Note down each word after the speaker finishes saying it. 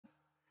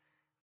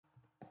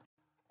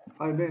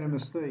I made a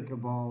mistake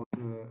about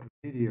a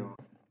video.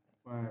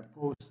 I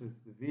posted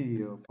the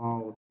video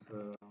about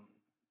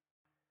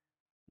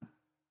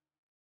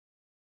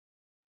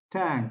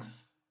tanks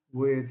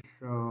which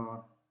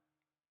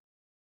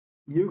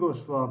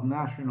Yugoslav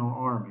National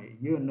Army,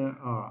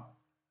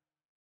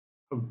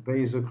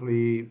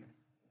 basically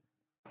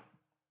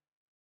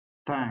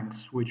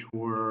tanks which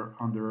were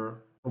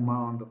under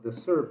command of the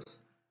Serbs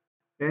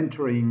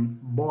entering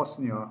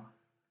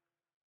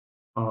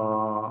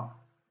uh,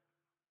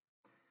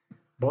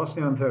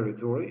 Bosnian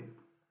territory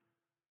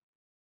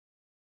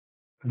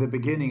at the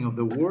beginning of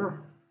the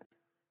war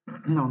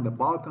on the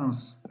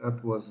Balkans.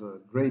 That was a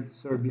great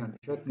Serbian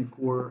ethnic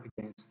war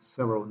against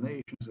several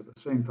nations at the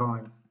same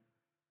time.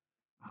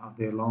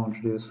 They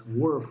launched this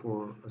war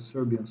for a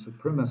Serbian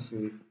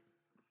supremacy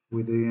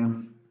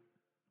within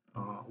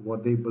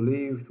what they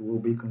believed will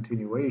be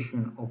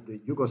continuation of the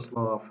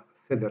Yugoslav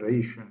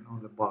Federation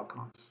on the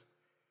Balkans.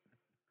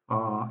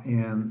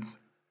 And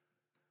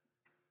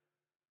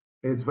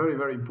it's very,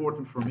 very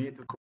important for me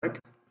to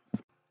correct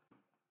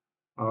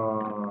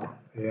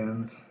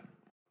and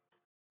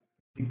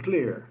be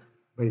clear,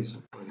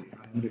 basically.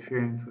 I'm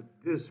referring to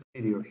this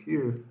video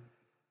here.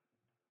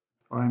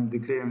 I am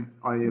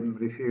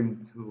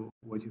referring to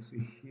what you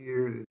see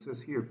here. It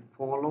says here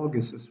prologue.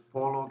 It says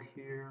prologue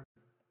here.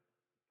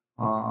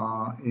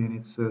 And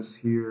it says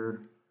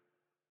here,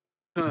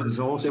 this is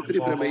also very,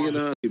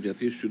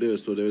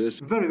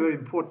 very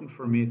important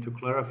for me to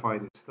clarify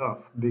this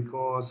stuff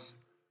because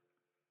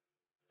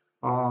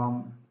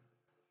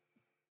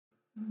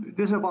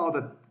this is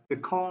about the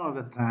call of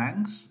the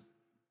tanks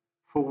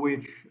for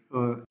which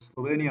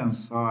Slovenian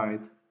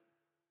side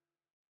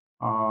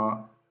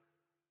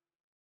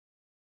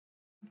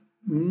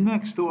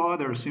next to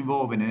others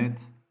involved in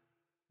it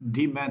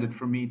demanded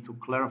for me to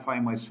clarify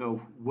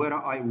myself whether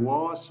I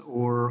was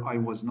or I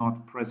was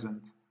not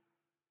present.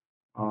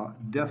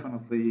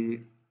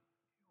 Definitely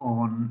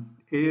on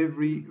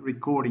every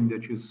recording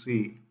that you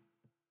see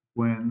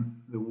when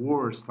the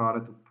war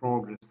started to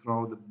progress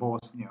throughout the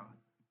Bosnia,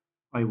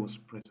 I was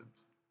present.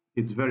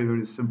 It's very,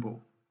 very simple.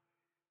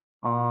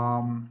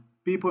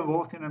 People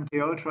involved in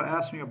MK Ultra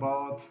asked me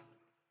about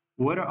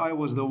whether I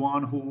was the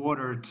one who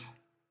ordered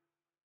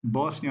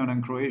Bosnian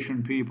and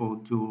Croatian people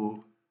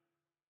to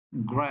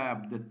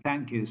grab the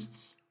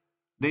tankists.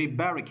 They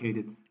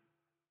barricaded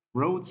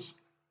roads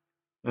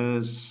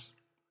as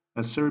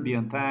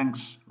Serbian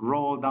tanks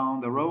rolled down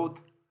the road.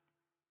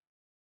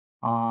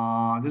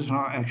 These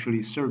are not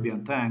actually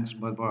Serbian tanks,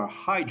 but were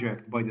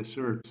hijacked by the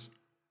Serbs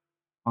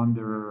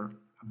under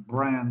a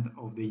brand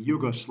of the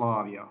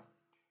Yugoslav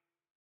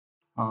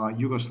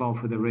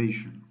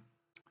Federation.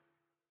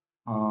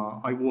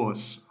 I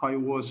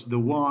was the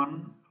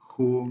one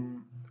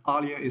whom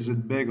Alija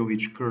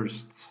Izetbegovic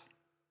cursed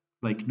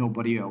like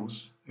nobody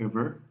else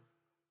ever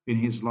in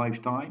his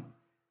lifetime,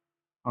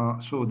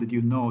 so that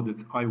you know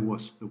that I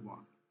was the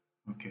one.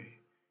 Okay.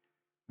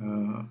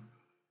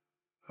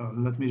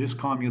 Let me just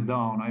calm you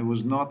down. I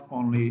was not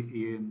only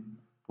in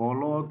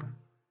Polog,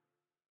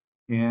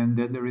 and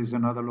then there is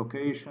another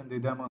location they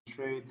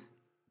demonstrate.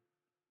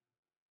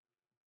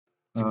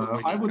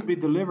 I would be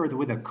delivered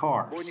with the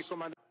cars.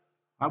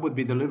 I would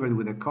be delivered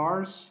with the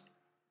cars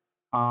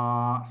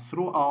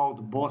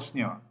throughout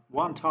Bosnia.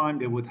 One time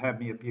they would have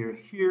me appear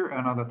here,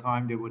 another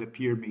time they would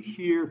appear me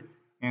here,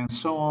 and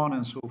so on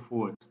and so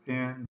forth.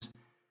 And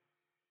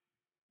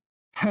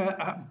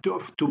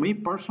to me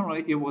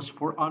personally, it was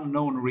for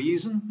unknown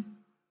reason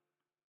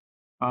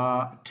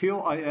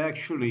till I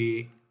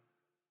actually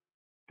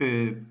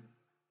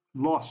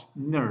lost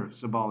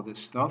nerves about this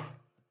stuff,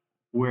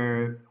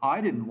 where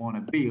I didn't want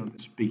to be on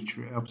this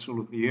picture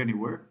absolutely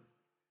anywhere.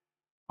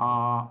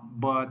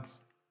 But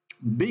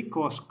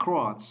because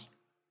Croats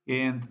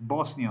and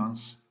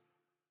Bosnians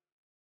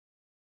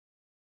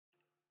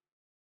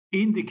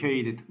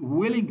indicated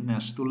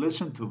willingness to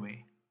listen to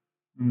me,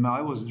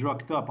 I was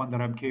drugged up under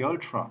MK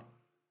Ultra.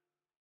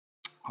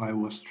 I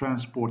was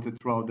transported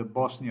throughout the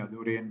Bosnia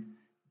during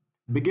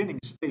beginning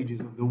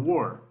stages of the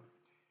war.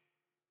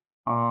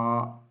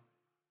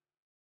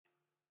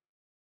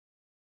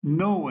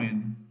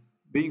 Knowing,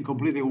 being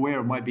completely aware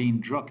of my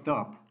being drugged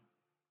up,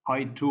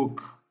 I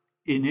took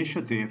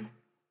initiative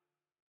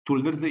to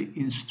literally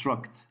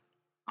instruct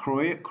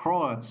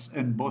Croats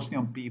and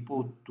Bosnian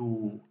people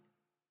to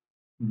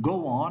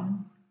go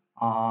on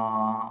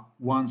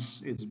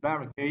once it's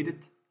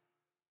barricaded,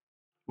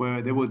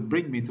 where they would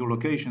bring me to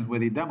locations where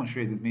they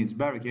demonstrated me it's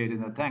barricaded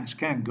and the tanks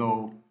can't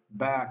go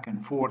back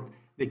and forth.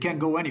 They can't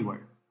go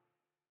anywhere.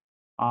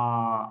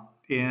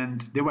 And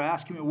they were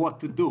asking me what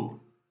to do.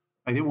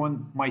 I didn't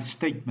want my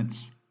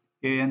statements.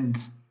 And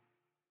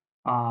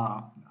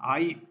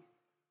I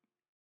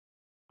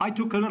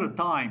took a little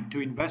time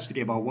to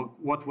investigate about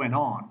what went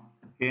on.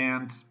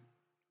 And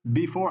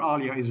before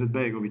Alija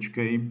Izetbegovic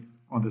came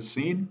on the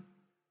scene,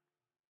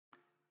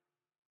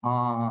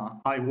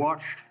 I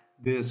watched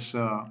this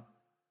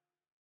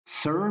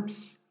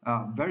Serbs,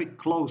 very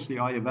closely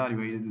I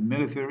evaluated the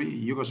military,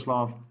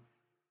 Yugoslav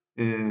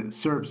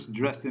Serbs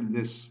dressed in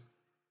this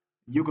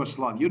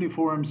Yugoslav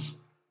uniforms,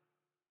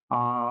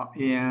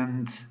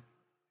 And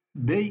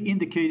they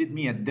indicated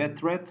me a death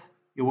threat.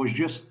 It was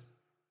just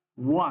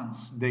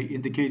once they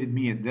indicated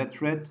me a death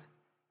threat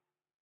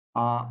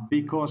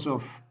because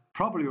of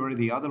probably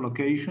already other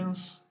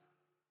locations.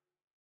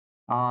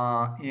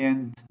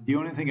 And the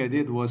only thing I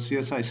did was,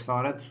 yes, I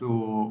started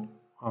to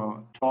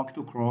talk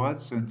to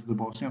Croats and to the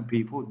Bosnian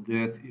people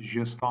that it's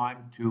just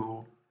time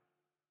to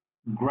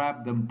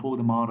grab them, pull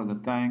them out of the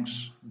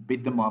tanks,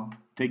 beat them up,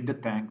 take the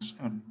tanks,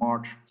 and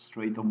march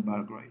straight on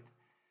Belgrade.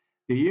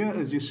 The year,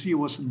 as you see,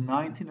 was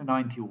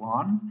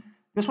 1991.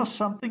 This was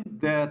something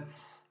that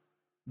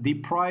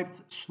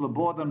deprived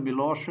Slobodan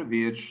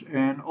Milosevic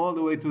and all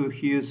the way to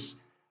his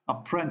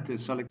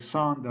apprentice,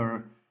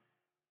 Alexander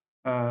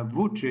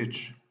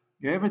Vucic,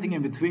 everything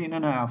in between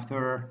and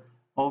after,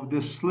 of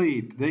the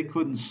sleep. They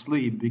couldn't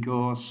sleep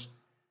because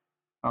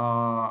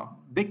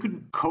they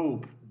couldn't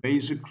cope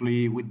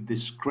basically with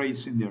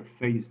disgrace in their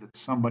face that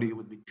somebody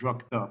would be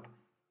drugged up,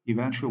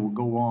 eventually would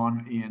go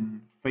on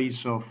in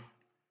face of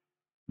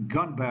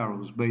gun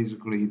barrels,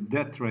 basically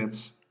death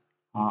threats,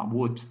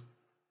 would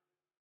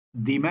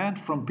demand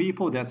from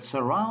people that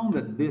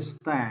surrounded these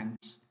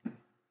tanks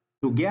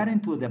to get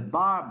into the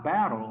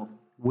battle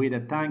with the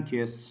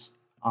tankists.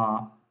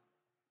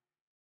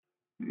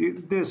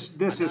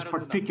 This is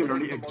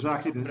particularly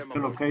exactly the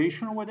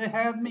location where they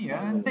had me,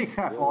 and they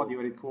have audio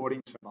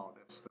recordings about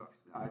that stuff.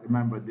 I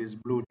remember these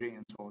blue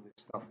jeans, all this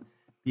stuff,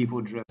 people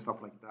dressed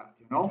up like that,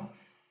 you know.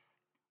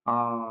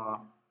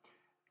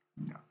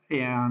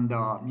 And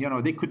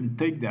they couldn't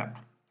take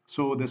that.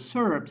 So the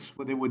Serbs,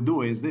 what they would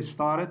do is they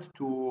started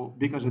to,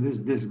 because of this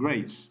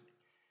disgrace.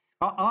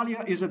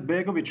 Alija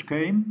Izetbegovic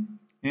came,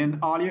 and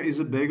Alija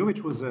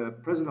Izetbegovic was a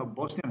president of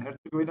Bosnia and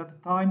Herzegovina at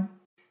the time,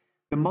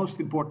 the most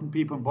important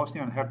people in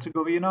Bosnia and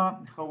Herzegovina.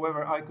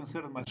 However, I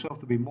consider myself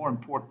to be more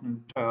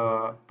important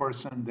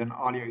person than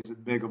Alija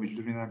Izetbegovic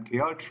during MK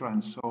Ultra,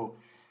 and so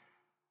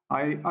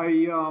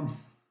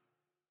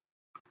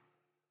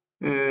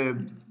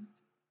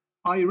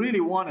I really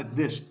wanted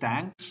these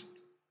tanks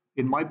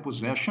in my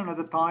possession at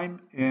the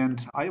time,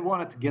 and I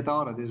wanted to get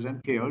out of this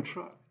MK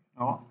Ultra. You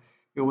know,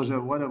 it was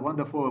what a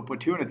wonderful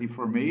opportunity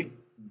for me.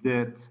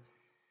 That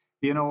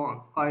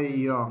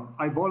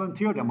I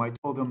volunteered them. I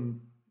told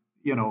them,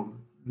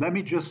 let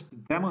me just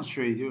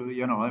demonstrate.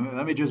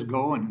 Let me just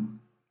go and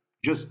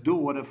just do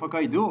what the fuck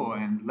I do,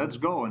 and let's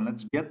go and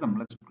let's get them.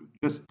 Let's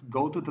just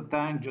go to the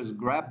tank, just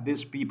grab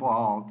these people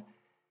out.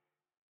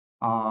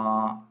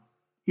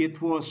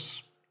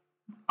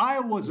 I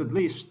was at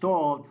least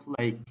told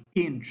like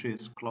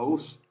inches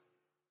close.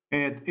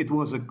 It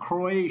was a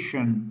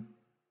Croatian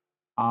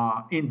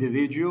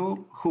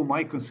individual whom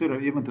I consider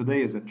even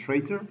today as a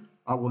traitor.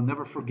 I will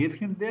never forgive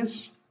him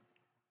this.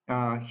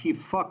 He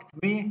fucked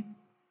me.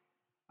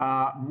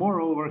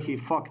 Moreover, he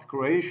fucked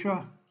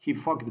Croatia. He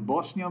fucked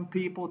Bosnian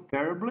people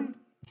terribly,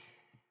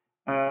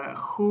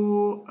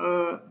 who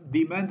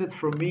demanded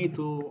from me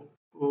to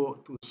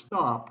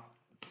stop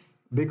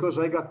because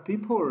I got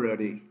people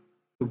ready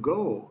to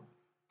go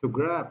to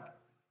grab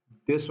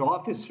these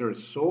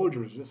officers,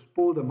 soldiers, just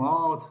pull them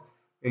out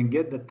and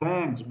get the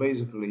tanks,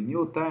 basically,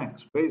 new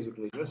tanks,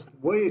 basically, just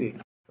waiting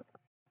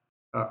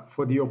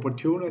for the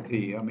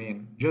opportunity. I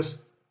mean, just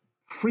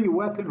free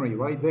weaponry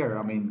right there.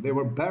 I mean, they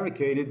were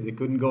barricaded, they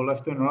couldn't go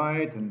left and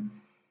right and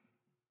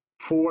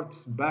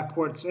forwards,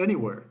 backwards,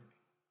 anywhere.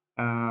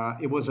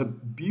 It was a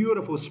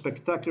beautiful,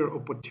 spectacular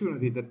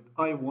opportunity that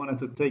I wanted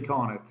to take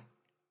on it.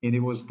 And it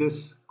was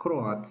this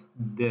Croat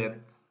that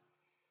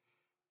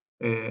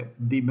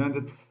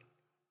demanded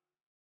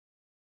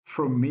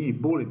from me,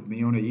 bullied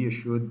me on an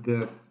issue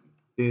that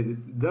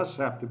it does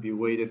have to be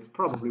weighed. It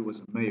probably was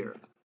a mayor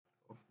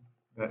of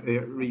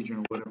that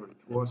region, whatever it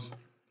was.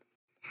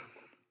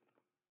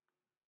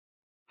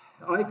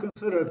 I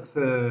considered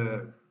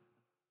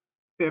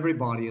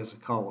everybody as a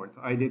coward.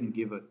 I didn't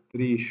give a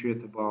three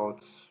shit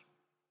about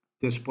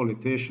these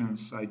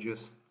politicians. I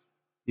just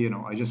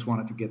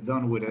wanted to get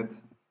done with it.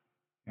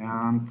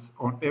 And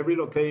on every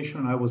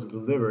location, I was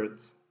delivered.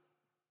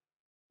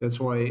 That's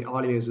why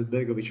Alija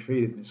Izetbegovic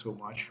hated me so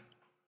much.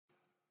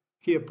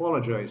 He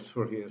apologized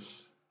for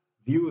his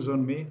views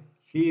on me.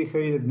 He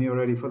hated me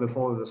already for the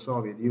fall of the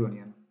Soviet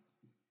Union.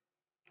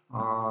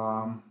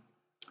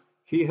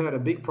 He had a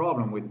big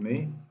problem with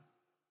me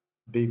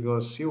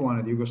because he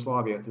wanted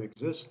Yugoslavia to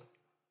exist.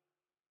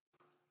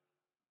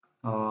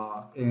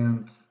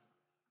 And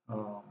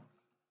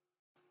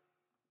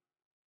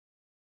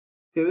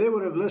if they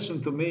would have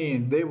listened to me,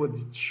 they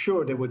would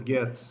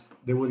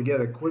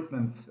get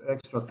equipment,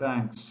 extra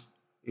tanks.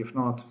 If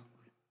not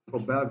for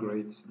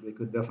Belgrade, they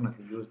could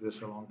definitely use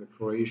this along the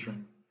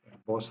Croatian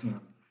and Bosnian,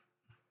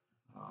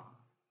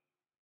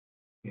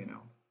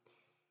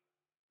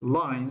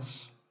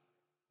 lines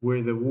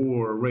where the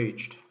war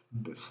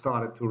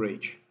started to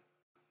rage.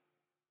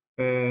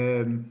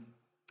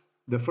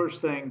 The first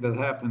thing that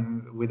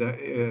happened with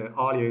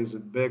Alija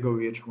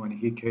Izetbegovic when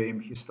he came,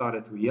 he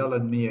started to yell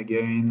at me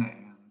again,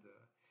 and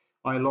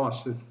I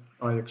lost it.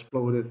 I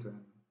exploded.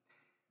 And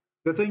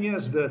the thing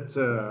is that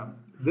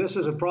this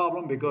is a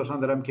problem because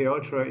under MK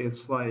Ultra,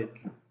 it's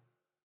like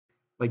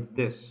like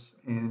this,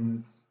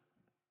 and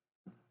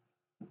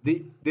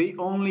they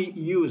only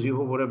use you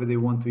for whatever they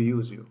want to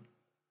use you.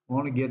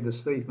 Only get the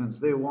statements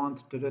they want,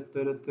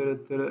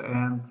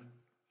 and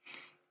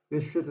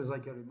this shit is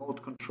like a remote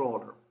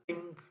controller.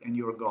 Ping, and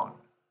you're gone.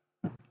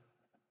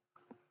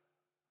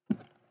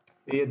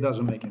 It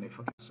doesn't make any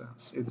fucking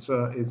sense. It,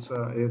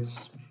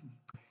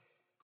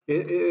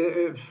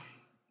 it,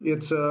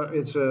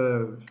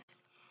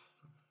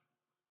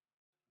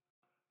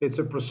 it's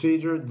a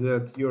procedure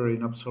that you're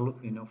in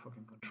absolutely no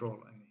fucking control.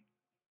 Any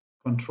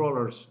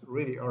controllers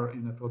really are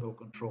in a total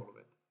control of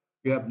it.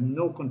 You have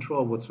no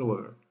control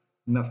whatsoever,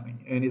 nothing,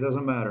 and it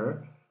doesn't matter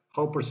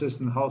how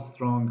persistent, how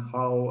strong,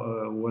 how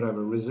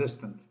whatever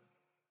resistant.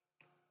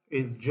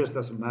 It just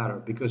doesn't matter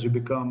because you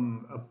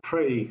become a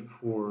prey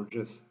for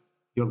just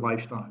your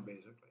lifetime,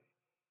 basically.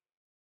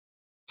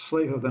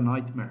 Slave of the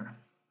nightmare.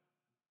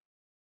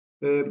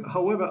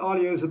 However,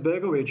 Alija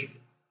Izetbegovic,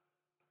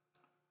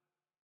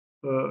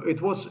 it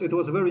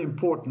was a very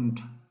important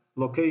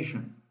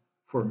location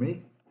for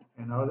me,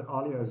 and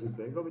Alija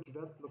Izetbegovic,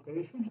 that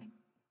location,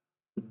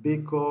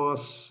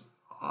 because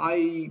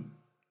I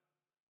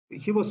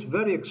he was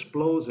very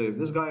explosive.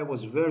 This guy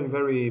was very,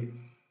 very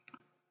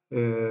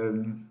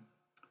um,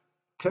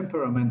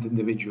 temperament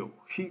individual.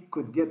 He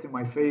could get in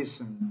my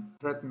face and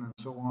threaten and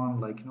so on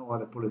like no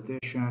other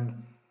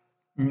politician.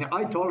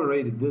 I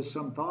tolerated this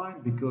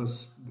sometime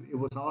because it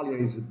was Alija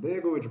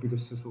Izetbegovic,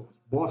 because this was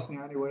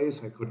Bosnia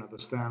anyways. I couldn't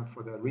understand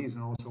for that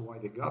reason also why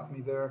they got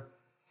me there.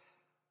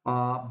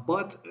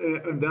 But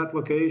in that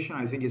location,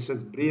 I think it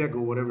says Brijeg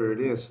or whatever it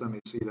is. Let me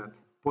see that.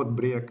 Pod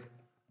Brijeg.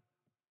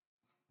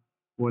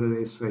 What do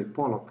they say?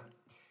 Pollock.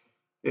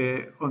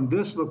 On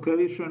this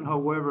location,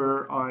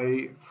 however,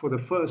 for the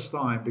first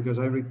time, because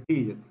I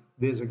repeated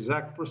this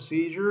exact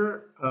procedure,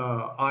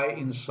 I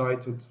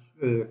incited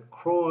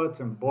Croat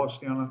and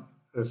Bosnian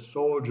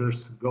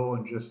soldiers to go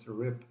and just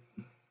rip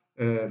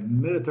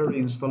military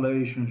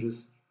installations,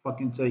 just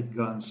fucking take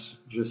guns,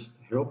 just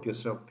help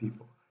yourself,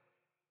 people.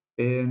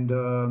 And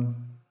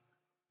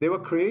they were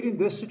creating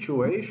these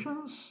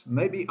situations.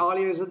 Maybe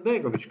Alija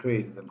Izetbegovic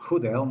created them. Who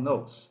the hell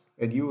knows?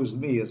 And used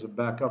me as a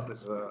backup,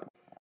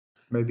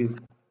 maybe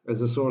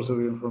as a source of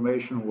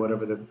information,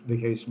 whatever the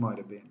case might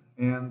have been.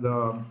 And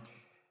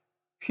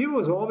he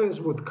was always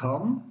would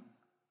come.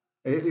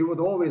 It would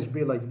always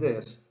be like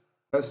this.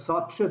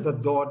 Sače da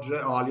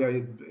dođe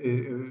Alija,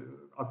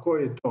 ako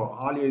je to,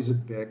 Alija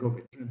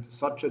Izetbegovic,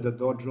 sače da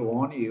dođu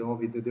oni I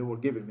ovi, they were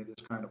giving me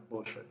this kind of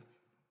bullshit.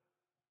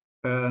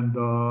 And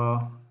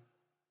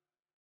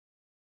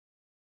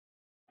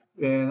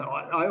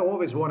I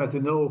always wanted to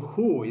know,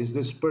 who is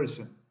this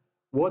person?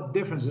 What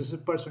difference is this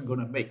person going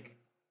to make?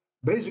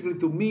 Basically,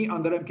 to me,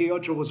 under MK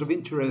Ultra was of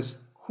interest,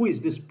 who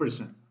is this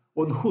person?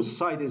 On whose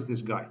side is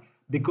this guy?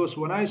 Because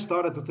when I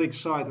started to take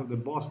side of the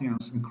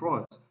Bosnians and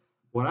Croats,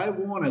 what I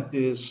wanted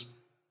is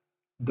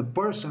the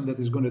person that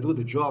is going to do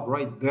the job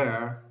right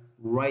there,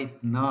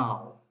 right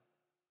now.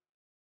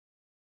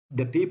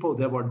 The people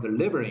that were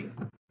delivering,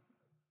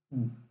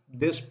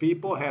 these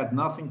people had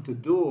nothing to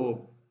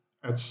do.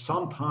 And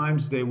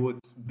sometimes they would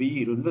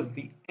be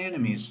literally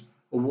enemies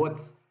of what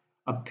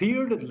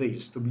appeared at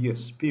least to be a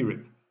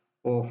spirit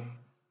of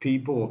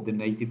people, of the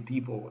native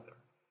people over there.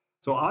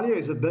 So Alija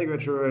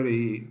Izetbegovic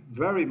already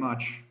very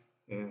much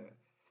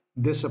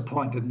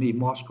disappointed me,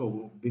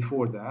 Moscow,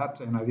 before that,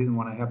 and I didn't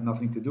want to have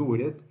nothing to do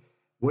with it.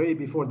 Way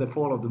before the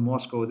fall of the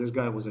Moscow, this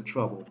guy was a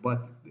trouble,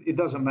 but it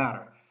doesn't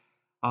matter.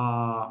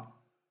 I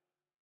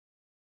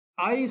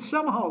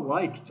somehow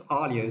liked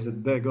Alija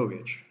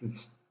Izetbegovic.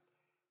 It's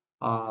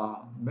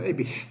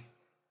maybe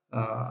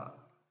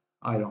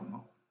I don't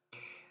know.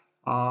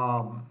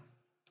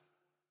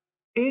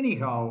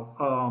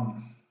 Anyhow,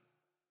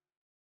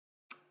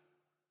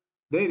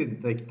 they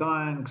didn't take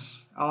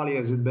tanks. Alija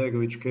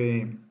Izetbegovic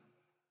came.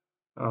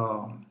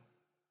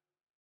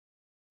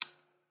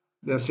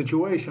 The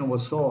situation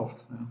was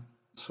solved.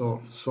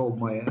 Solved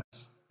my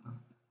ass.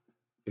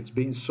 It's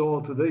been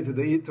solved today to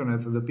the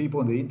internet, to the people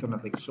on the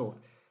internet. They solved.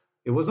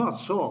 It was not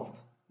solved.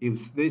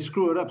 They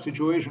screwed up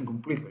situation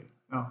completely.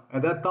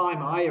 At that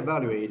time, I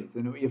evaluated,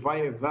 and if I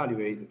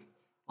evaluated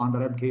under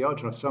MK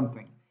Ultra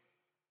something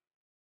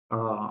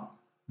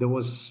that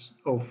was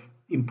of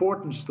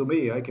importance to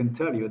me, I can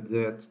tell you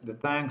that the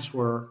tanks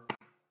were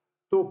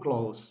too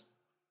close.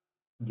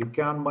 You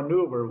can't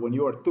maneuver when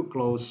you are too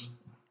close.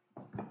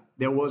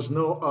 There was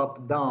no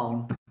up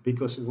down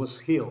because it was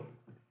hill.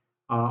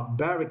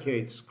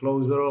 Barricades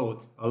closed the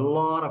road. A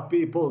lot of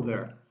people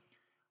there.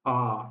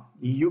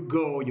 You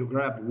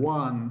grab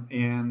one,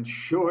 and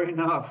sure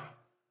enough,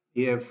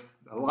 if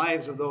the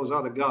lives of those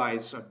other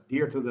guys are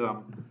dear to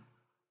them,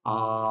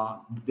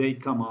 they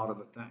come out of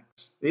the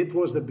tanks. It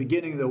was the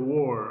beginning of the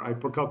war. I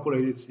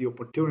calculated it's the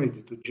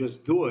opportunity to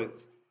just do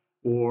it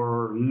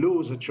or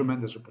lose a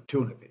tremendous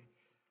opportunity.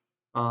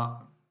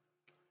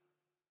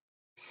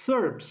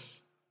 Serbs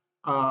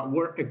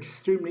were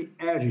extremely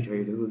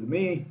agitated with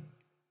me,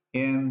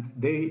 and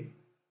they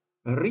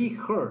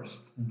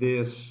rehearsed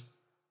this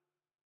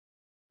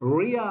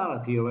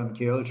reality of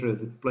MK Ultra that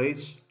took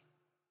place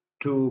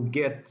to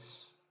get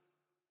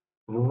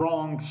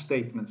wrong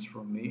statements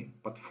from me,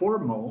 but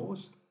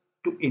foremost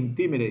to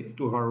intimidate,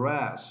 to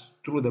harass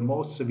through the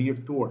most severe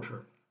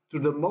torture,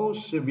 through the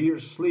most severe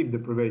sleep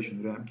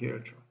deprivation that MK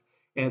Ultra,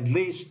 at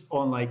least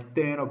on like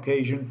 10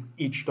 occasions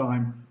each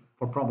time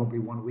for probably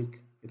 1 week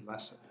it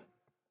lasted.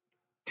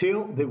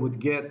 Till they would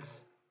get,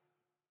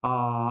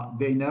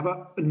 they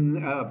never,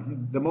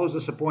 the most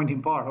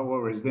disappointing part,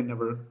 however, is they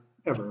never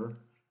ever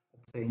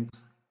obtained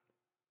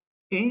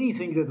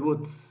anything that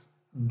would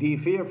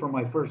differ from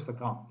my first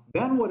account.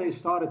 Then what they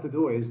started to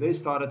do is they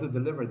started to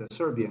deliver the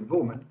Serbian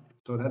woman.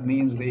 So that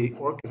means they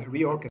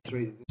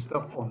reorchestrated this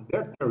stuff on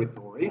their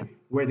territory,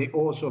 where they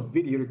also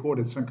video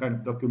recorded some kind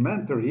of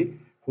documentary,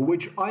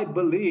 which I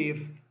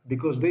believe,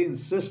 because they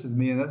insisted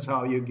me, and that's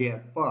how you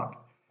get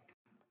fucked.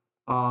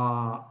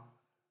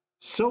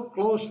 So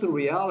close to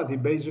reality,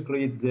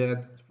 basically,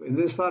 that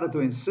they started to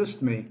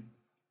insist me,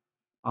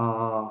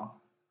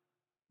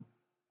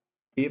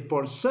 if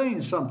for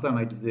saying something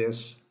like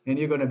this, and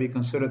you're going to be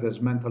considered as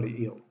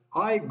mentally ill.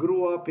 I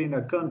grew up in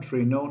a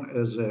country known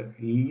as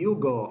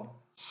Yugoslavia,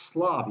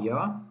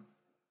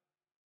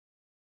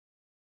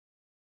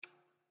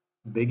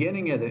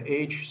 beginning at the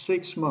age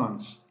 6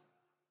 months,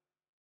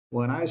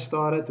 when I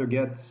started to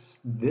get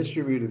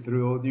distributed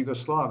through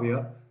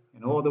Yugoslavia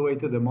and all the way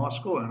to the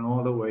Moscow and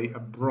all the way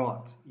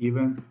abroad,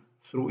 even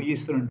through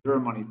Eastern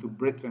Germany to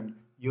Britain,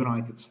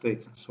 United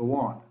States, and so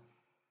on.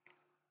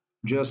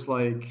 Just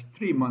like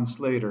 3 months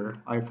later,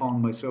 I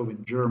found myself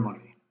in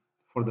Germany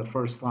for the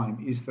first time,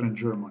 Eastern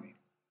Germany.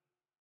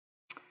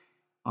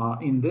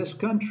 In this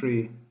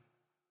country,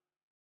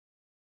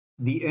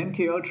 the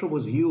MK Ultra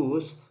was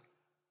used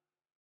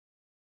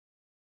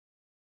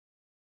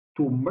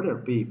to murder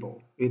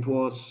people. It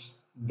was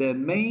the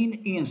main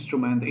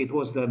instrument, it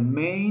was the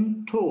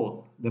main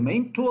tool. The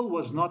main tool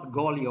was not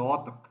Goli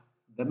Otok.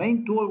 The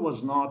main tool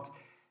was not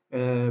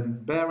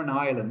Barren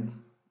Island,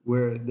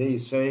 where they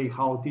say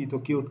how Tito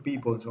killed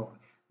people and so on.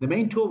 The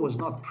main tool was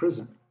not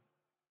prison.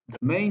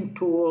 The main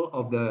tool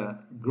of the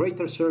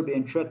greater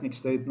Serbian ethnic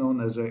state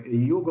known as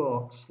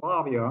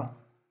Yugoslavia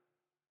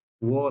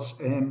was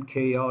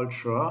MK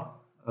Ultra,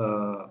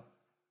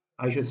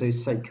 I should say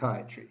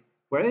psychiatry.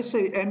 When I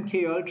say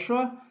MK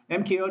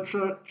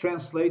Ultra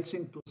translates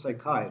into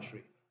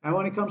psychiatry. And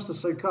when it comes to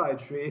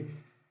psychiatry,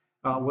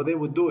 what they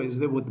would do is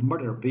they would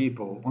murder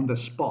people on the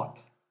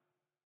spot.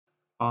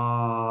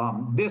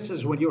 This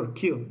is when you're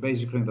killed,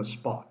 basically, on the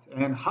spot.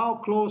 And how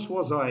close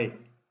was I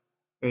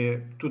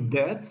to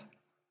death?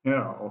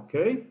 Yeah,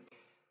 okay.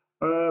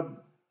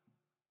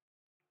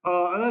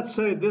 Let's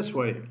say it this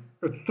way.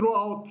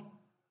 Throughout,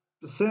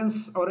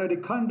 since already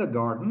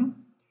kindergarten,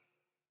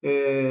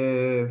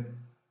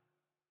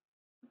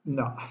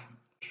 no,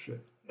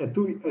 shit. At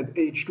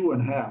age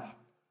 2.5,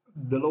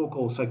 the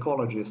local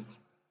psychologist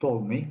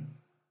told me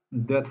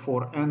that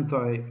for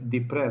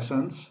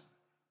antidepressants,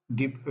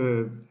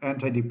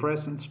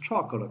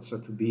 chocolates are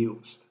to be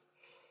used.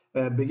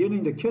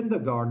 Beginning the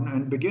kindergarten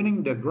and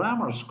beginning the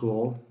grammar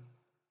school,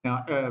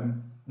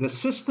 the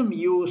system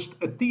used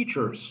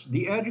teachers,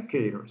 the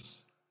educators,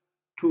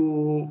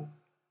 to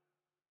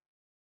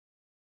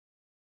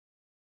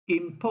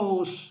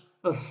impose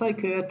a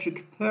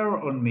psychiatric terror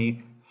on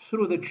me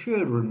through the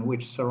children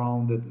which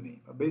surrounded me,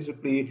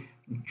 basically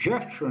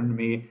gesturing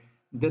me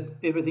that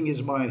everything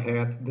is my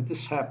head, that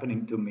is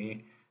happening to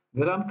me,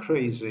 that I'm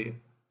crazy.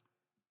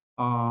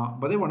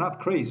 But they were not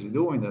crazy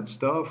doing that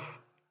stuff.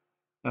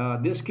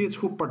 These kids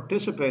who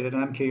participated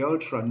in MK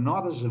Ultra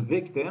not as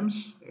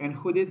victims and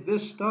who did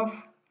this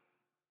stuff,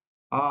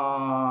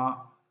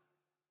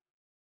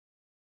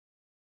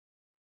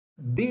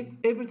 did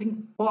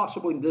everything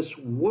possible in this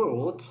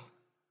world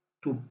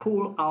to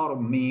pull out of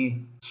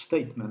me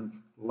statement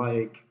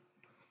like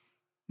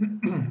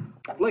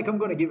I'm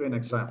going to give you an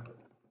example,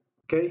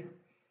 okay?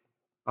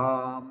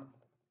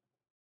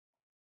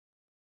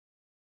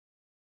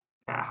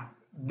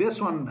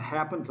 This one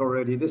happened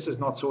already. This is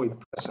not so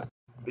impressive.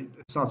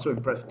 It's not so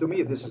impressive. To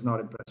me, this is not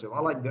impressive. I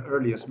like the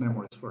earliest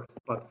memories first.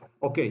 But,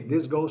 okay,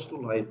 this goes to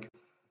like,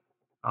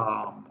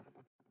 all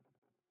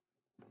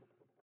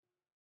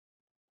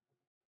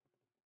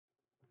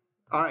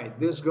right,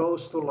 this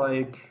goes to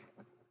like,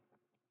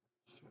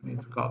 I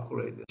need to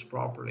calculate this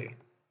properly.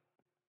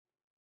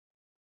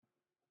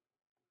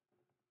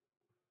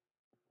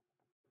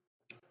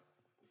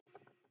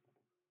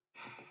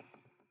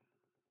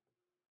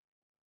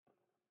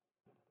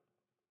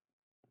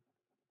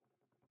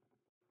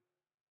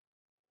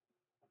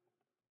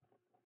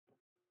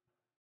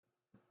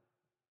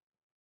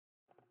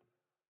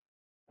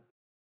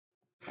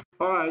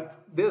 All right,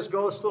 this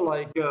goes to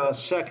like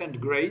second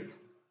grade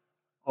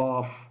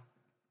of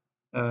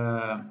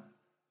a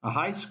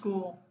high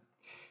school.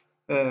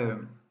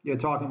 You're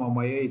talking about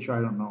my age,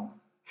 I don't know,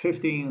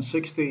 15,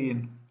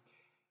 16.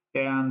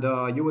 And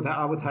I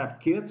would have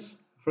kids,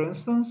 for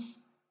instance,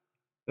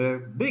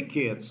 big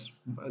kids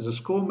as a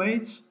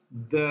schoolmates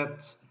that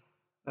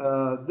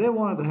they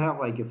wanted to have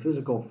like a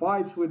physical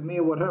fights with me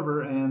or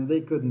whatever, and they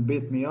couldn't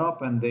beat me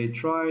up, and they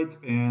tried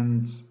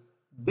and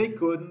they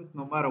couldn't,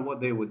 no matter what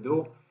they would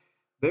do.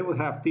 They would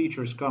have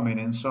teachers coming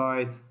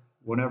inside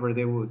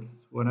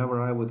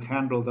whenever I would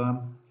handle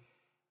them.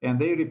 And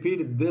they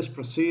repeated this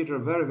procedure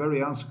very,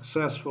 very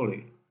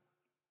unsuccessfully.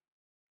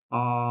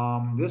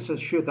 This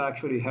shit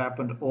actually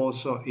happened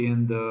also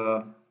in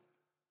the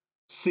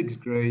sixth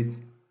grade,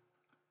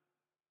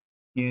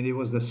 and it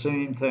was the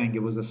same thing.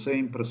 It was the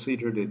same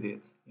procedure they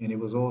did, and it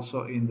was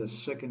also in the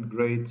second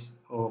grade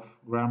of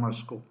grammar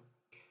school.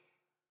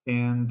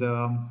 And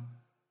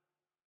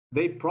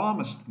they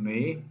promised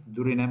me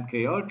during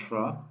MK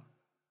Ultra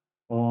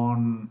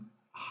on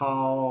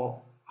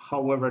how,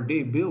 however,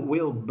 they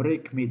will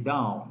break me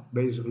down,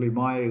 basically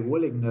my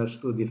willingness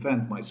to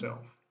defend myself,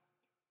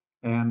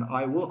 and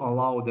I will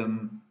allow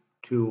them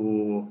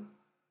to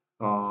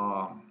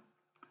uh,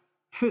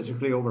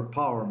 physically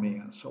overpower me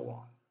and so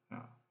on.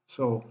 Yeah.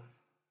 So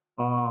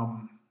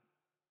um,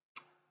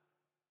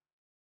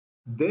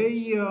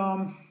 they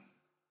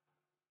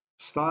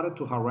started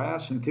to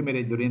harass,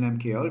 intimidate during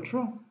MK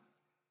Ultra,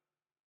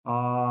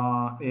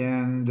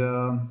 and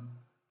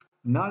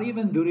not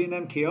even during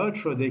MK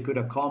Ultra they could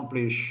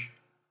accomplish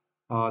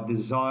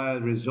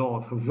desired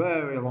result for a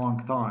very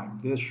long time.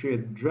 This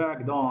shit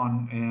dragged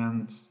on,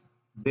 and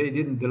they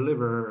didn't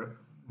deliver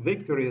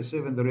victories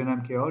even during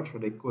MK Ultra.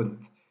 They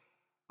couldn't.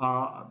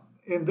 Uh,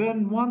 and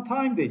then one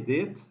time they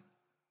did,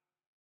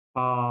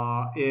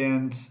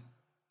 and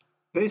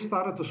they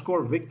started to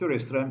score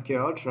victories through MK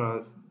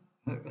Ultra.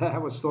 I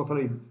was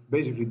totally,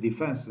 basically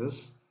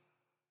defenseless.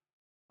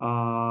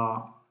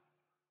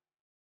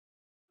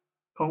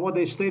 On what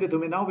they stated to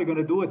me, now we're going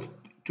to do it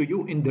to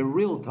you in the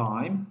real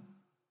time,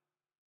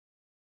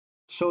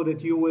 so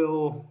that you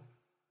will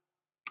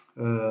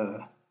uh,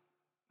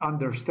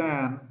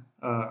 understand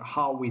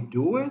how we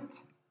do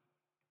it,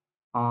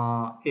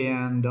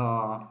 and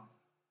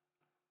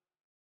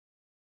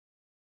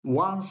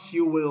once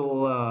you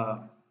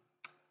will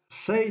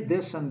say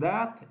this and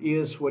that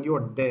is when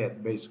you're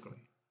dead,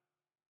 basically.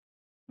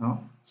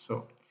 No?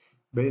 So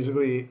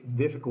basically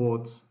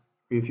difficult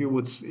if you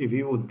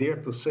would dare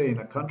to say in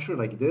a country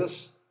like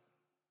this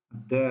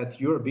that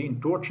you're being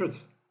tortured,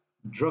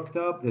 drugged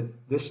up,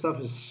 that this stuff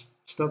is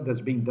stuff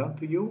that's being done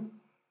to you.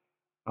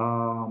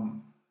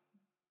 Um,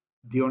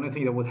 the only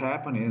thing that would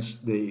happen is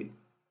they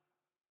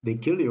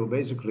kill you.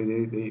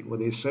 Basically, what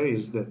they say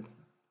is that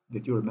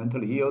you're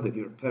mentally ill, that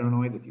you're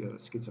paranoid, that you're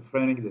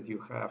schizophrenic, that you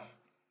have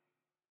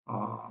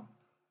uh,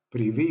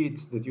 privit,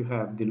 that you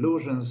have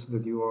delusions,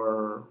 that you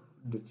are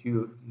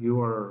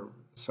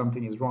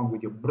something is wrong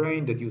with your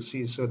brain, that you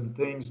see certain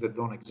things that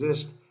don't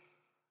exist.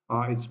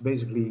 It's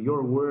basically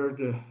your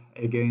word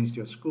against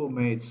your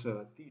schoolmates,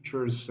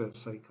 teachers,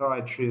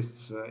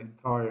 psychiatrists,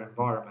 entire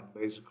environment,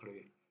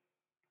 basically.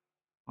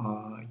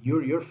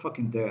 You're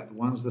fucking dead.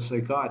 Once the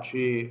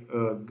psychiatry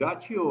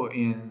got you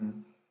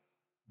in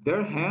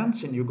their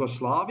hands in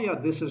Yugoslavia,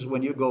 this is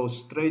when you go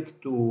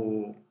straight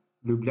to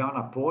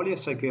Ljubljana Polje,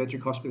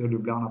 Psychiatric Hospital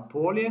Ljubljana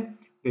Polje.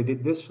 They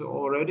did this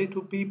already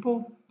to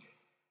people.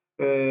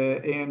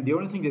 And the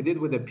only thing they did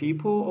with the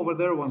people over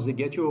there, once they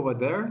get you over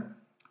there,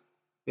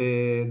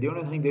 the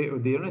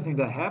only thing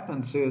that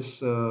happens is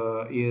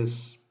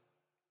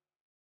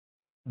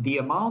the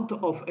amount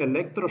of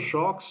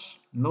electroshocks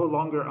no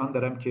longer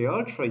under MK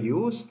Ultra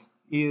used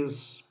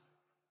is,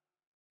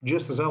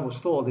 just as I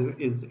was told,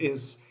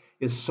 is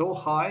so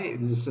high.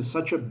 It is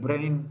such a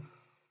brain,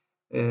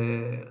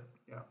 yeah,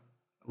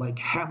 like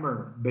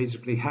hammer,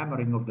 basically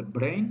hammering of the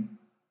brain.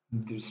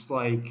 Just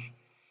like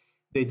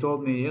they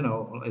told me,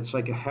 it's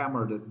like a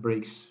hammer that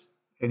breaks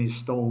any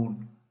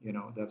stone.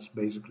 That's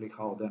basically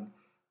how then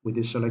with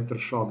this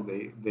electroshock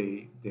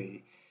they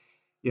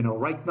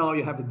right now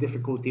you have a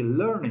difficulty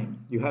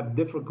learning, you have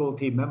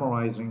difficulty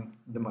memorizing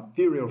the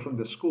material from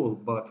the school,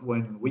 but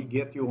when we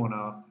get you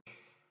on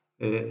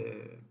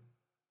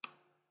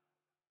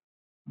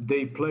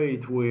they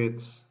played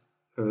with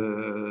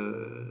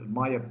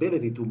my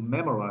ability to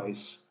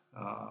memorize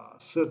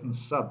certain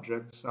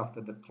subjects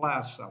after the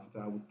class, after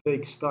I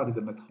would study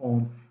them at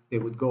home, they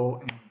would go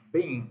and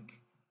bing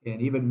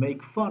and even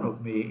make fun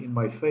of me in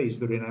my face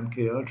during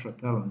MK Ultra,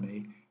 telling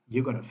me,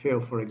 you're going to fail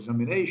for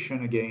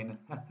examination again,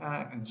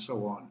 and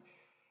so on.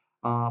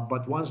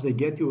 But once they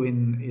get you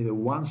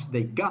once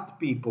they got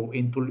people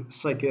into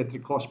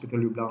psychiatric hospital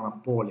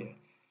Ljubljana Polje,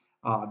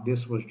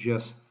 this was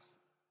just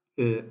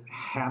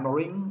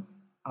hammering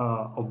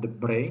of the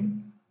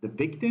brain, the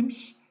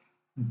victims,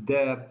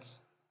 that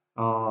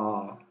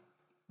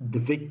the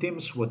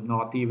victims would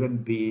not even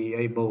be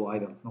able, I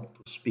don't know,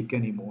 to speak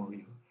anymore.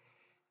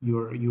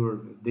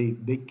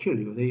 They kill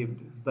you. They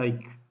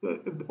like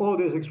all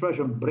this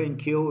expression brain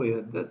kill.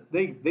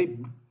 They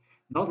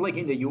not like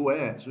in the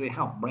U.S. We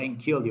have brain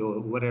kill you or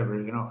whatever.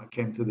 I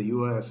came to the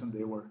U.S. and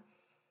they were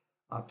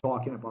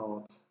talking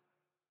about.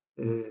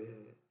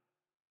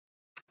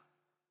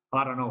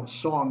 I don't know,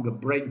 song, a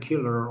brain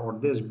killer or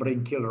this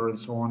brain killer and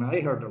so on. I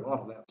heard a lot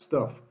of that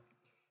stuff.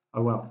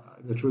 Well,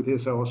 the truth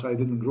is also I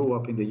didn't grow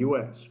up in the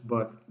US,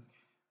 but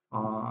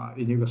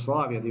in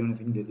Yugoslavia, the only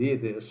thing they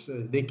did is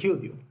they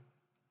killed you.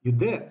 You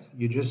dead.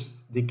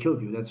 They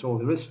killed you. That's all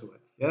there is to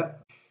it. Yeah.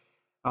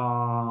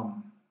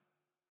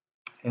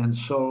 And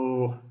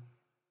so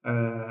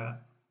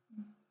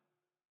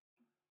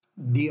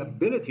the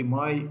ability,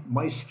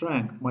 my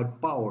strength, my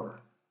power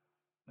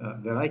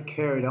that I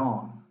carried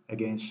on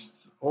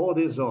against all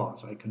these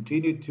odds. I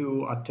continued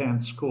to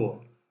attend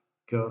school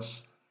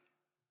because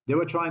they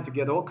were trying to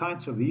get all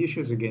kinds of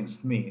issues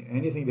against me,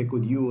 anything they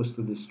could use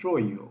to destroy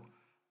you,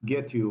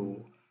 get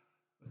you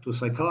to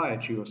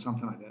psychiatry or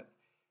something like that.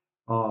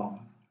 Um,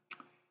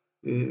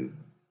 uh,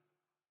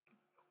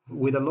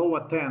 with a low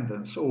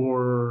attendance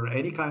or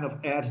any kind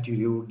of attitude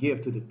you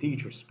give to the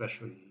teacher,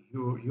 especially,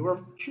 you are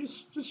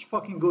just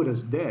fucking good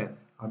as dead.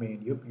 I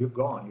mean, you're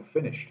gone, you're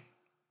finished.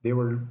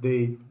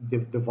 The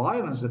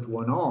violence that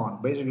went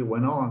on basically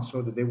went on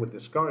so that they would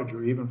discourage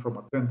you even from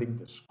attending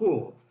the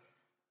school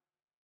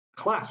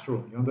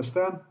classroom. You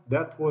understand?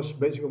 That was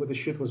basically what the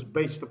shit was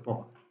based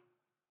upon.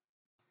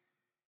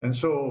 And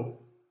so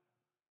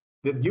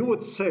that you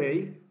would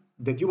say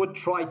that you would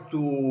try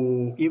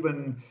to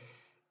even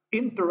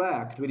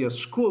interact with your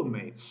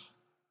schoolmates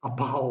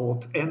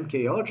about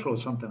MK Ultra or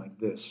something like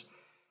this,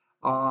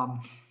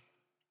 um,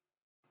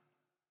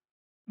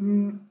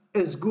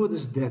 as good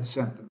as that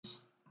sentence,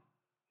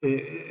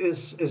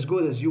 is as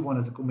good as you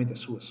wanted to commit a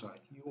suicide.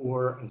 You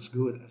were as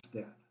good as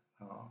that.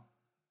 Uh,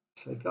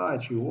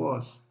 Psychiatry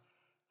was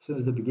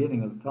since the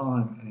beginning of the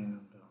time, and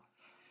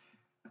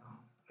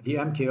the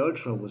MK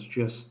Ultra was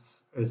just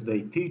as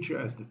the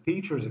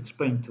teachers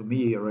explained to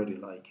me already,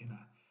 like in a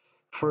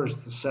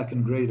first,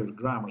 second grade of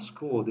grammar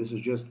school. This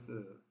is just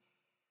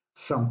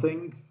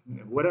something,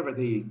 whatever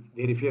they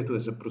refer to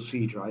as a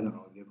procedure. I don't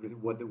know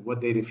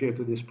what they refer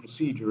to this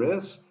procedure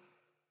as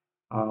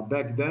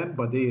back then,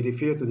 but they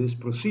refer to this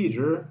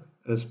procedure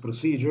as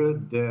procedure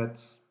that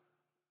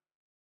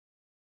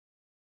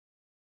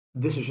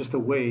this is just a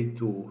way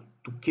to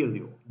kill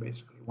you,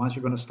 basically. Once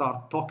you're going to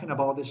start talking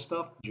about this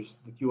stuff,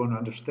 just that you want to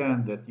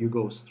understand that you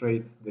go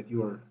straight, that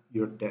you're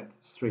dead,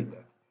 straight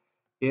dead.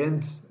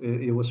 And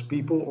it was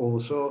people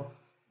also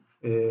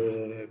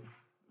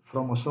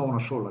from Osona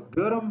Shola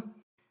Gurum,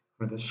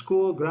 from the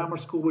school, grammar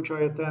school, which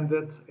I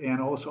attended, and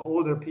also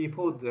older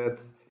people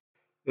that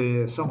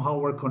somehow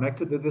were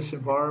connected to this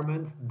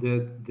environment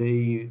that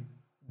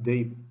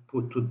they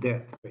put to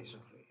death,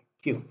 basically,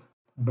 killed,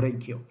 brain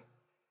killed.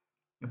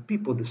 And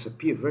people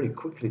disappear very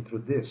quickly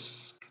through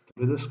this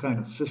kind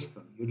of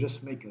system. You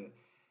just make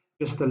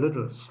just a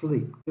little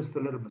slip, just a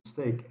little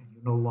mistake, and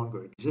you no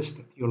longer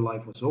existed. Your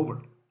life was over.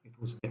 It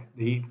was dead.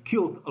 They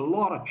killed a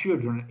lot of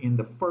children in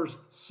the first,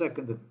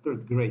 second, and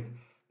third grade.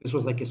 This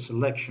was like a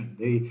selection.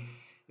 They,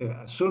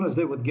 as soon as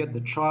they would get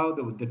the child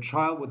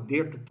would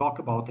dare to talk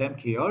about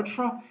MK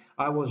Ultra.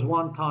 I was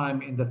one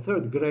time in the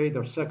third grade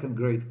or second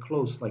grade,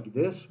 close like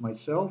this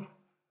myself,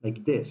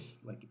 like this,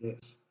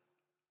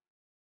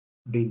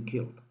 being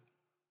killed.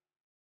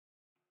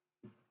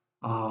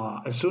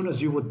 As soon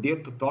as you would dare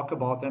to talk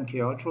about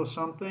MK Ultra or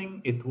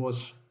something, it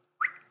was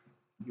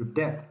you're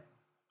dead.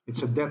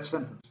 It's a death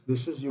sentence.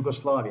 This is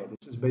Yugoslavia.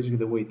 This is basically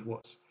the way it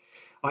was.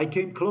 I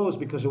came close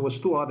because it was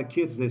two other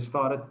kids that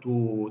started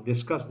to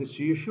discuss this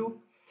issue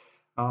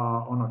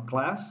on a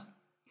class.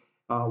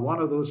 One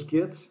of those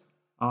kids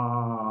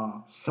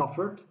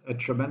suffered a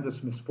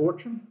tremendous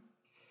misfortune.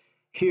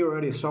 He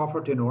already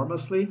suffered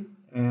enormously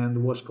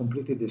and was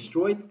completely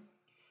destroyed.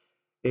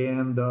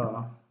 And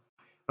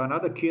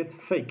another kid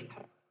faked.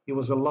 He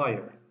was a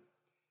liar.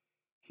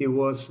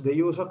 They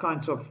used all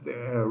kinds of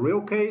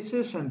real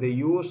cases, and they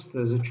used,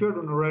 as a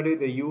children already,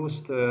 they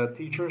used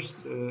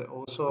teachers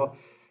also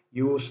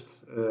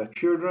used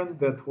children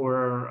that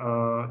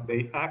were,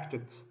 they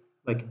acted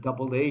like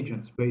double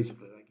agents,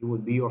 basically. Like it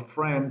would be your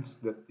friends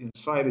that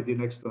incited you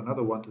next to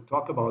another one to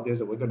talk about this,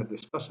 and we're going to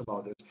discuss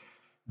about this.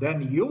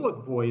 Then you would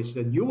voice,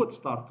 and you would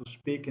start to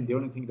speak, and the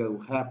only thing that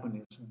will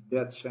happen is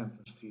death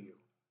sentence to you.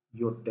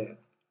 You're dead.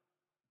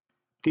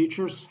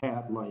 Teachers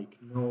had like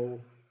no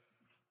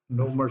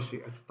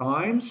mercy at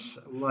times.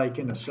 Like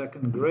in a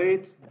second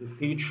grade, the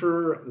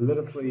teacher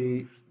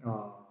literally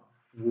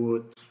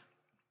would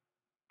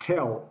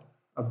tell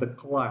the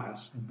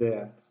class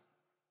that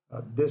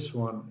this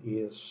one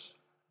is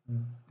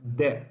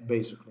dead,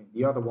 basically.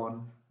 The other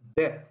one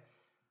dead.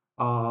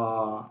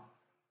 Uh,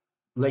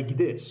 like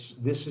this.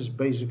 This is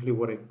basically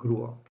what I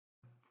grew up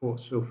for.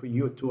 So for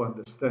you to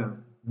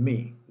understand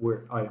me,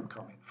 where I am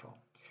coming from.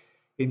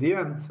 In the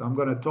end, I'm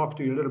going to talk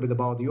to you a little bit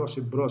about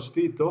Josip Broz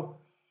Tito.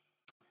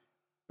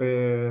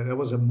 There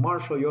was a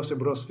Marshal Josip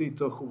Broz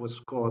Tito who was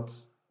caught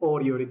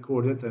audio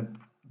recorded, and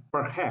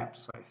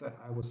perhaps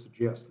I was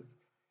suggested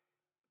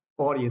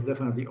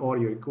definitely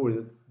audio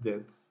recorded,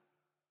 that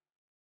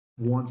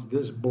once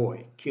this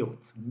boy killed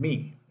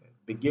me,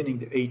 beginning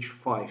the age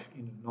 5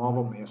 in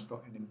Novo Mesto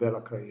and in Bela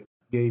Krajina,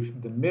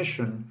 gave the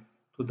mission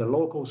to the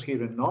locals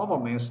here in Novo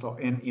Mesto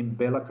and in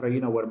Bela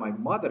Krajina, where my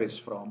mother is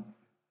from,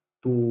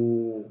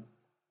 to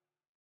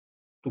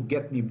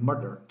get me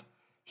murdered.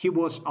 He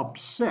was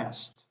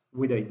obsessed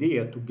with the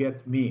idea to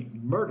get me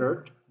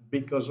murdered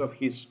because of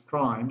his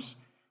crimes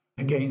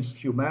against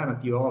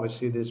humanity.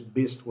 Obviously, this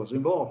beast was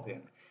involved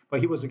in, but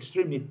he was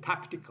extremely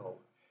tactical.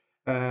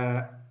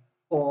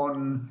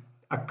 On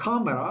a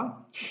camera,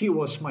 he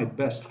was my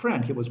best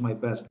friend. He was my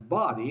best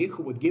buddy,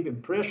 who would give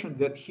impression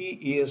that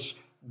he is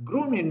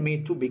grooming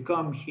me to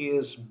become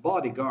his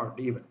bodyguard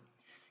even.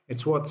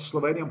 It's what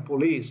Slovenian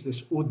police,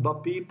 this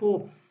UDBA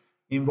people,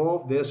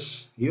 involved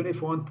this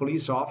uniformed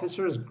police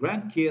officers,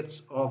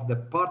 grandkids of the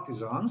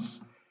partisans,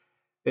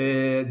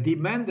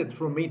 demanded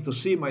from me to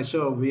see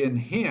myself in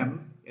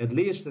him, at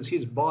least as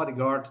his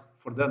bodyguard,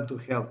 for them to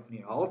help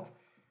me out.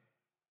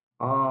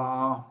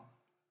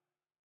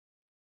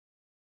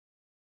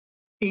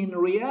 In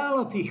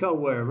reality,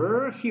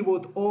 however, he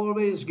would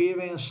always give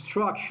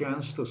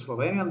instructions to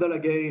Slovenian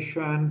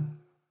delegation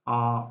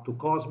to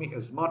cause me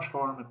as much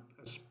harm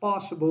as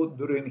possible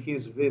during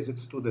his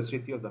visits to the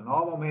city of the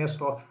Novo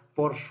Mesto,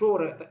 for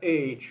sure at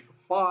age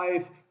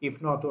 5,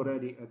 if not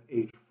already at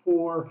age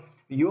 4.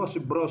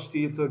 Josip Broz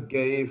Tito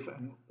gave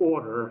an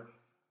order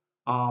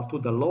to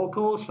the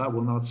locals, I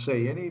will not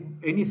say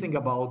anything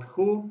about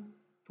who,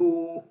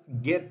 to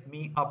get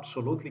me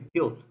absolutely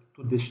killed,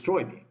 to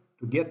destroy me,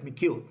 to get me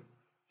killed.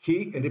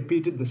 He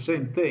repeated the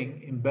same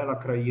thing in Bela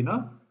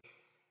Krajina.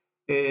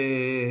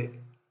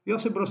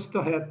 Josip Broz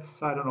Tito had,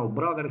 I don't know,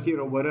 brother here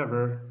or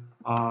whatever.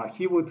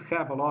 He would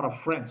have a lot of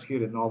friends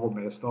here in Novo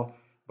Mesto,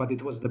 but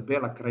it was the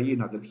Bela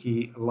Krajina that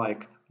he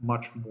liked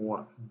much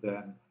more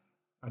than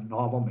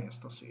Novo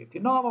Mesto city.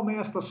 Novo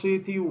Mesto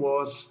city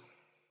was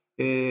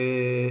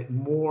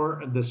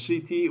more the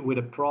city with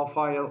a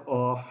profile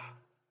of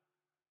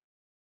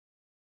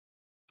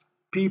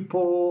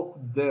people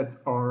that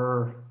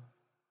are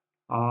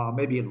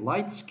maybe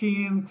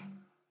light-skinned,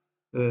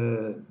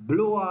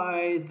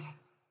 blue-eyed,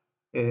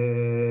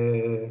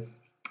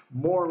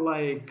 more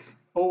like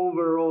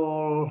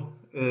overall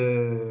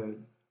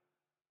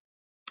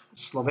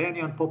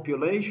Slovenian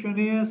population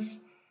is.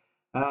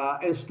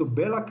 As to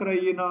Bela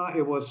Krajina,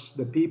 it was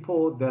the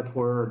people that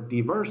were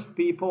diverse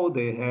people.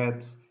 They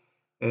had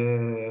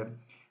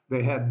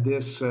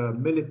this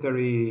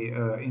military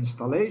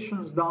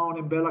installations down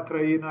in Bela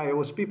Krajina. It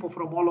was people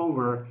from all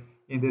over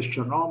in this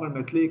Chernobyl,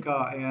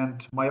 Metlika,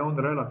 and my own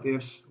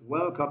relatives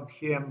welcomed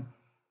him.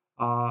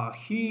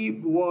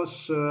 He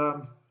was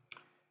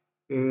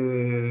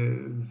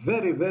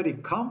very, very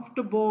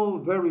comfortable,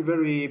 very,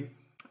 very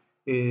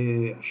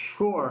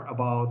sure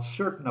about,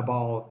 certain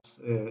about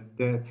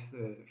that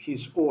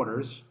his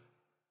orders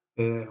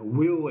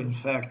will in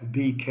fact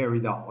be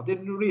carried out.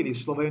 And really,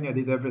 Slovenia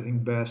did everything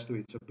best to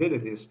its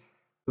abilities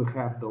to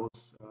have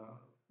those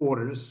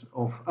orders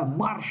of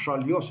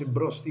Marshal Josip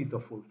Broz Tito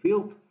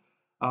fulfilled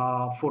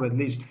for at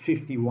least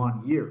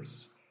 51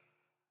 years.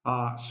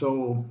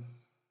 So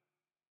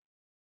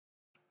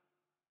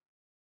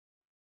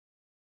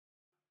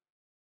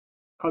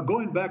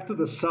going back to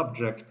the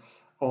subject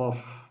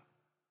of,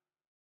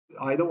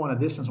 I don't want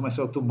to distance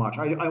myself too much.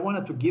 I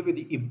wanted to give you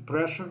the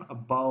impression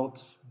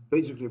about,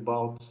 basically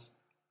about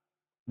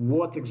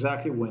what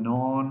exactly went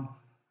on.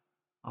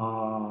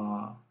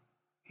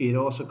 It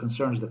also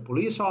concerns the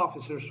police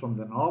officers from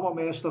the Novo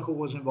Mesto who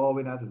was involved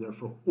in that. They're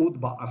from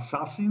UDBA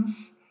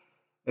assassins,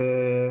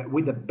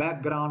 with the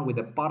background, with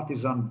the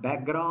partisan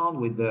background,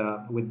 with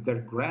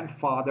their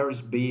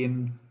grandfathers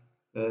being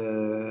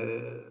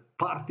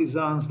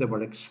partisans. They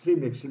were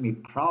extremely, extremely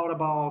proud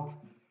about.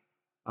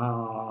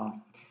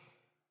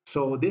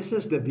 So this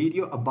is the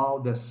video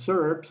about the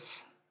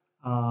Serbs,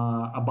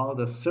 about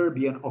the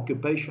Serbian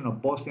occupation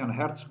of Bosnia and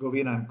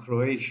Herzegovina and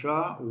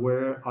Croatia,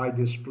 where I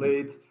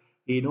displayed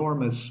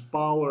enormous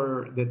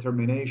power,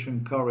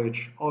 determination,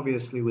 courage,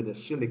 obviously with a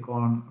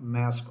silicone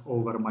mask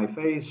over my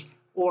face,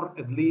 or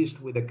at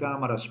least with the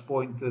cameras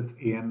pointed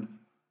in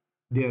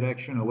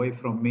direction away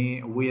from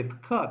me,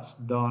 with cuts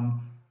done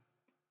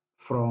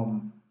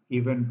from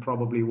even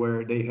probably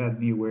where they had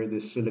me wear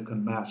this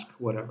silicone mask,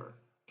 whatever.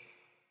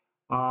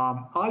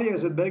 Alija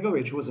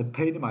Izetbegovic was a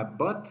pain in my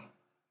butt.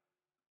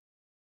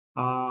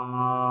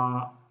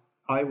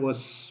 I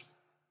was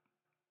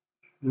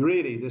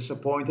really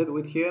disappointed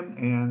with him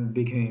and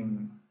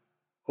became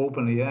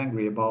openly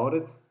angry about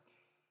it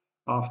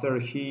after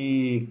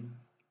he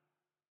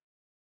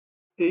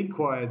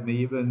inquired me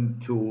even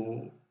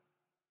to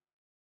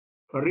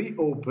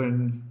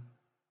reopen.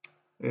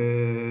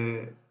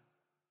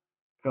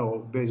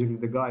 Basically,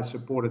 the guy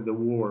supported the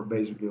war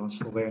basically on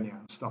Slovenia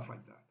and stuff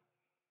like that.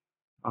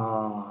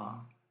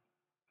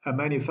 A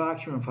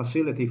manufacturing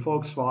facility,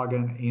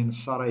 Volkswagen in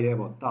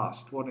Sarajevo,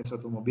 TAS, Tvornica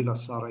Automobila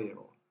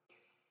Sarajevo,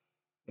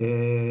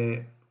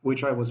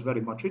 which I was very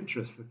much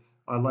interested.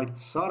 I liked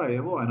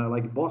Sarajevo and I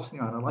like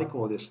Bosnia and I like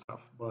all this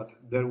stuff, but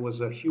there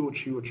was a huge,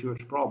 huge,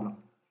 huge problem.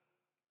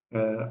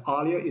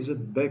 Alija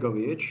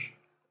Izetbegovic,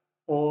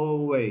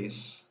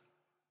 always,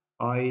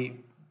 I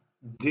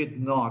did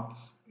not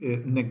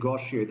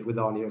negotiate with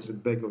Alija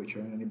Izetbegovic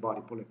or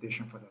anybody,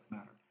 politician for that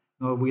matter.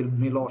 No, with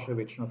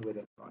Milosevic, not with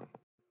anybody.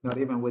 Not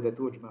even with the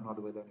Tudjman,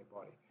 not with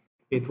anybody.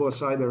 It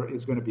was either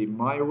it's going to be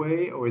my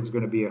way or it's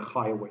going to be a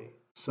highway.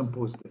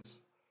 Simple as this.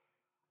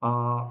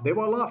 They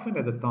were laughing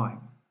at the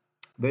time.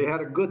 They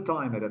had a good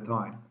time at the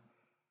time.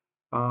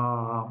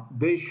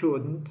 They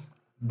shouldn't.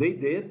 They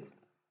did.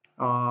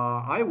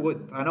 I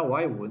would. I know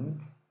I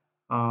wouldn't.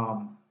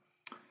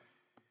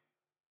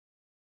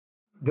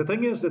 The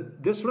thing is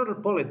that these little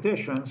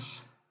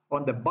politicians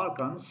on the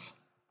Balkans,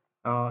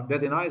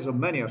 that in eyes of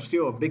many are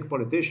still big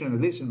politicians,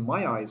 at least in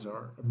my eyes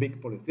are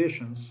big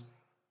politicians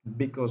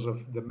because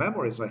of the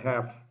memories I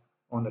have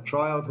on the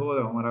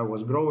childhood and when I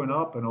was growing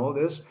up and all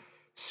this,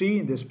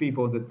 seeing these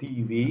people on the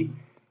TV,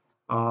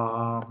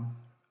 um,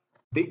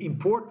 the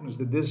importance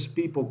that these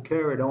people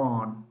carried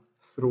on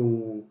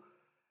through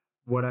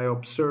what I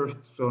observed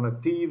on the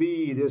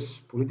TV, these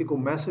political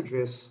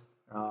messages,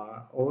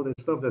 all the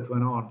stuff that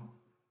went on.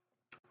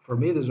 For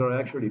me, these are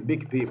actually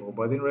big people,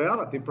 but in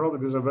reality,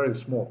 probably these are very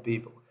small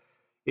people.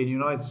 In the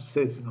United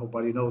States,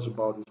 nobody knows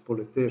about these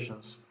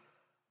politicians.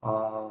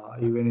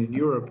 Even in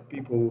Europe,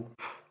 people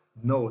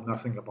know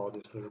nothing about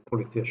these little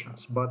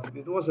politicians. But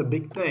it was a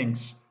big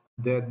things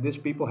that these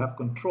people have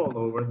control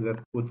over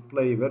that would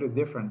play very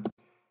different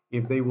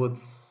if they would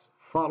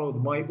follow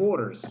my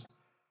orders.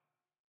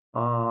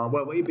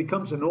 Well, it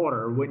becomes an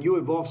order when you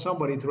involve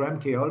somebody through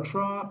MK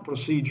Ultra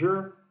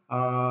procedure.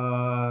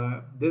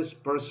 This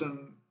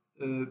person,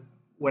 uh,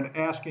 when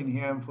asking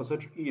him for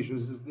such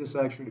issues, this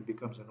actually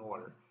becomes an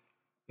order.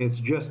 It's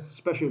just,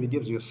 especially if he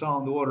gives you a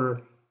sound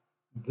order,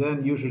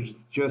 then you should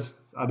just.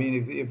 I mean,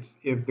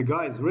 if the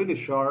guy is really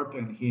sharp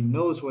and he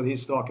knows what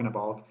he's talking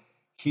about,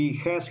 he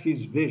has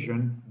his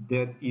vision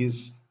that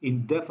is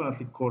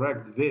indefinitely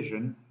correct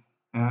vision,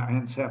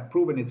 and have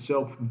proven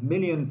itself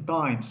million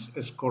times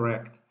as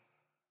correct.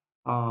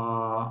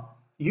 uh,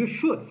 you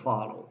should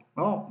follow.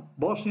 Well,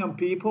 Bosnian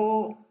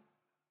people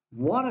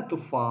wanted to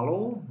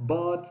follow,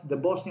 but the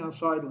Bosnian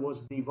side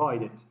was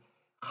divided.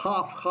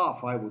 Half,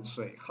 half, I would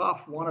say.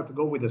 Half wanted to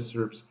go with the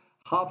Serbs,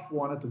 half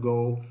wanted to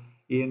go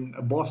in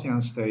a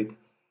Bosnian state,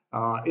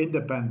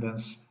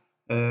 independence,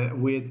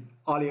 with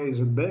Alija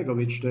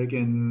Izetbegovic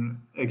taking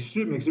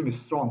extremely, extremely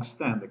strong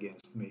stand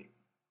against me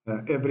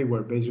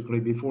everywhere, basically,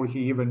 before he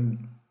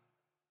even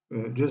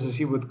just as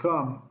he would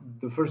come,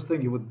 the first thing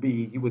he would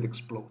be, he would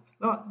explode.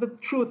 Now, the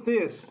truth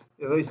is,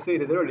 as I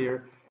stated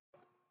earlier,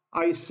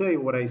 I say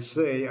what I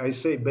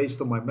say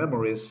based on my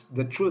memories.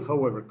 The truth,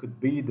 however, could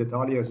be that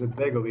Alija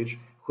Izetbegovic,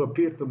 who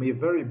appeared to me a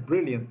very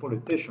brilliant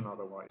politician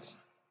otherwise,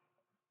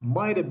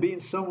 might have been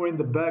somewhere in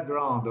the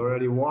background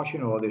already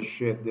watching all this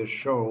shit, this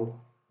show,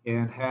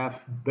 and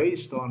have,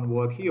 based on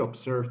what he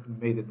observed,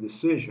 made a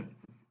decision.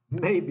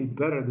 Maybe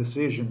better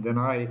decision than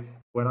I,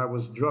 when I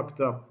was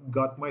drugged up,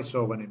 got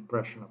myself an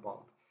impression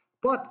about.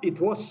 But it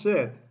was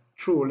said,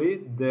 truly,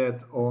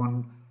 that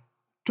on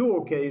two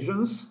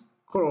occasions,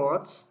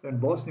 Croats and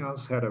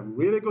Bosnians had a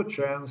really good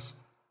chance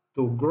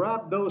to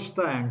grab those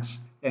tanks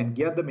and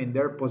get them in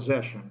their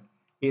possession.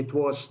 It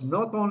was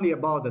not only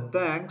about the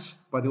tanks,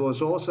 but it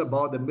was also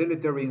about the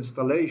military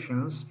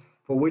installations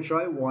for which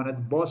I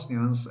wanted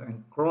Bosnians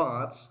and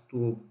Croats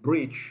to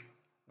breach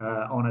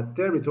on a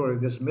territory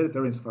of this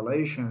military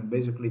installation,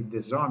 basically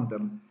disarm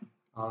them,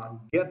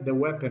 get the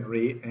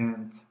weaponry,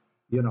 and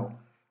you know,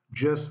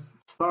 just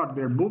start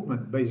their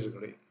movement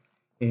basically.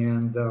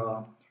 And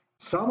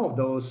some of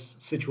those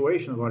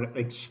situations were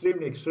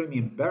extremely, extremely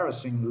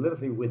embarrassing,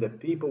 literally with the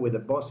people, with the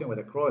Bosnian, with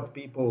the Croat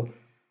people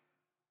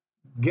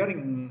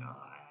getting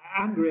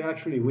angry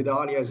actually with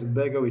Alija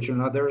Izetbegovic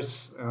and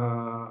others,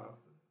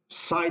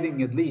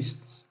 siding at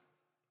least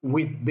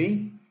with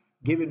me,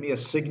 giving me a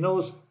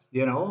signals,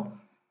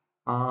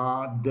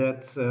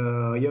 that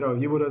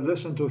you would have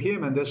listened to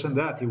him and this and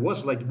that. He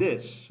was like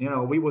this,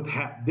 we would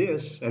have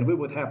this and we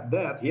would have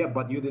that. Yeah,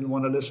 but you didn't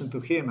want to listen to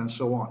him and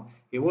so on.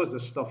 It was the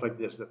stuff like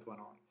this that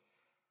went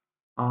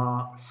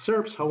on.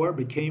 Serbs, however,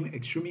 became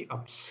extremely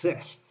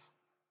obsessed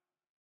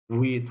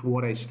with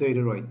what I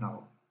stated right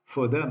now.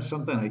 For them,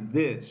 something like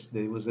this,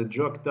 there was a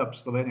drugged up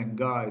Slovenian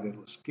guy that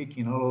was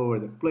kicking all over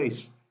the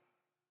place,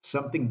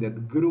 something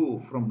that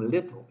grew from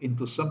little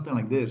into something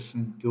like this,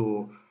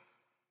 into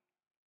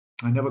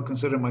I never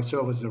consider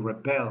myself as a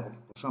rebel or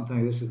something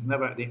like this. Is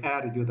never the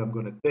attitude I'm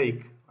going to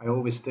take. I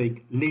always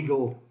take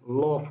legal,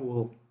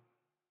 lawful,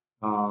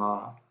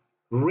 uh,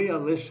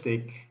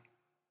 realistic,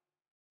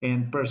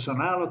 and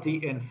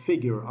personality and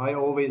figure. I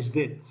always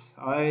did.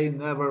 I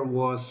never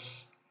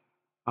was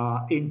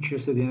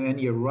interested in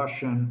any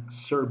Russian,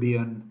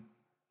 Serbian,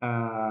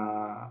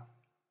 uh,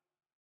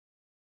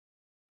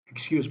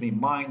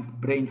 mind,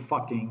 brain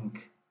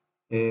fucking,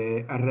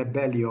 a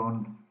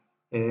rebellion,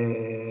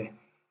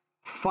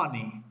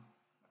 funny,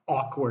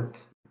 awkward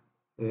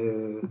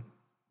uh,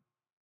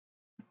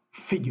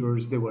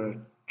 figures they were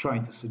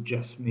trying to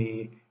suggest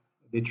me.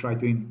 They tried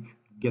to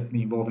get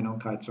me involved in all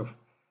kinds of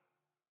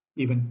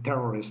even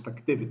terrorist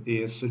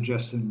activities,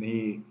 suggesting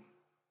me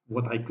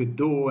what I could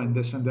do and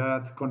this and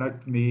that,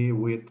 connect me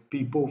with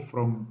people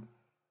from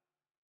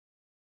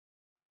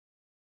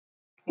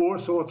all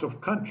sorts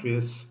of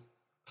countries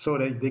so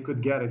that they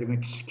could get an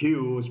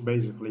excuse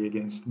basically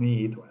against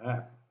me to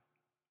have.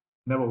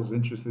 Never was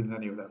interested in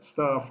any of that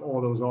stuff.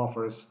 All those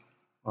offers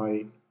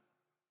I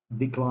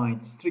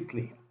declined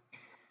strictly.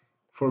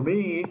 For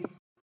me,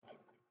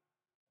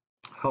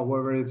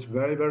 however, it's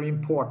very, very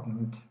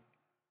important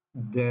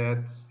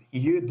that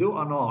you do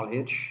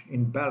acknowledge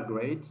in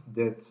Belgrade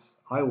that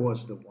I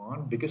was the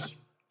one, because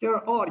there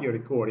are audio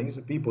recordings.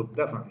 People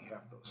definitely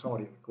have those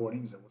audio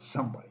recordings. There was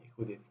somebody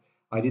who did.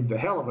 I did the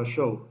hell of a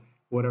show,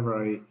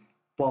 whatever I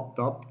popped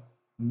up,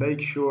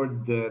 make sure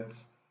that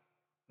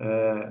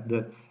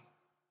that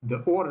the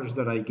orders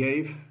that I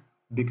gave,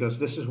 because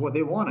this is what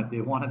they wanted.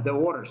 They wanted the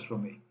orders from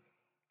me.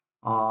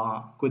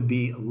 Could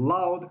be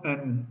loud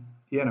and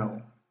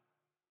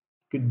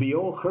could be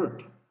all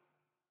heard,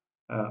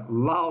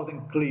 loud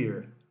and clear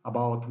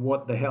about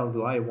what the hell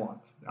do I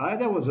want.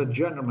 There was a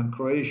gentleman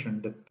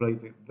Croatian that played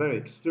a very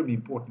extremely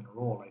important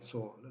role I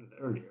saw a little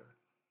earlier.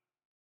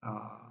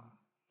 Uh,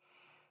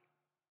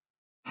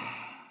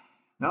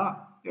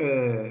 now,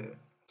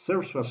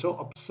 Serbs were so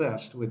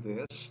obsessed with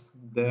this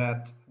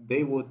that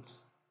they would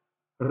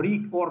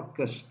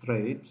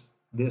reorchestrate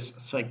this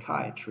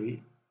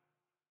psychiatry.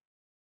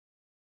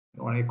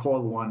 When I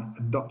call one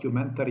a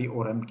documentary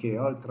or MK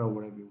Ultra,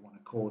 whatever you want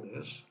to call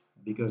this,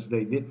 because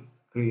they did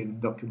create a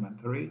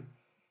documentary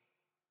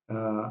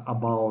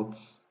about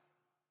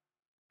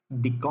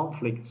the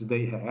conflicts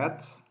they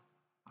had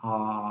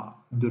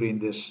during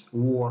this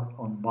war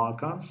on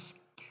Balkans,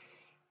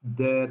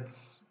 that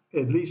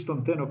at least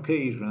on 10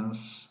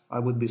 occasions I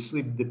would be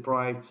sleep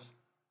deprived,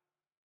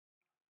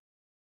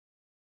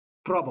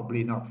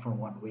 probably not for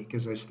 1 week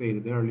as I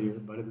stated earlier,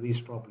 but at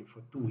least probably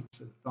for 2 weeks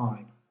at a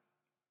time,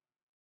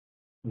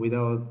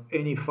 without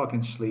any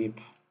fucking sleep,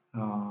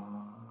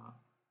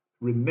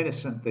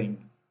 reminiscenting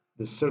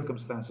the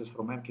circumstances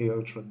from MK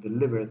Ultra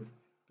delivered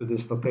to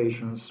these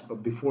locations.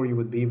 But before you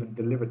would be even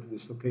delivered to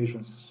these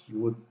locations,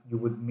 you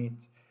would meet.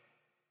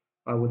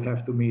 I would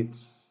have to meet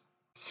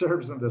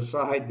Serbs on the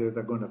side that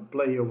are going to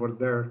play over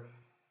there,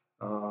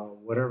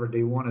 whatever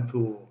they wanted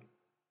to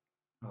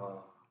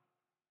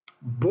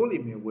bully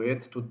me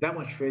with, to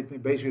demonstrate me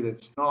basically that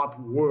it's not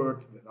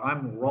worth, that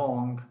I'm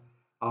wrong,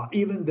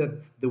 even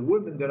that the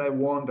women that I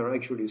want are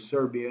actually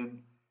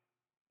Serbian.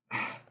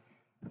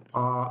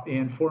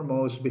 And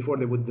foremost, before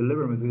they would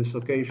deliver me to these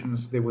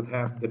locations, they would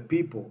have the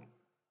people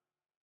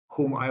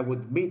whom I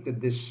would meet at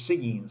these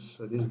scenes,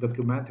 this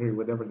documentary,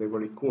 whatever they were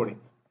recording,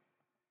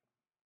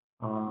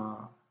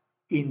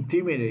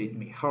 intimidate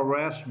me,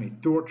 harass me,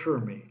 torture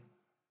me,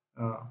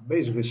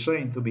 basically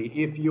saying to me,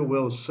 if you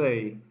will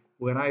say,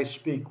 when I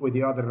speak with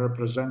the other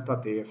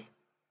representative,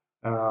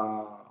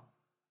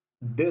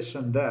 this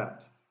and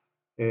that,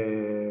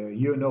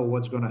 you know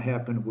what's going to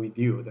happen with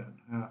you then.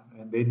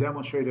 And they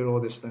demonstrated all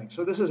these things.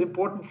 So this is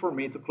important for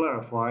me to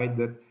clarify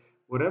that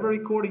whatever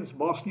recordings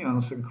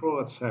Bosnians and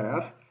Croats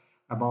have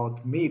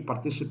about me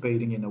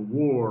participating in a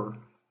war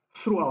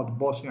throughout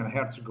Bosnia and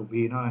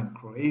Herzegovina and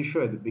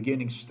Croatia at the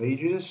beginning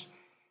stages,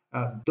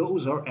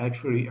 those are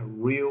actually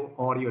real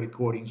audio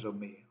recordings of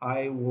me.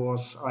 I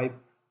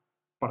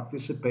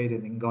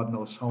participated in God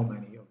knows how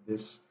many of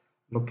these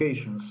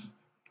locations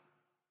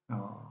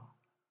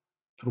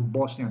through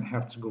Bosnia and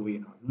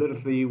Herzegovina,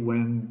 literally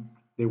when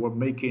they were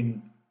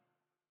making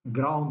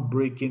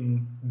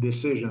groundbreaking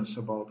decisions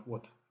about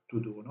what to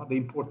do. Now, the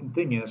important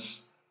thing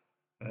is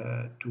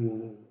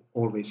to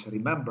always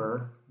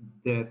remember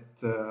that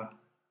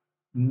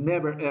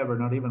never ever,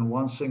 not even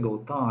one single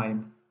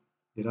time,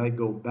 did I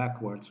go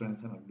backwards or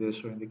anything like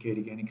this or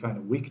indicating any kind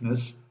of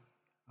weakness.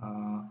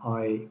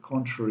 I,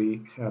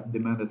 contrary, have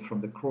demanded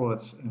from the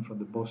Croats and from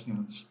the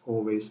Bosnians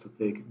always to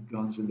take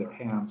guns in their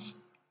hands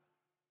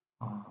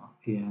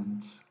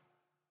and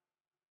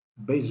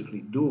basically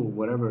do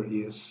whatever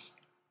is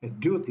a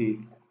duty,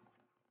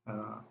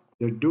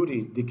 their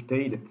duty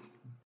dictated,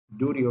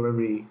 duty of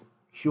every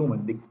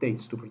human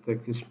dictates to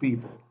protect his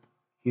people,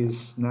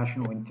 his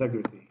national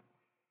integrity.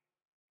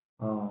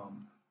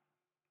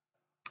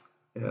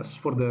 As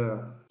for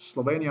the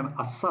Slovenian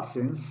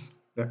assassins,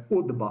 the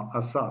UDBA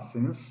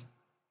assassins,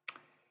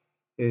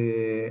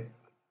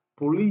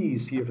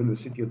 police here in the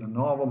city of the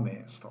Novo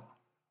Mesto.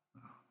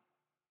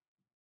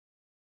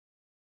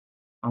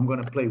 I'm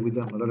going to play with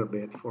them a little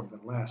bit for the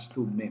last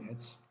 2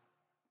 minutes,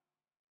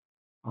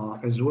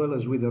 as well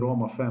as with the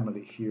Roma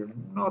family here,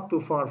 not too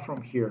far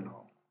from here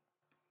now.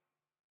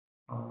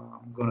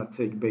 I'm going to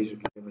take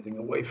basically everything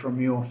away from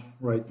you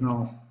right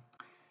now.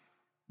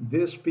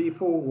 These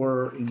people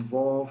were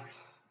involved.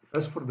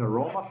 As for the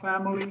Roma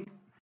family,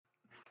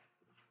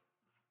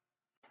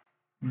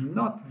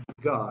 not the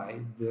guy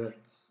that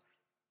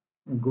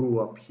grew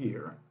up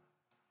here,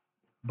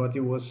 but it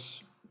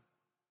was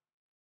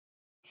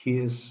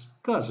his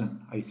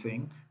cousin, I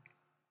think,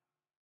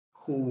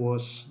 who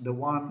was the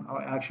one,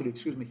 actually,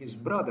 excuse me, his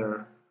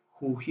brother,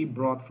 who he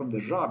brought from the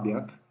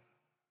Žabjak,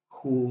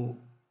 who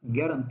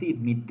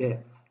guaranteed me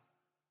death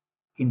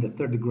in the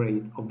 3rd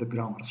grade of the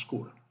grammar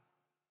school.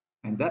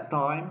 And that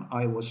time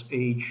I was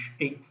age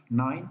 8,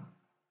 9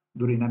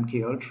 during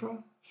MK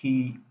Ultra.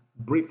 He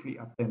briefly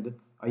attended,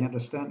 I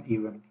understand,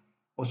 even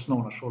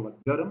Osnovna Škola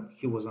Grm.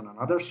 He was on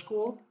another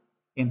school,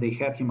 and they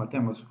had him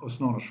attend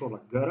Osnovna Škola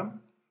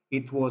Grm.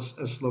 It was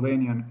a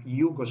Slovenian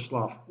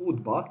Yugoslav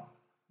UDBA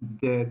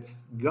that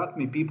got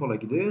me people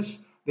like this.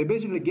 They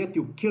basically get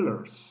you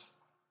killers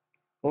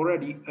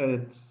already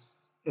at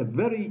a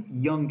very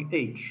young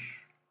age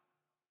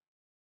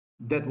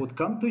that would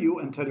come to you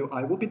and tell you,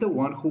 I will be the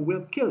one who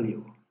will kill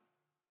you.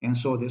 And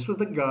so this was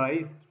the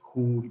guy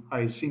who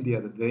I seen the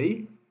other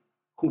day,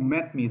 who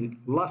met me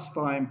last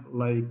time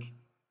like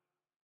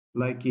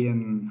like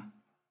in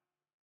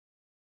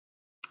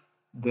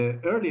the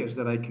earliest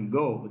that I can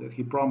go, that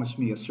he promised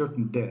me a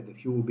certain death, that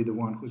he will be the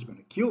one who's going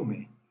to kill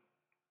me.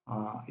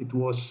 It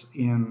was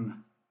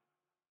in,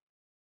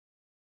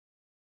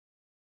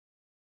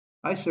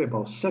 I say,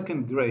 about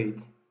second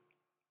grade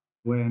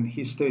when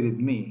he stated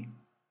me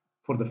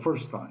for the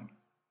first time,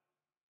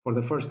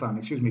 first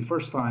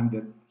time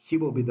that he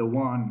will be the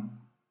one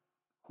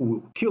who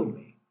will kill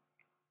me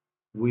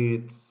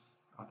with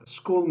other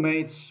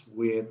schoolmates,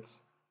 with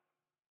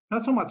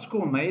not so much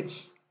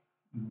schoolmates,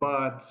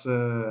 but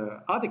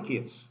other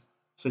kids,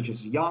 such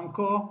as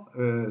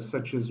Janko,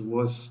 such as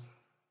was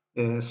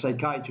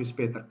psychiatrist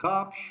Peter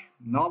Kapsch,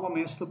 Novo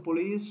Mesto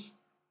police.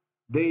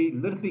 They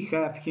literally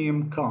have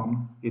him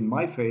come in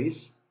my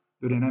face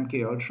during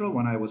MK Ultra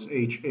when I was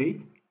age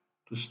 8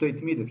 to state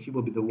to me that he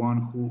will be the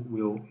one who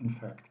will in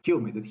fact kill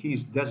me, that he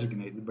is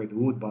designated by the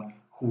UDBA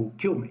who will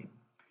kill me.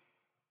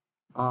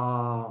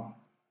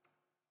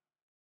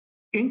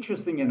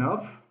 Interesting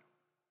enough,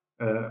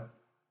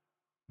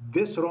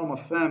 this Roma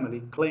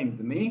family claimed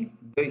me.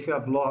 They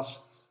have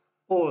lost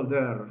all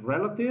their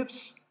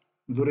relatives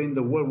during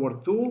the World War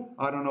II.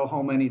 I don't know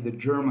how many the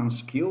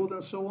Germans killed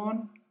and so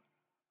on.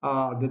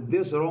 That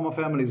this Roma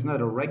family is not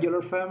a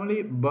regular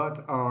family,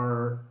 but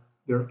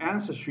their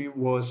ancestry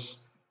was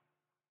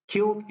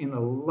killed in a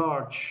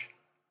large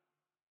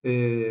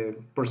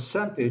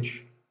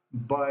percentage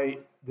by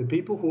the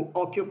people who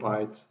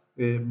occupied,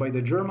 by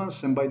the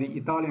Germans and by the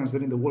Italians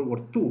during the World War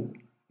II.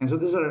 And so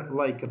these are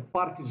like a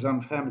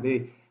partisan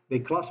family. They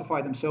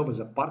classify themselves as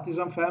a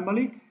partisan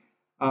family.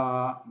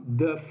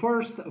 The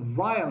first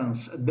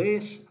violence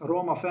this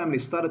Roma family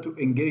started to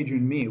engage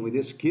in me with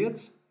these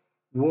kids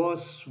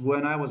was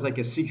when I was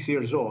like 6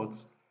 years old.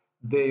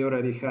 They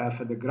already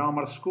have at the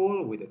grammar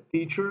school with the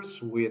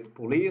teachers, with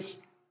police,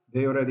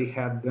 they already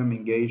had them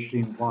engaged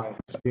in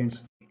violence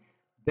against me.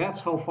 That's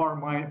how far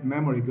my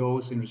memory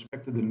goes in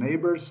respect to the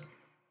neighbors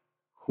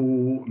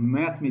who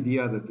met me the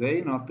other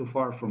day, not too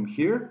far from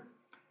here.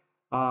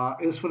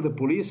 As for the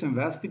police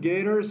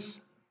investigators,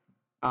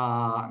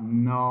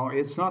 no,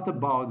 it's not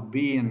about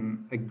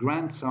being a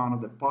grandson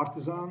of the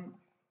partisan,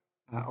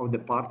 of the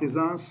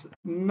partisans.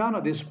 None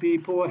of these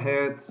people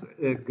had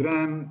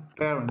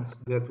grandparents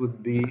that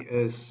would be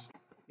as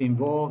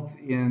involved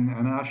in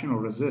a national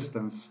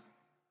resistance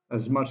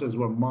as much as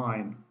were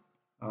mine,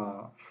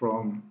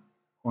 from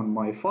on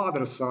my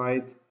father's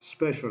side,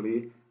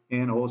 especially,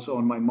 and also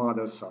on my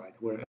mother's side,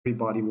 where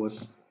everybody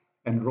was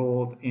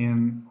enrolled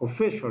in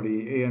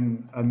officially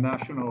in a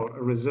national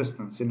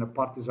resistance, in a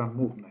partisan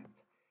movement.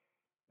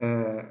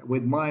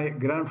 With my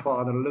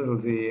grandfather,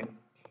 literally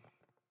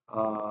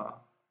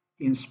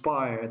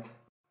inspired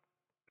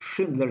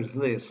Schindler's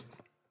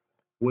List,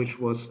 which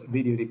was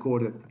video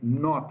recorded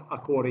not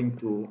according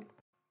to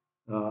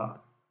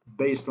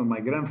based on my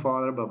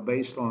grandfather, but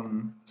based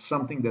on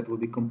something that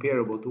would be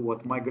comparable to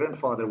what my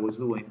grandfather was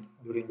doing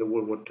during the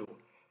World War II,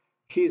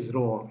 his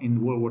role in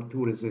World War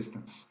II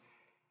resistance.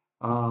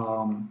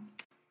 For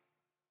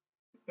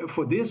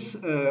this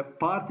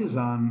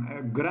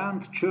partisan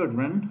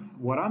grandchildren,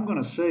 what I'm going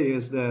to say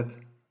is that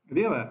if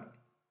you have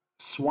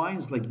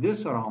swines like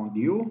this around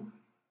you,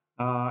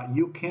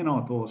 you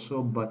cannot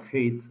also but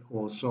hate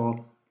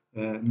also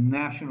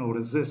national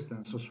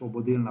resistance,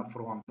 Osvobodilna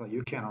Fronta.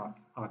 You cannot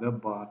other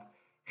but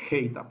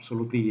hate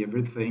absolutely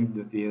everything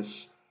that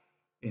is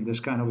in this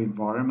kind of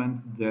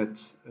environment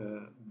that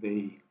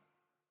they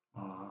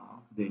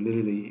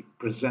literally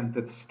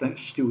presented,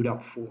 stood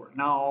up for.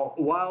 Now,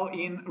 while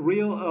in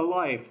real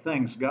life,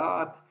 thanks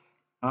God,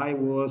 I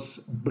was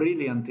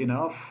brilliant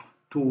enough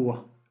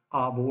to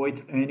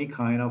avoid any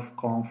kind of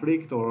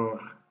conflict or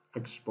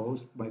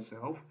exposed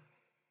myself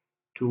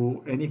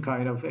to any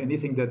kind of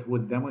anything that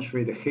would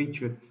demonstrate a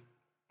hatred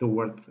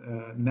toward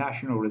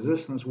national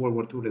resistance, World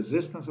War II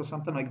resistance, or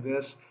something like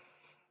this.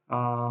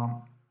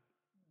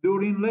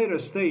 During later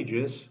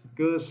stages,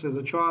 because as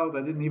a child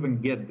I didn't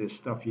even get this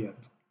stuff yet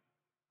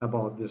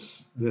about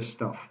this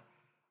stuff.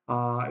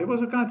 It was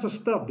the kinds of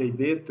stuff they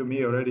did to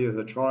me already as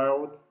a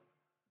child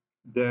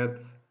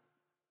that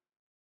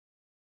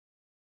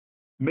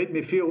made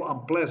me feel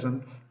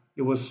unpleasant.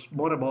 It was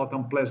more about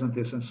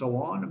unpleasantness and so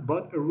on,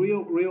 but a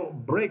real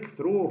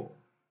breakthrough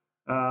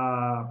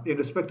in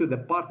respect to the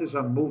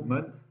partisan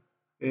movement.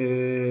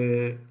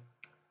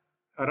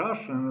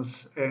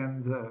 Russians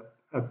and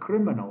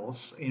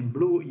criminals in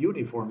blue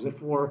uniforms,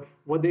 therefore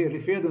what they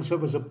refer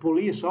themselves as a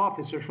police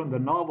officer from the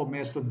Novo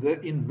Mesto,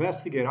 the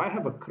investigator. I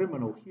have a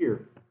criminal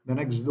here, the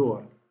next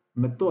door,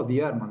 Metod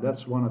Yerman,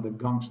 that's one of the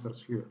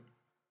gangsters here.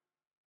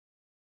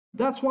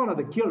 That's one of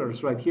the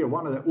killers right here.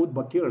 One of the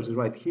UDBA killers is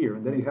right here.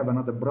 And then you have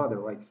another brother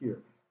right here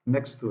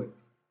next to it.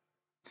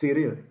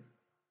 Cyril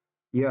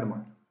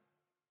Yerman.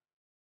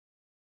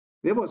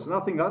 There was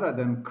nothing other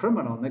than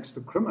criminal next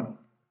to criminal.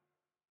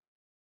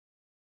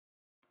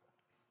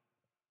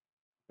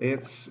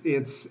 It's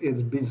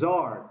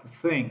bizarre to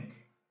think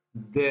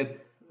that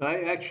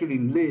I actually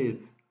live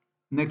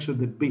next to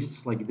the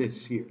beasts like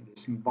this here,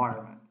 this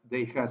environment.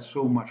 They had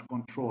so much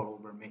control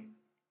over me.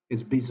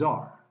 It's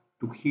bizarre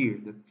to hear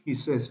that he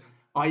says,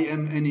 I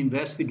am an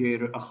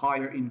investigator, a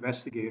higher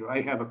investigator.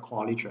 I have a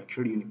college,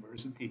 actually,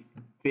 university,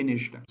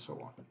 finished, and so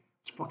on.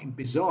 It's fucking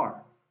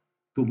bizarre.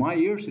 To my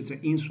ears, it's an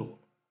insult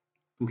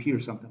to hear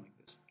something like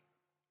this.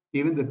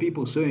 Even the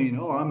people saying,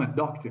 oh, I'm a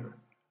doctor,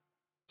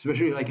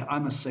 especially like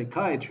I'm a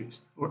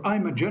psychiatrist, or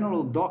I'm a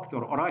general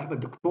doctor, or I have a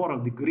doctoral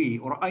degree,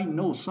 or I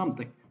know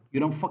something. You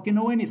don't fucking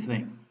know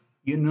anything.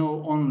 You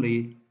know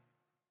only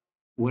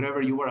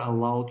whatever you are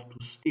allowed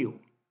to steal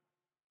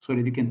so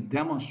that you can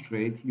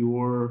demonstrate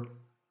your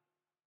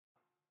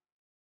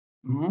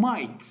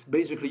might,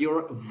 basically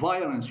your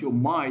violence, your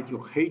might,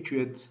 your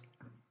hatred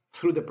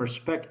through the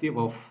perspective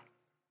of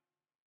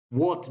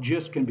what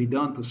just can be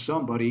done to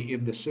somebody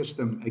if the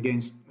system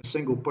against a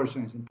single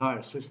person's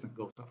entire system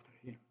goes after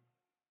him.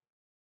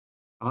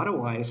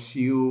 Otherwise,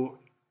 you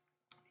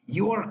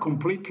are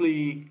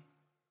completely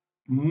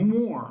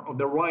more of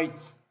the right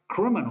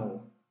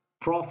criminal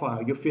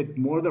profile. You fit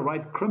more the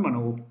right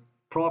criminal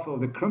profile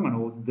of the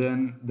criminal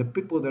than the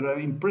people that are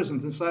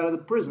imprisoned inside of the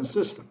prison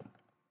system.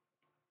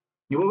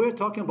 You know, we're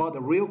talking about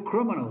the real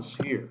criminals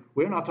here.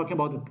 We're not talking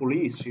about the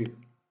police here.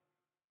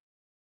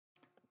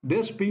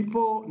 These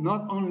people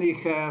not only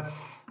have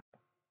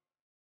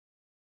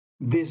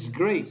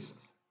disgraced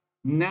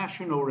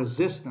national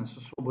resistance,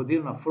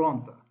 Oslobodirna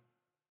Fronta.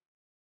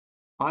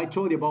 I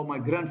told you about my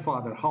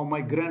grandfather, how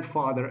my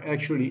grandfather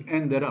actually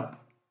ended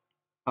up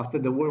after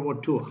the World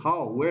War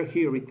II, where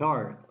he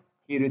retired.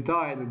 He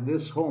retired at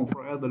this home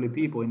for elderly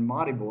people in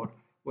Maribor,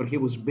 where he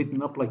was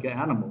beaten up like an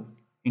animal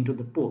into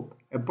the pulp,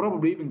 and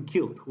probably even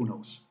killed, who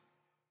knows.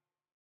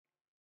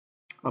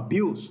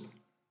 Abused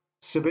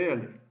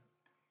severely.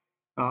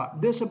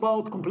 This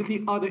about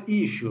completely other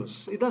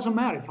issues. It doesn't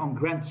matter if I'm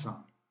grandson.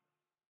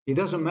 It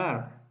doesn't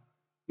matter.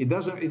 It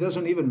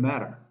doesn't even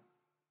matter.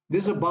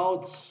 This is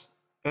about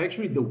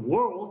actually the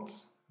world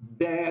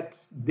that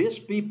these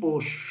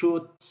people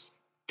should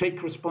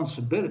take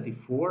responsibility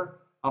for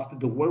after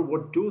the World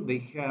War II. They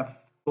have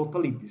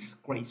totally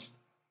disgraced.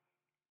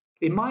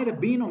 It might have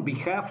been on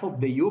behalf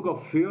of the Jugo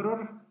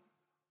Führer,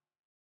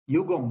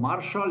 Jugo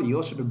Marshal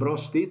Josip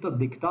Broz Tito,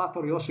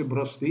 dictator Josip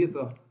Broz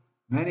Tito.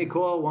 Many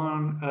call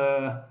one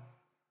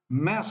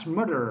mass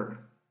murderer.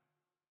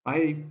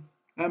 I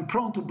am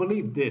prone to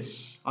believe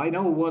this. I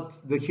know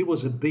that he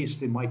was a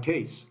beast in my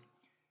case.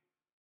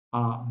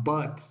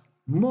 But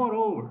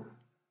moreover,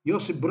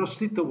 Josip Broz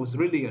Tito was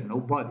really a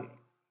nobody.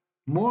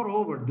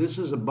 Moreover, this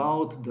is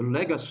about the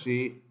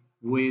legacy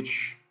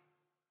which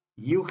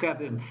you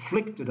have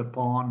inflicted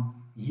upon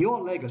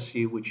your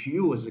legacy, which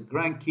you as the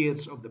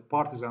grandkids of the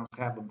partisans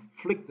have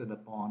inflicted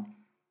upon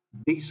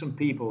decent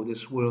people of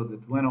this world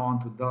that went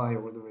on to die,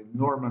 whether in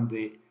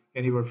Normandy,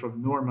 anywhere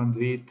from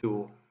Normandy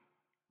to,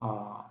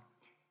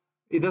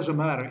 it doesn't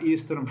matter,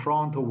 Eastern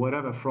Front or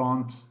whatever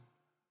front,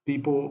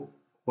 people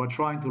who are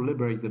trying to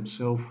liberate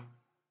themselves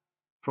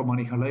from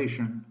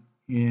annihilation.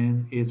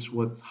 And it's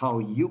how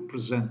you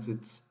presented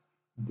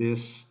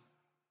this,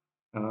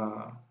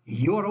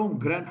 your own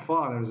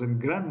grandfathers and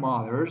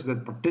grandmothers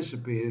that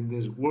participated in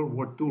this World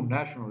War II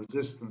national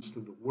resistance to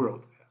the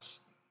world.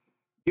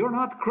 You're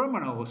not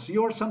criminals.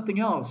 You're something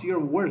else. You're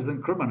worse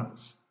than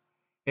criminals.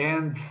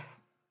 And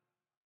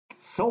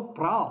so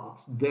proud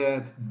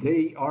that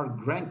they are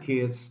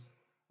grandkids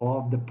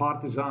of the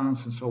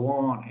partisans and so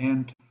on.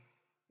 And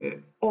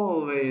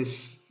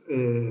always,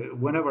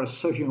 whenever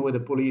associating with the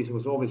police, it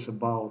was always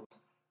about,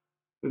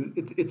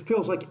 it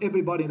feels like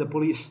everybody in the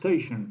police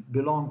station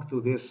belonged to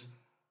this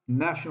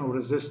national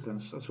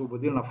resistance,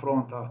 Oslobodirna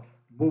Fronta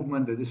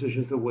movement, that this is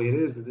just the way it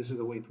is, that this is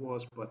the way it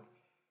was. But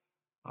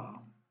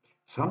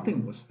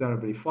something was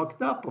terribly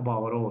fucked up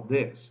about all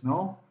this,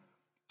 no?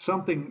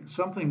 Something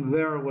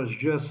there was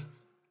just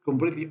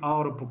completely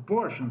out of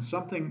proportion.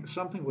 Something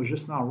was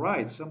just not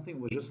right.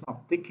 Something was just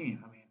not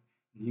ticking. I mean,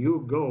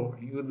 you go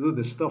and you do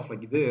the stuff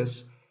like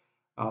this.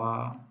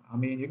 I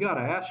mean, you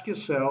gotta ask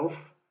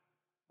yourself,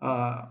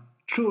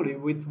 truly,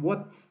 with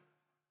what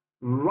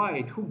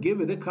right? Who gave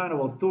you that kind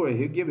of authority?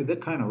 Who gave you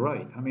that kind of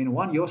right? I mean,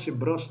 one Josip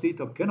Broz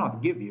Tito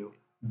cannot give you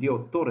the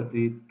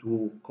authority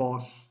to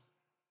cause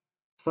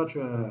such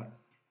a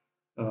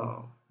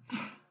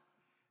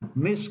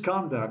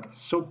misconduct,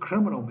 so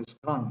criminal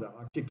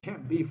misconduct. You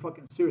can't be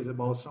fucking serious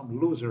about some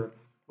loser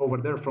over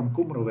there from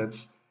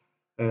Kumrovec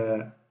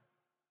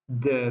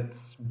that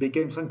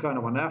became some kind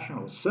of a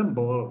national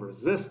symbol of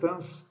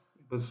resistance.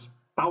 It was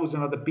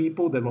 1,000 other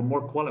people that were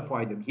more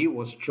qualified than he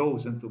was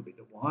chosen to be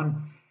the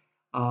one.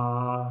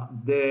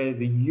 That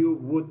you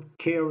would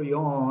carry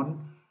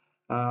on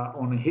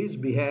his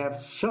behalf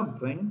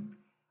something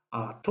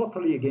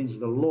totally against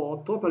the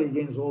law, totally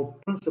against all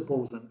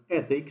principles and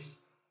ethics,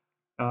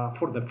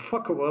 for the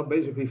fuck of it,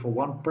 basically for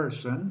one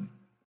person.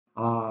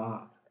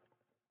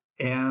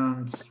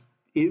 And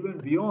even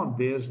beyond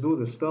this, do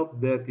the stuff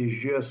that is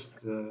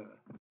just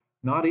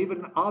not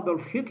even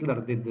Adolf Hitler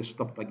did this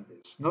stuff like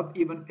this. Not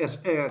even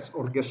SS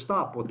or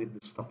Gestapo did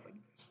this stuff like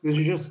this. This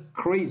is just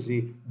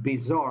crazy,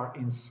 bizarre,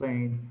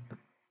 insane.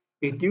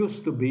 It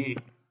used to be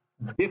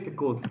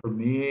difficult for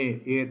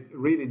me. It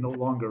really no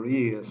longer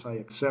is. I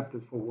accept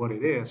it for what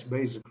it is,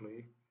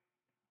 basically.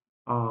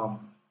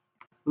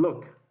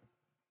 Look,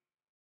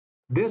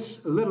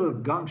 these little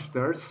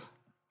gangsters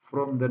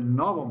from the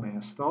Novo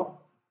Mesto,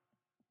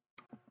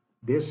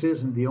 this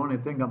isn't the only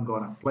thing I'm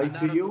going to play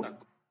to you.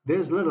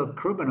 These little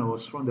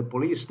criminals from the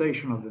police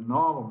station of the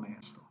Novo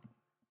Mesto.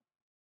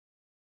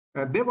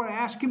 They were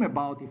asking me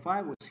about if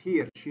I was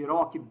here,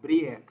 Shiroki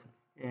Brijeg,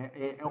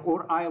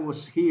 or I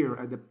was here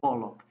at the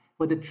Pollock.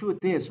 But the truth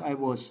is, I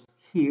was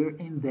here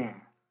and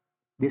there.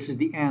 This is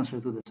the answer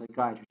to the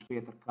psychiatrist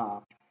Peter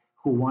Kavč,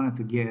 who wanted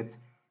to get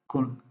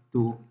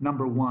to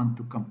number one,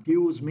 to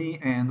confuse me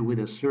and with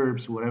the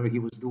Serbs, whatever he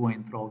was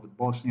doing throughout the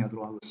Bosnia,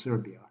 throughout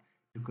Serbia,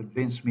 to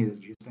convince me that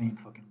it just ain't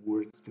fucking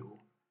worth to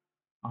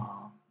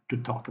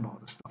talk about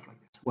the stuff like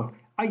this. Well,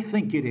 I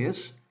think it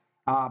is,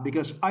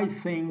 because I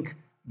think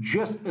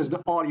just as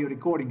the audio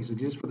recordings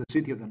exist for the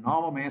city of the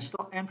Novo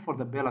Mesto and for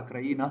the Bela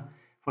Krajina,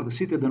 for the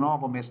city of the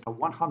Novo Mesto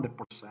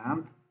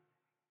 100%,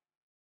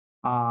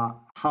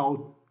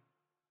 how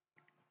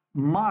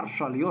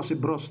Marshal Josip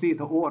Broz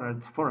Tito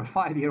ordered for a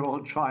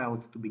 5-year-old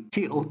child to be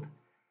killed,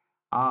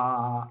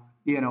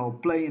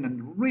 playing a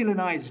really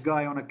nice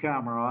guy on a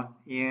camera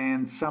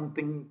and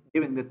something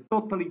giving the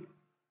totally,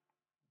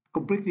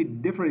 completely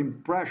different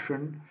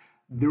impression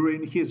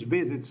during his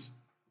visits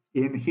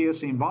in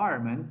his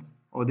environment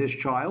of this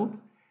child.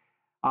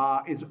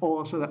 It's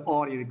also the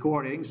audio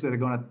recordings that are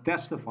going to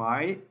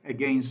testify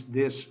against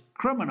these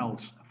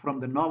criminals from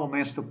the Novo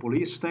Mesto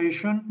police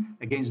station,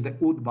 against the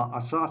UDBA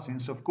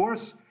assassins, of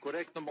course,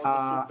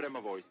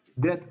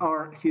 that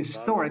are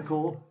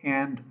historical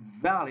and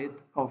valid,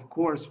 of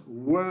course,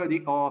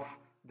 worthy of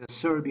the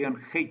Serbian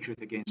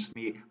hatred against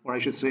me, or I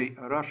should say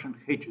Russian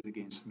hatred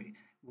against me,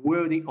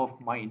 worthy of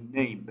my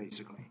name,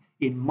 basically.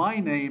 In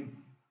my name,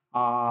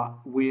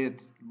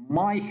 with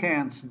my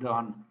hands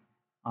done,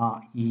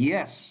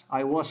 yes,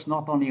 I was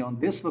not only on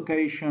this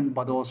location,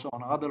 but also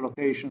on other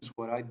locations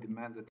where I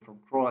demanded from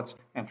Croats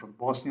and from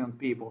Bosnian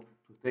people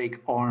to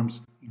take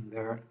arms in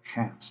their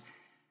hands.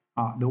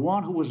 The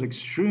one who was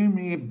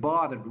extremely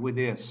bothered with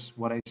this,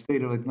 what I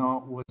stated right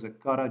now, was a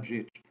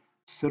Karadzic,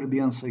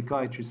 Serbian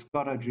psychiatrist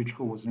Karadzic,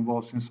 who was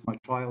involved since my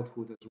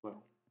childhood as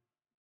well.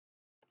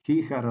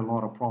 He had a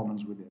lot of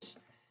problems with this.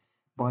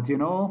 But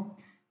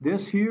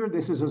this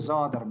is a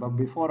Zadar, but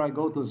before I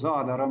go to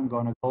Zadar, I'm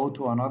going to go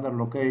to another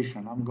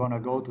location. I'm going to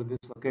go to this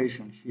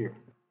location here.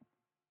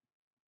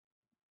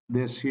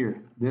 This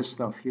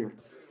stuff here.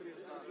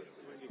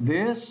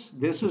 This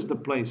is the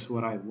place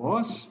where I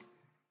was.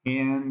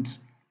 And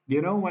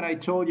when I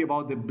told you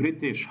about the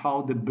British,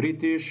 how the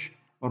British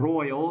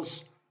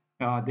royals,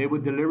 they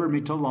would deliver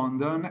me to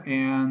London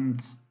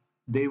and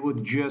they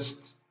would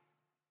just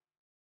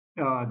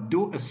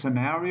do a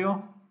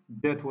scenario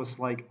that was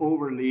like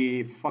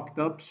overly fucked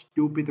up,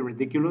 stupid,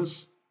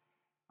 ridiculous.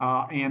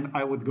 And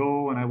I would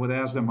go and I would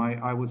ask them,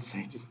 I would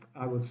say,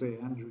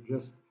 Andrew,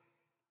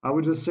 I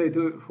would just say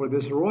for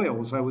this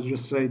royals, I would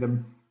just say to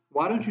them,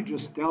 why don't you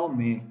just tell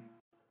me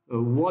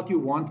what you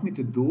want me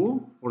to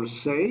do or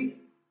say,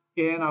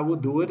 and I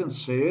would do it and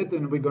say it,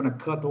 and we're going to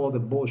cut all the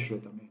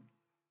bullshit. I mean,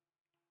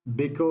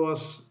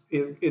 because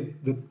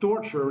the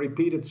torture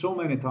repeated so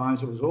many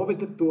times, it was always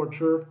the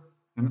torture.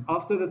 And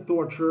after the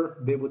torture,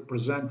 they would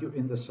present you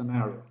in the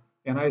scenario.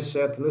 And I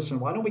said, listen,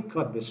 why don't we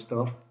cut this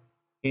stuff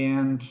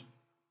and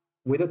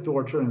with the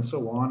torture and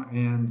so on,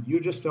 and you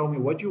just tell me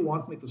what you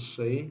want me to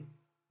say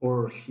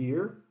or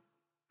hear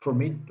for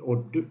me,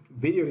 or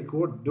video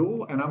record,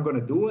 and I'm going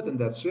to do it, and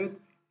that's it.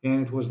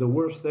 And it was the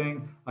worst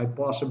thing I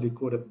possibly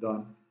could have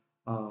done.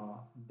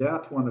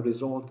 That one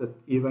resulted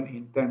even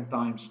in 10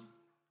 times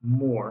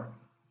more,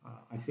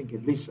 I think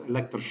at least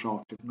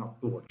electroshock, if not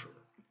torture.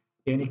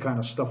 Any kind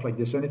of stuff like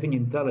this, anything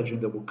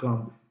intelligent that would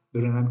come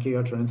during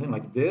MKH or anything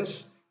like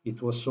this, it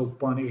was so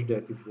punished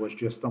that it was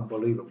just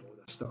unbelievable,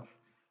 the stuff.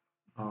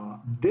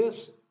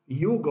 This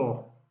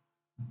Yugo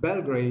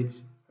Belgrade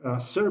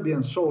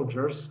Serbian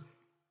soldiers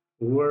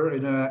were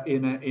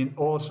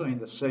also in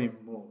the same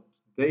mood.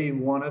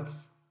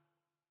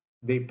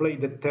 They played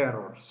the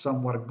terror.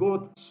 Some were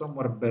good, some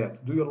were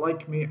bad. Do you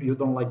like me? You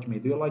don't like me.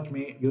 Do you like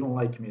me? You don't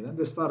like me. Then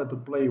they started to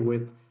play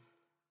with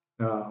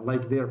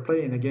like they're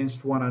playing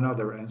against one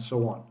another and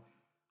so on.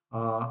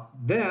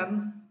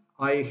 Then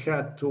I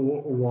had to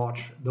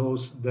watch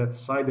those that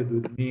sided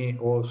with me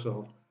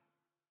also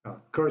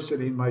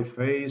cursing in my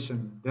face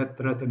and death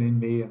threatening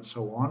me and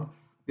so on.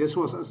 This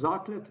was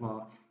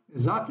Zakletva.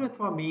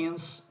 Zakletva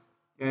means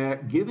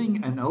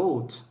giving an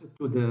oath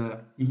to the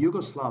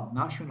Yugoslav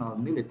national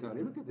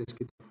military. Look at this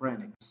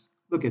schizophrenics.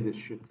 Look at this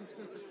shit.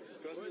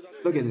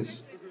 Look at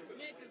this.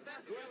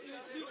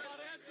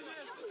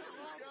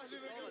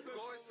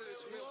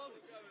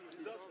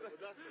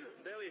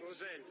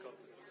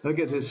 Look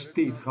at his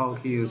teeth, how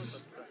he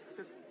is.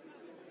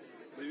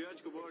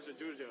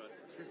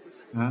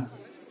 Huh?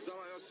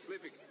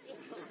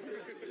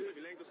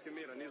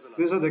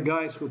 These are the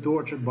guys who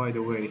tortured, by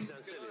the way.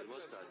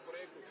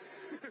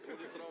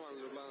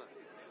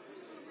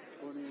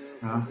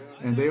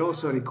 And they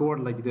also record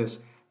like this.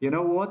 You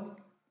know what?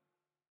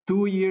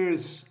 2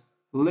 years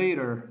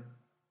later,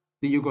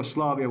 the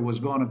Yugoslavia was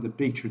gone of the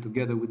picture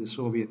together with the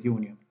Soviet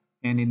Union.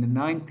 And in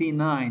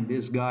 '99,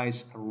 these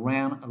guys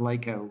ran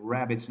like a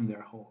rabbits in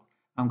their hole.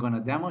 I'm going to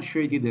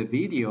demonstrate you the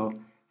video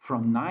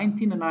from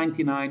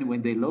 1999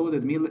 when they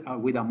loaded me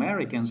with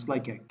Americans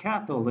like a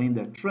cattle in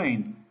the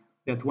train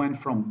that went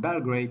from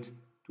Belgrade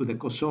to the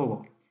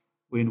Kosovo,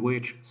 in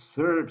which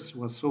Serbs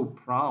were so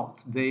proud.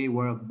 They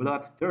were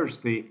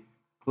bloodthirsty,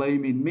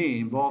 claiming me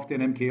involved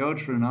in MK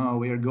Ultra. Now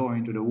we are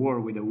going to the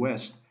war with the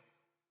West.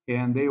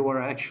 And they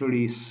were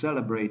actually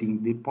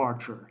celebrating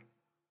departure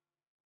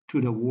to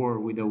the war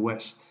with the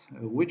West.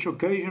 Which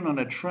occasion on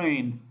a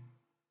train,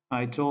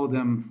 I told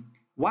them,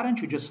 why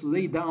don't you just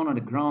lay down on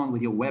the ground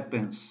with your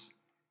weapons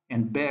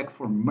and beg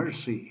for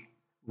mercy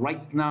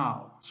right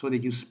now so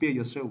that you spare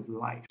yourself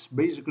lives?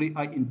 Basically,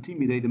 I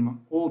intimidated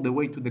them all the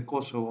way to the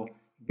Kosovo,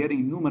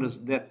 getting numerous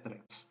death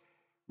threats,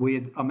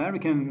 with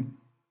American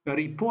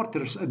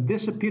reporters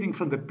disappearing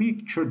from the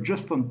picture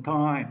just on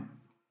time.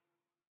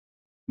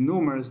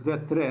 Numerous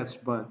death threats,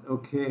 but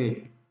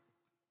okay.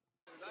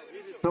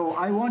 So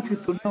I want you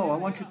to know, I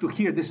want you to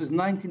hear, this is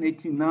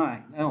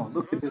 1989. Oh,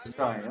 look at this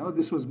guy. Oh,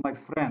 this was my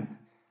friend.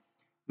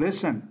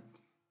 Listen,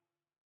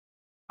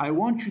 I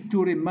want you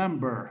to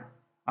remember,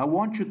 I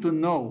want you to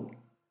know,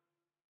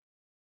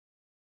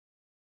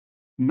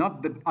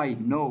 not that I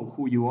know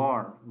who you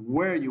are,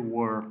 where you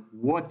were,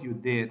 what you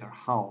did, or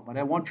how, but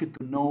I want you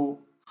to know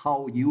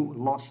how you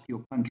lost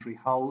your country,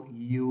 how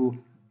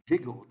you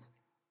jiggled,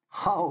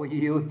 how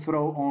you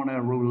throw on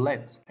a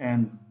roulette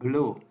and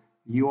blew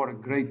your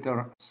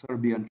greater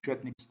Serbian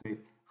ethnic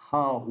state,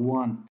 how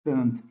one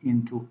turned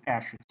into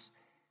ashes.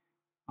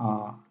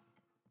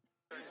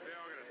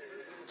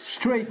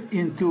 Straight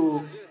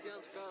into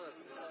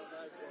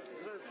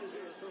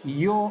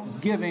your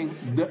giving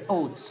the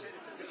oath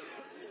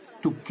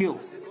to kill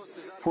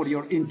for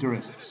your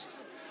interests.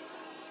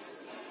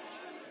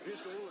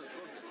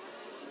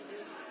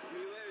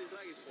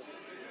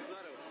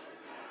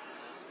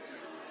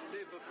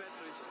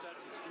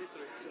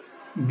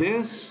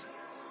 This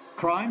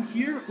crime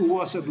here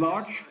was at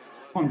large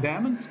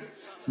condemned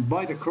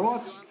by the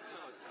Croats.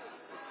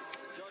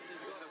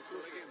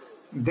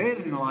 They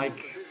didn't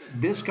like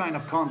this kind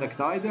of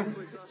conduct either.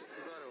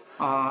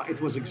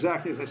 It was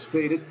exactly as I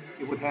stated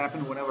it would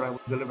happen whenever I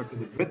was delivered to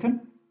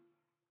Britain.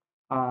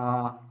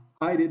 I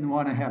didn't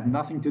want to have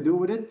nothing to do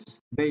with it.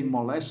 They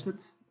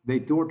molested, they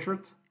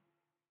tortured,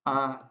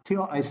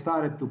 till I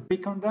started to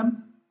pick on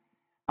them.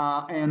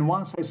 And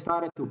once I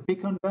started to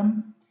pick on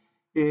them,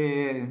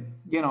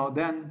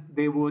 then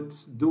they would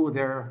do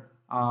their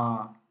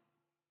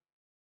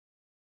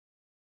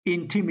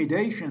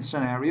intimidation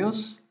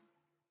scenarios,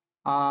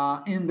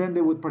 and then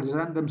they would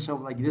present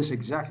themselves like this,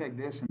 exactly like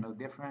this, and no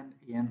different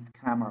in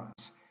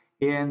cameras.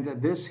 And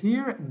this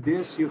here,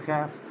 this you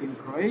have in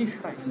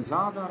Croatia, in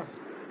Zadar,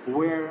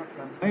 where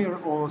the mayor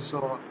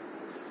also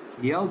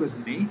yelled at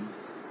me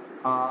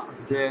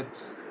that,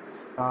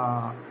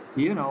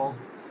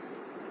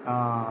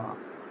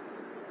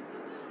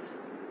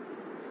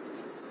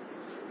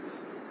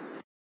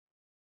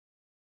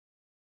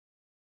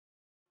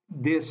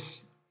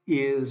 this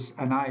is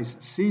a nice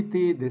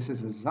city, this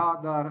is a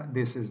Zadar,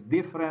 this is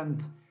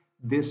different,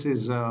 this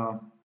is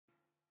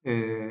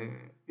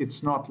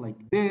it's not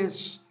like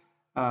this,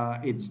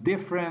 it's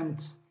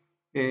different.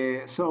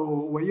 So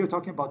when you're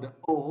talking about the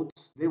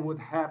oaths, they would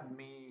have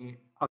me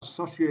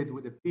associate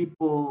with the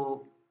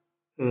people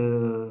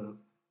about,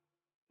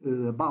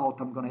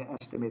 I'm going to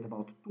estimate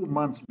about 2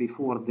 months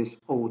before this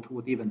oath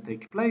would even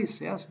take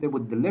place. Yes, they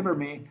would deliver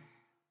me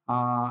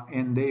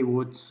and they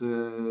would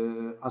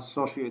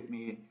associate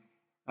me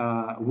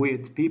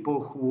with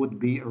people who would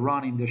be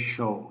running the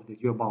show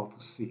that you're about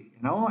to see,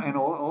 and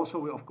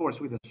also, of course,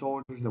 with the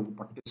soldiers that would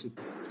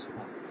participate. So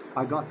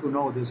I got to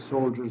know the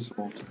soldiers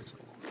also.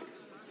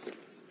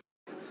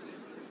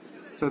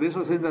 So this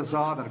was in the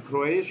Zadar,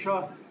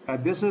 Croatia.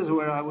 This is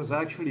where I was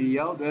actually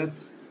yelled at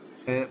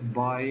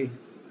by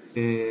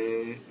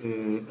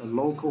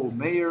local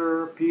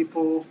mayor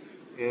people,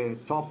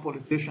 top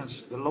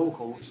politicians, the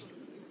locals,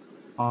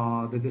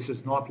 that this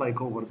is not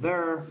like over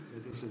there,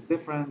 that this is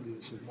different,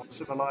 this is more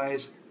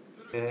civilized.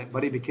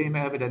 But it became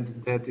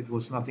evident that it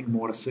was nothing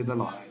more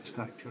civilized,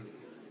 actually.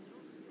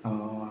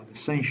 The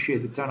same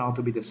shit, it turned out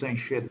to be the same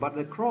shit. But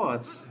the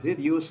Croats did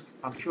use,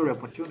 I'm sure, the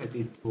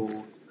opportunity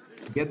to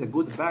get a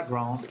good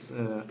background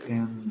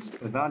and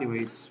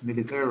evaluate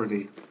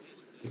militarily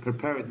the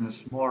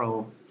preparedness,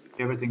 moral,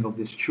 everything of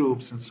these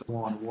troops and so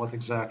on, what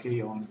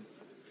exactly on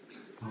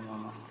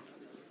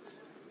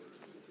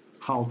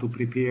how to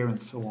prepare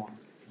and so on,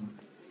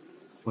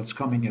 what's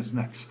coming as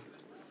next.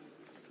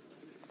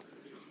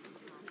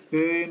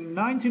 In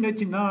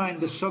 1989,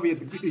 the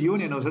Soviet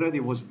Union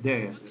was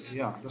dead.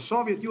 Yeah, the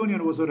Soviet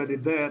Union was already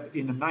dead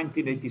in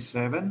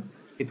 1987.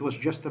 It was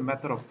just a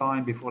matter of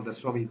time before the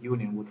Soviet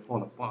Union would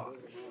fall apart.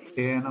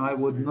 And I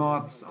would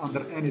not,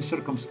 under any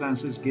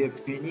circumstances, give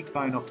any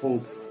kind of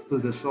hope to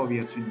the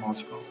Soviets in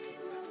Moscow.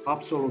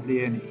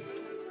 Absolutely any.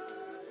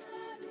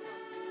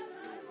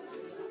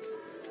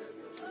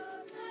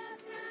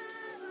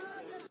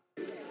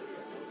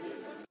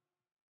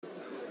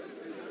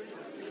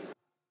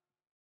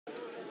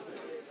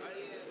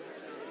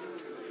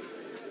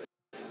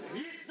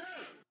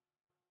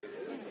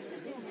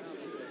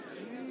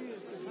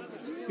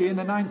 in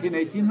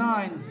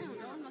 1989,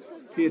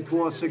 it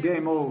was a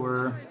game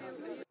over.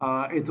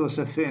 It was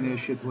a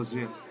finish. It was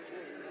it.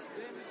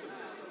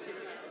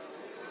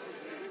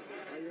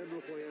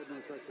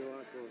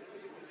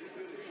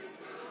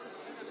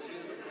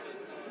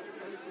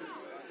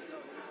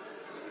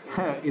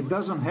 It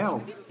doesn't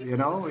help, you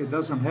know, it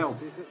doesn't help.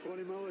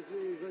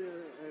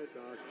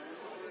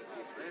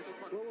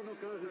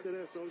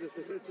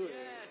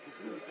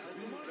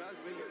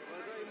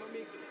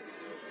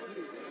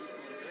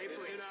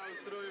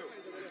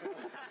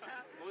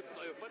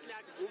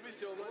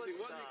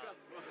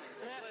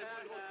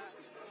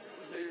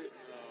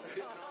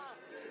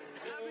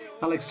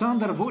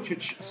 Alexander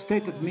Vucic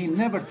stated me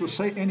never to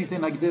say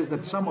anything like this,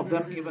 that some of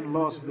them even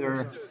lost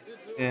their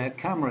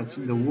comrades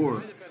in the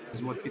war,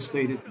 is what he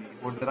stated me,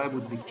 or that I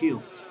would be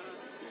killed.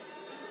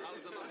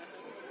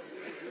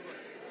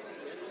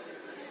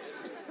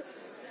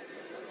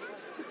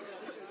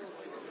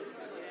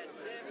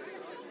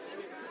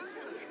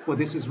 Well,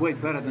 this is way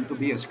better than to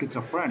be a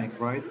schizophrenic,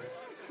 right?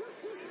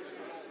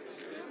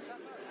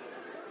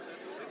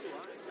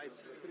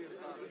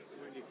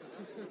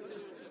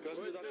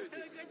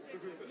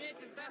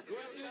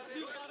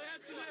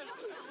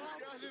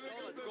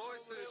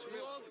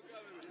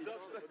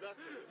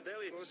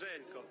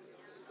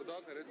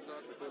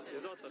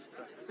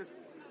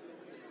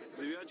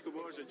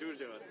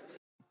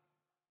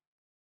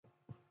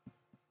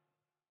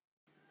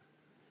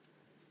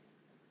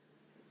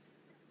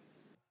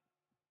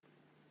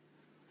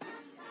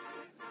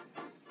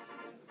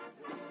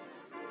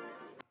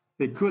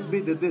 It could be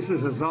that this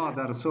is a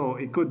Zadar, so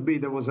it could be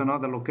there was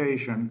another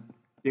location.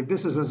 If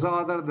this is a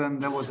Zadar, then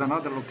there was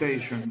another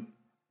location.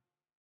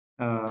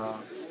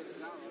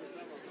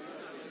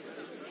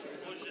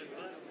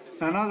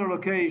 Another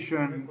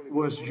location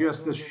was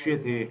just as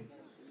shitty,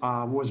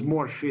 was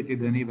more shitty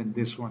than even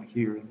this one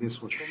here, and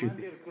this was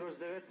shitty.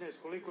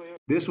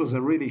 This was a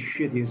really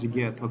shitty as you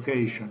get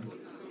location,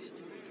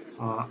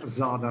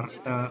 Zadar,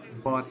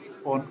 but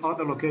on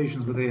other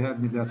locations where they had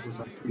me, that was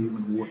actually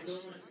even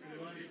worse.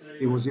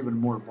 It was even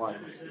more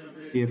violent,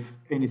 if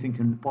anything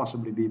can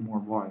possibly be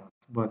more violent,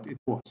 but it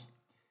was.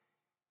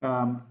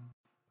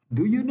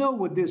 Do you know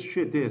what this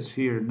shit is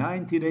here,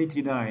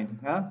 1989,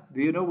 huh?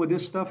 Do you know what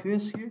this stuff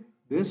is here?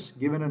 This,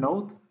 given an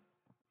oath?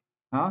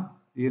 Huh?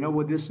 Do you know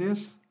what this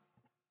is?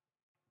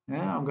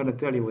 Yeah, I'm gonna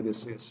tell you what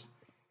this is.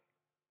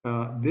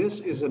 This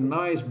is a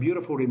nice,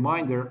 beautiful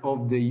reminder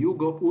of the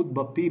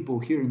Yugo-Udba people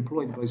here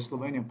employed by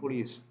Slovenian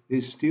police.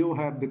 They still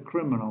have the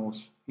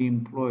criminals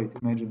employed.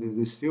 Imagine this.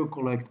 They still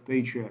collect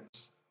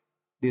paychecks.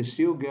 They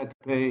still get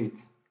paid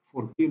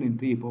for killing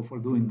people, for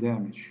doing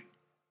damage.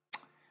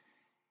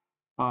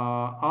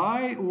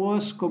 I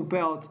was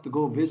compelled to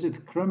go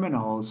visit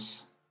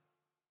criminals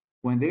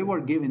when they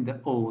were given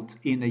the oath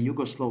in the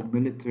Yugoslav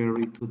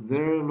military to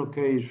their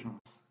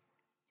locations.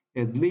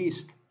 At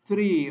least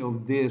 3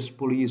 of these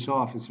police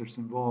officers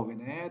involved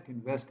in it,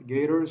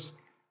 investigators,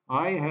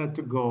 I had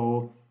to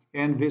go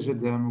and visit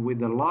them with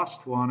the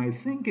last one. I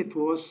think it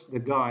was the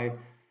guy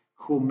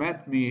who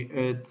met me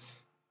at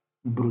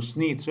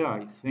Brusnica,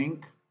 I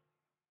think.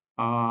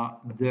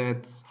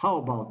 How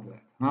about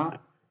that, huh?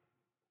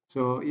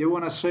 So you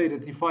want to say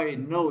that if I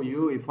know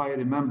you, if I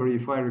remember,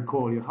 if I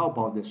recall you, how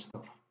about this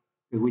stuff?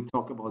 That we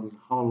talk about it,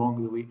 how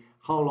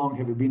long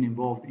have you been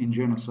involved in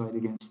genocide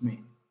against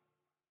me?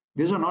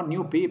 These are not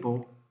new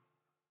people.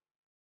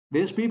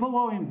 These people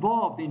are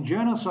involved in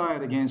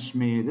genocide against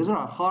me. These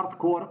are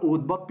hardcore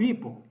Udba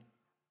people.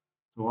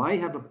 So I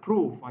have a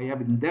proof, I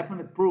have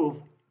indefinite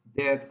proof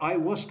that I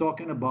was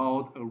talking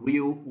about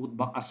real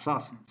Udba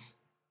assassins.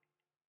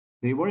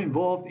 They were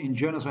involved in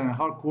genocide, and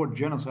hardcore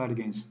genocide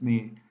against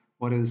me,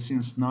 what is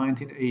since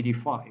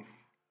 1985.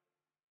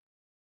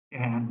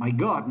 And my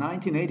God,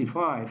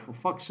 1985, for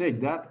fuck's sake,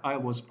 that I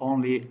was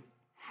only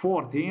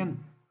 14.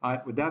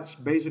 That's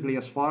basically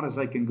as far as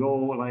I can go,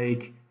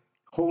 like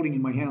holding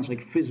in my hands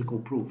like physical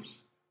proofs.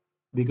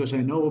 Because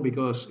I know,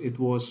 because it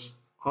was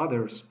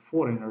others,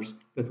 foreigners,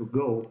 that would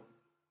go.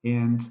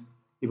 And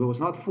if it was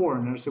not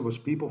foreigners, it was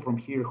people from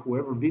here,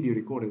 whoever video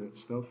recorded that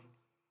stuff.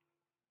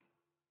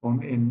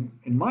 In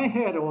my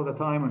head all the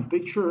time, and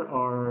picture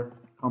are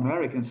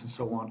Americans and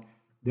so on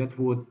that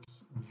would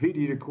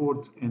video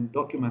record and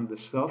document the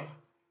stuff.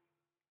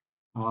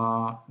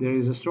 There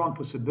is a strong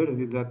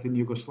possibility that in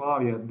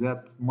Yugoslavia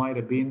that might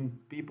have been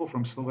people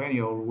from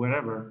Slovenia or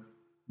wherever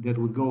that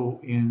would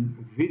go and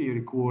video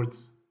record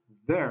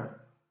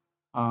their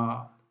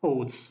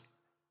oaths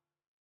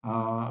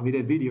with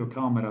the video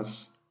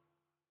cameras.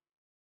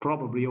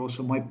 Probably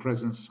also my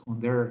presence on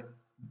their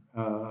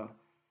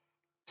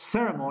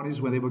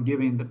ceremonies when they were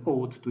giving the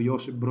oath to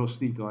Josip Broz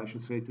Tito, I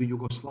should say, to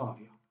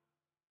Yugoslavia.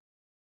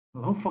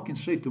 Well, don't fucking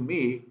say to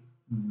me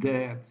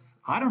that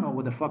I don't know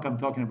what the fuck I'm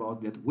talking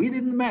about, that we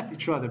didn't met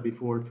each other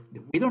before,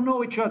 that we don't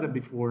know each other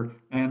before,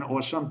 and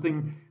or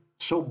something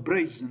so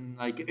brazen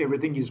like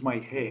everything is my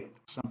head,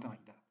 something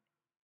like that.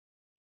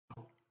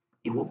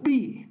 It will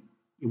be,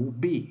 it will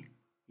be,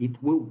 it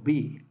will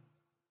be,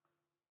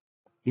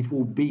 it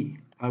will be.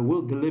 I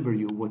will deliver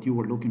you what you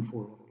were looking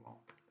for all along.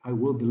 I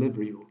will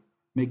deliver you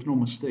Make no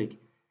mistake.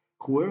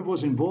 Whoever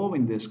was involved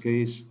in this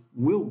case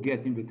will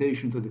get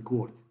invitation to the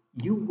court.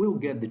 You will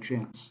get the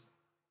chance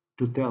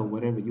to tell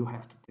whatever you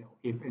have to tell,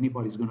 if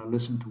anybody's going to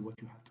listen to what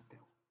you have to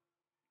tell.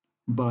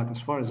 But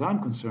as far as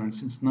I'm concerned,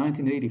 since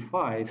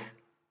 1985,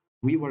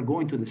 we were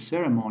going to the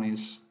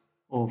ceremonies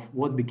of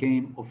what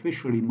became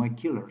officially my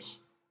killers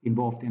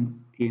involved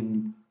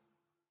in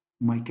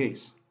my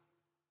case.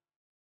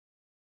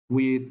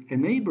 With a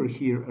neighbor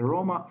here, a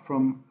Roma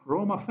from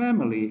Roma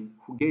family,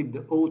 who gave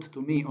the oath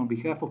to me on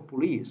behalf of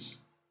police,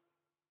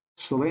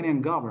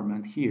 Slovenian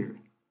government here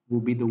will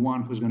be the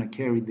one who's going to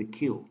carry the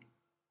kill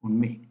on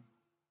me.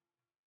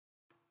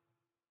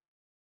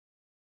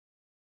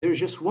 There's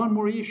just one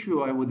more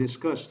issue I will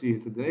discuss to you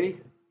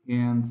today,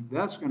 and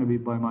that's going to be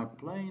by my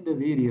playing the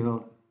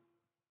video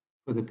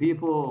for the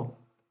people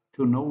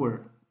to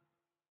nowhere.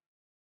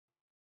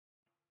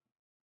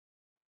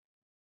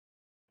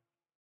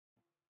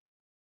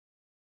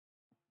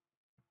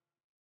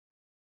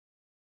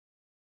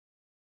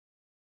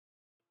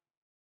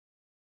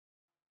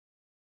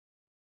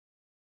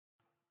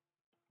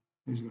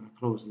 He's going to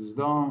close this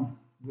down,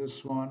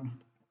 this one,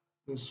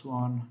 this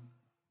one.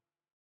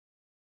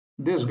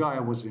 This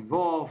guy was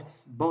involved.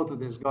 Both of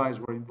these guys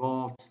were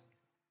involved.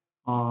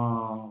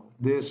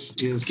 This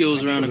is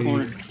skills around the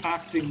corner.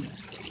 Acting.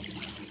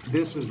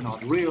 This is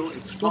not real.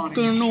 It's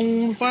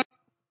funny.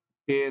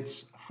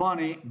 It's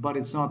funny, but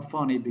it's not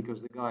funny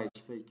because the guy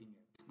is faking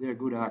it. They're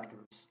good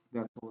actors.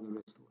 That's all there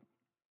is to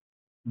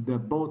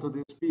it. Both of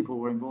these people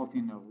were involved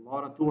in a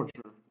lot of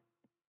torture.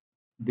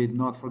 Did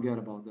not forget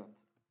about that.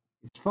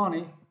 It's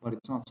funny, but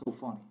it's not so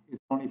funny.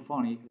 It's only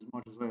funny as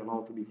much as they're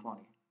allowed to be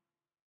funny.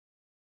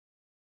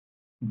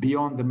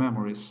 Beyond the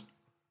memories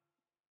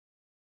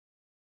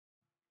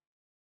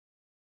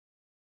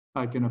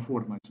I can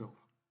afford myself.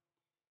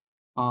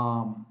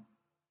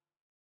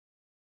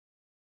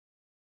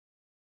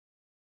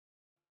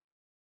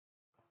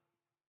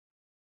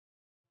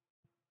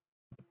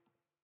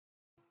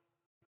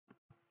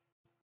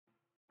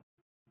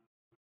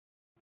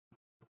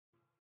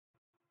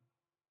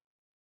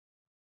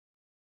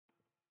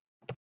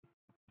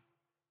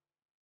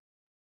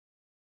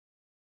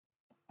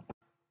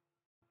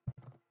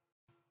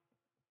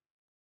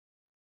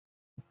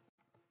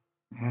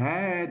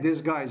 Hey,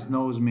 these guys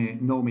know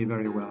me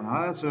very well.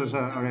 That's because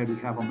I already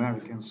have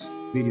Americans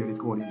video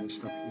recording this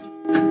stuff here.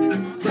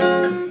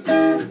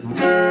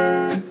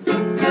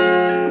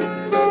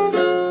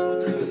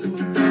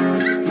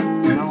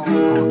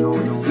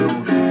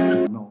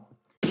 No.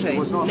 It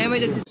was not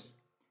like this.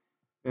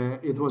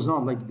 It was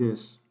not like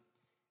this.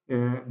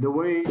 The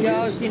way.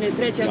 No. It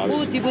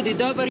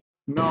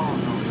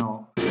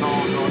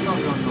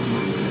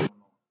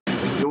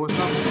was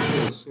not like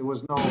this. It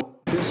was no.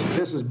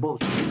 This is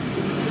bullshit.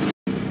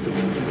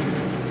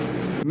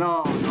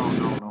 No.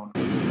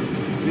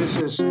 This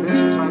is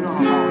I don't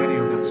allow any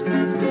of that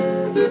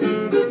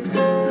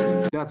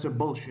stuff. That's a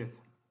bullshit.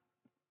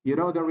 You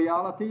know the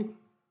reality?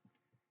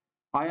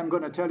 I am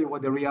going to tell you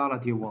what the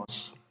reality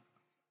was.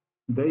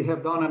 They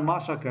have done a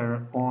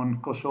massacre on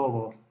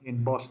Kosovo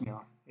in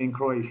Bosnia, in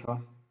Croatia,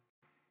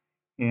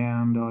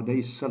 and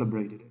they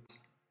celebrated it.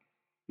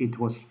 It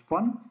was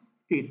fun.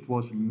 It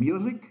was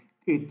music.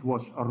 It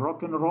was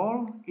rock and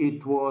roll.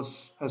 It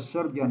was a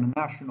Serbian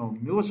national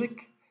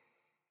music.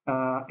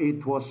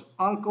 It was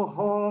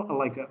alcohol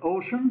like an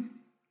ocean.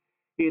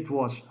 It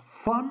was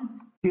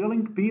fun,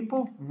 killing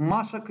people,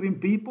 massacring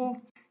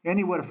people,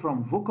 anywhere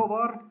from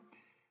Vukovar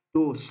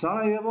to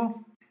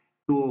Sarajevo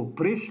to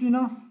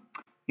Pristina.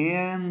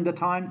 And the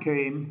time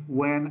came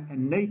when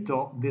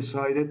NATO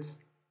decided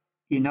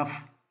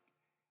enough.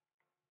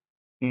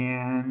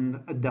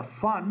 And the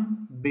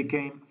fun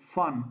became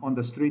fun on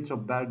the streets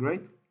of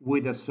Belgrade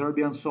with the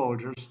Serbian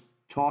soldiers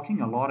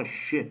talking a lot of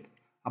shit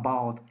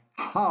about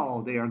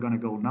how they are going to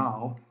go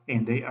now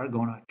and they are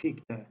going to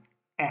kick the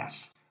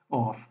ass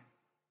of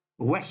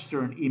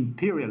Western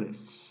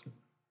imperialists.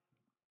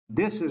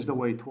 This is the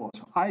way it was.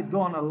 I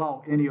don't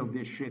allow any of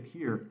this shit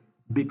here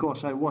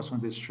because I was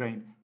on this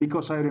train,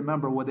 because I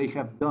remember what they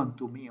have done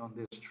to me on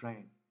this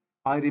train.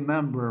 I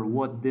remember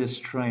what this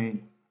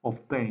train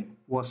of pain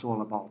was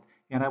all about.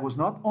 And I was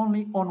not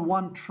only on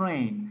one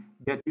train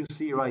that you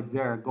see right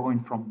there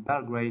going from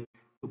Belgrade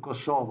to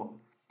Kosovo.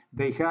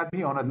 They had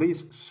me on at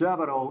least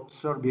several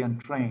Serbian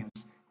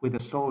trains with the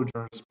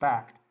soldiers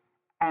packed,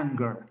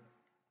 anger,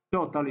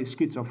 totally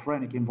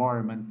schizophrenic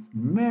environment,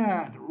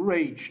 mad,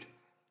 raged,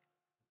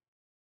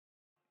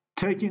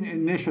 taking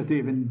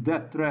initiative in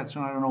death threats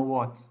and I don't know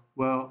what,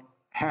 well,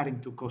 heading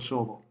to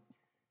Kosovo.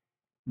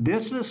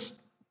 This is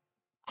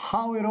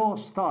how it all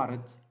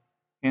started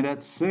in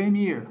that same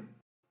year.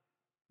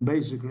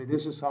 Basically,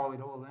 this is how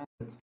it all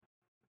ended.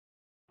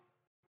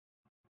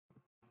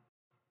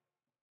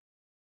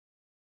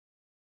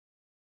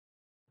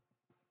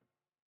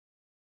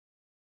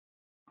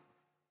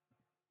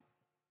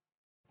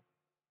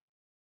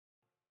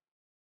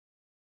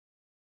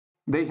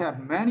 They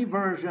have many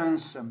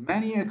versions,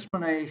 many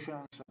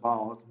explanations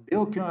about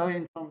Bill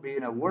Clinton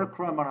being a war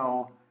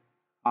criminal,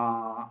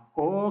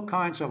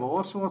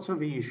 all sorts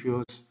of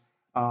issues.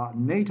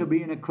 NATO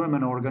being a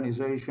criminal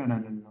organization,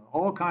 and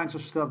all kinds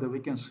of stuff that we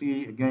can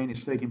see again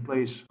is taking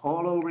place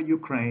all over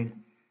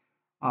Ukraine.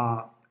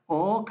 Uh,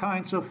 all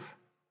kinds of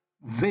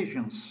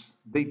visions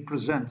they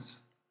present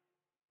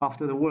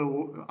after the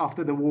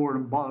war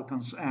in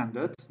Balkans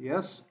ended,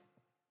 yes,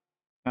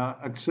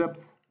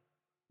 except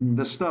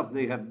the stuff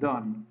they have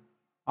done.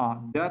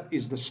 That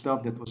is the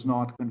stuff that was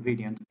not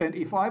convenient. And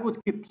if I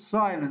would keep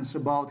silence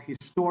about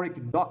historic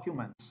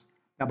documents,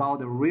 about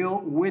the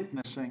real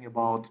witnessing,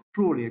 about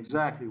truly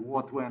exactly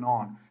what went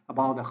on,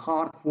 about the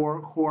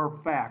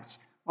hardcore facts,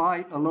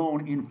 I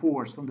alone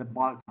enforced on the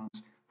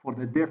Balkans for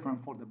the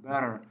different, for the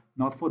better,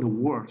 not for the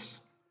worse.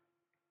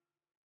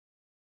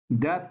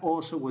 That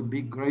also would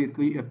be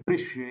greatly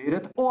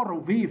appreciated, or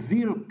we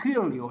will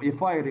kill you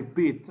if I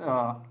repeat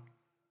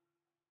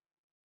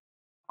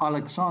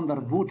Alexander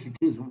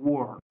Vucic's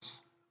words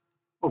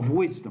of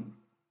wisdom.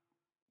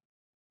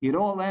 It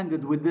all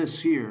ended with this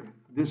here.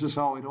 This is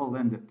how it all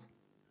ended.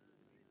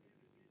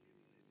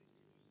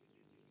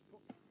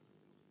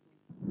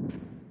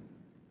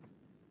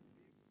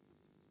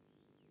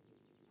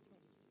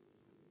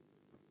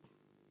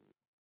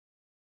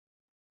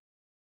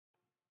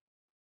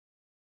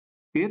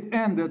 It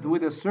ended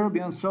with the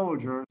Serbian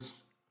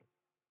soldiers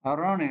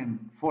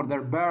running for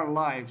their bare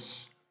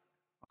lives,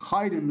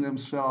 hiding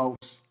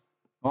themselves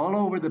all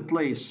over the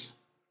place,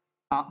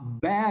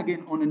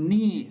 begging on the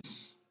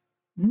knees.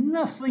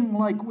 Nothing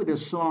like with a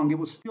song. It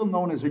was still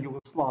known as a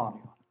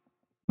Yugoslavia.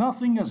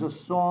 Nothing as a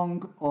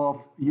song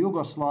of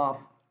Yugoslav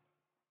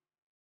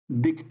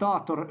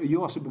dictator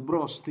Josip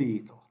Broz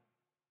Tito.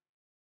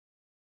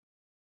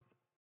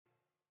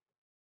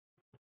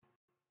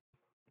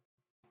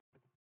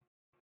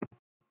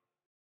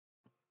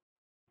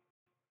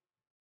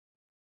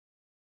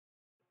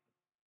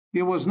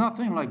 It was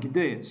nothing like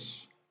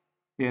this,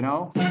 you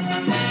know? It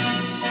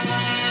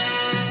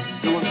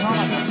was none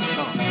of that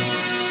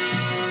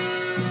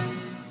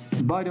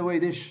stuff. By the way,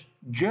 this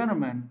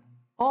gentleman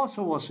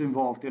also was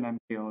involved in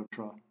MK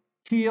Ultra.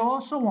 He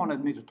also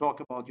wanted me to talk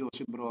about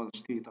Josip Broz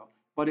Tito,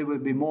 but it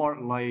would be more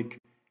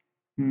like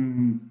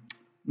me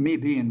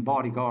being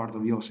bodyguard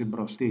of Josip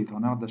Broz Tito,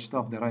 not the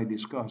stuff that I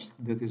discussed.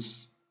 That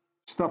is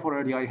stuff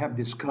already I have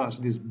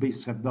discussed, these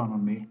beasts have done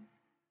on me.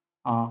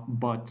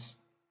 But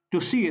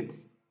to see it,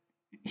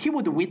 he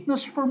would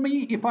witness for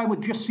me if I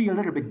would just see a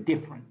little bit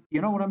different. You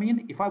know what I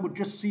mean? If I would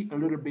just see a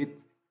little bit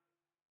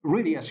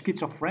really a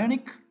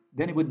schizophrenic,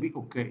 then it would be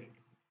okay.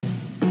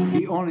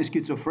 The only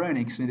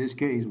schizophrenics in this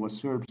case were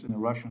Serbs and the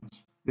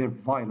Russians. Their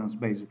violence,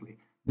 basically.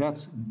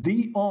 That's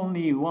the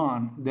only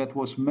one that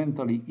was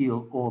mentally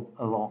ill all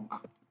along.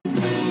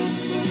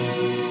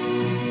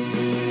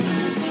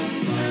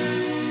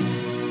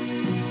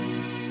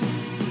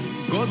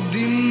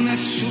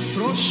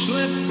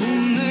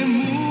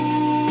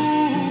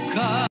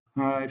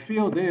 I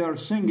feel they are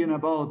singing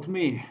about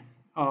me,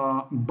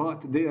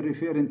 but they are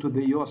referring to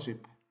the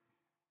Josip,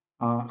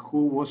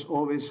 who was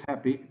always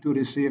happy to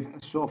receive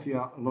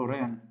Sofia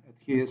Loren at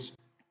his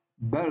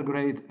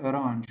Belgrade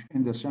ranch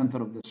in the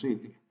center of the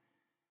city.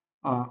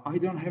 I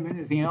don't have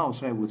anything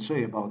else I would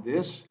say about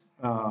this.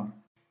 I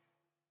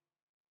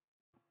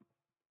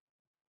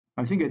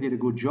think I did a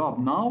good job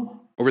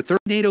now. Over 30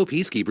 NATO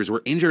peacekeepers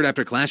were injured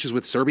after clashes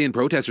with Serbian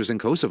protesters in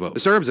Kosovo. The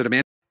Serbs had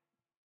demanded...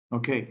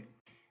 Okay,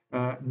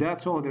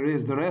 that's all there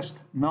is. The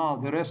rest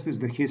is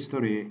the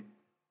history.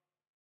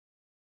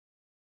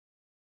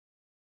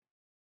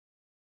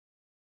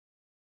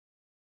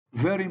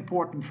 Very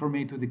important for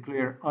me to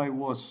declare I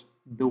was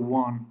the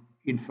one,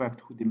 in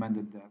fact, who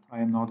demanded that. I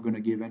am not going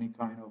to give any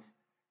kind of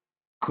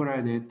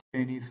credit,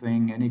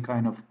 anything, any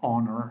kind of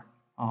honor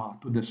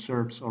to the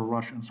Serbs or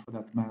Russians for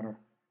that matter.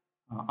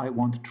 I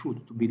want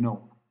truth to be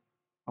known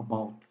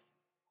about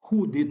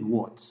who did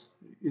what.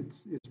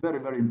 It's very,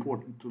 very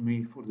important to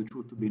me for the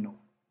truth to be known.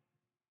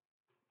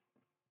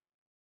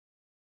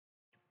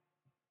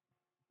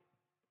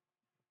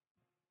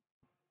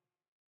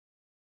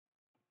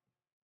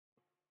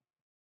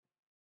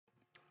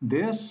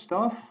 This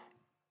stuff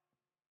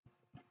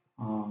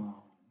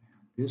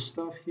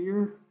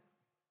here,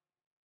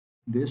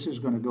 this is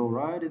going to go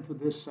right into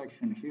this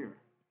section here.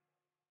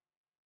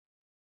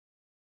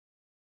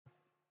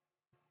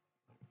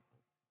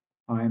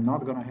 I am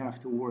not going to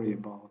have to worry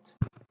about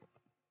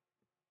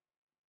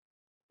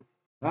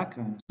that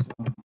kind of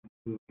stuff.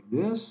 Like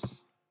this.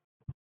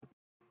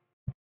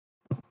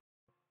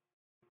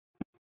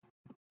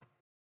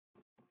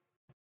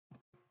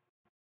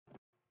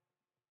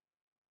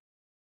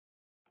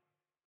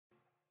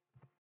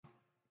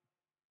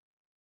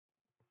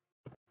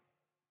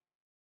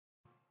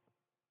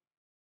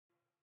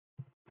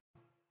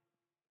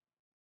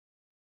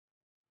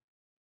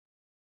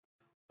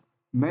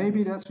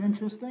 Maybe that's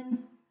interesting.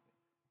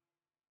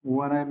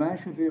 When I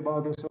mentioned to you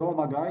about this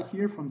Roma guy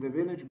here from the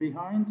village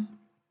behind,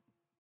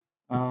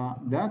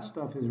 that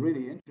stuff is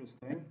really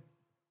interesting.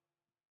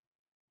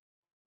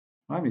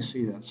 Let me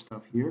see that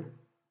stuff here.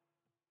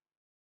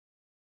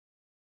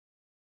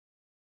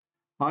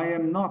 I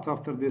am not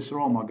after this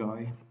Roma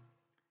guy.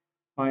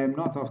 I am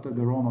not after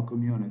the Roma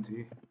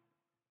community.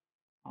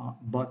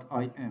 but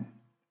I am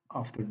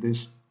after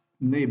this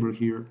neighbor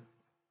here,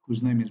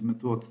 whose name is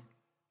Method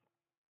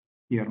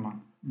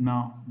Yerman.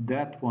 Now,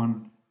 that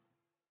one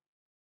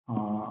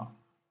uh,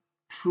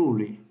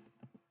 truly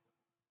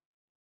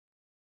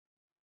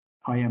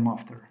I am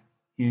after,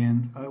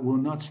 and I will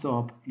not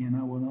stop and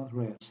I will not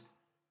rest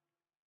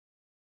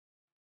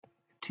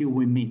till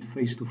we meet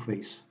face to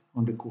face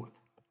on the court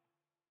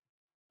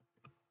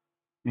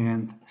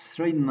and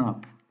straighten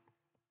up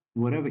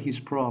whatever his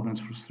problems,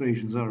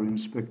 frustrations are in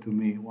respect to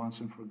me once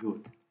and for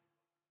good.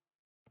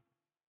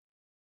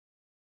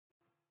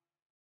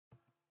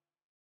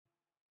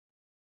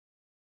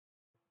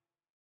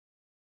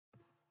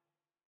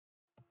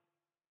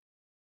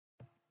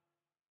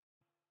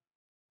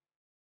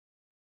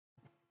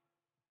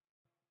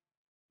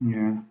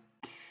 Yeah.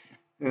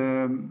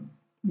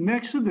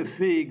 Next to the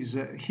figs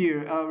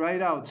here,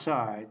 right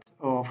outside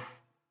of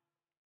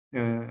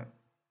uh,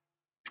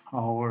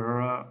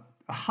 our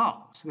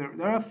house,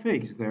 there are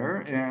figs there,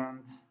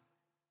 and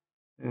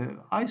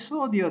I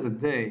saw the other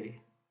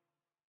day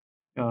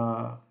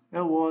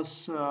there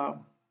was a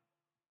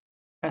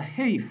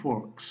hay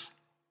forks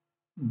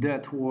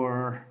that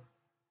were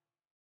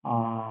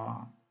uh,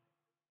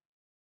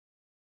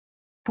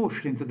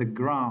 pushed into the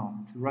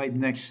ground right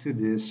next to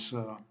this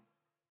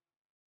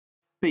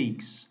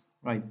figs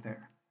right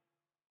there.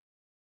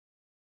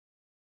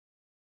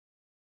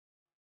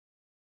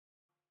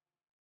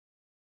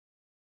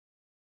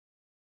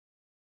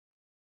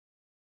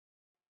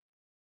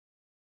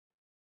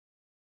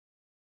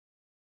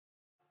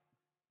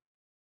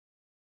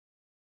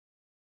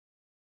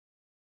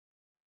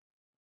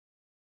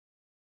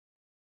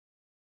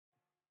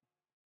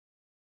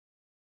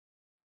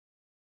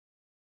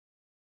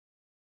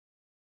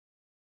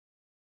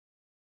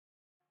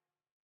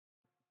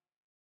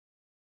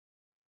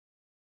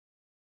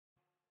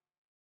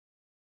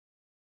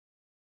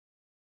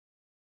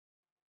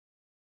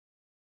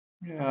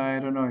 Yeah, I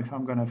don't know if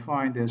I'm gonna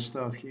find this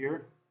stuff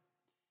here,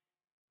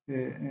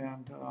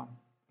 and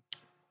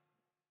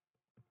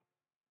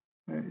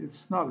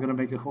it's not gonna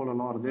make a whole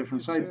lot of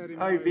difference. I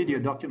video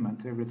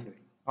document everything,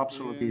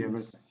 absolutely and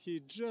everything.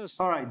 he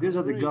just All right, these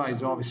are the raced guys,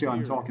 through obviously, I'm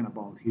here talking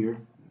about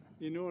here.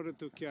 in order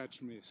to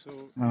catch me. So,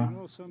 Uh, you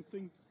know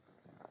something?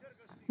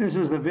 this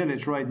is the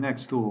village right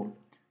next to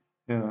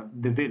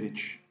the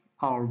village,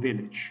 our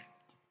village.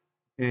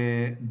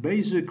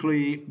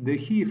 Basically, the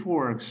he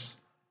forks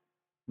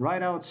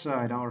right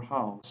outside our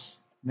house,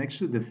 next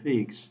to the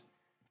figs,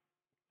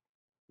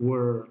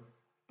 were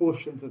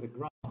pushed into the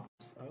ground.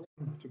 I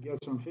went to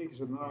get some figs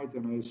at night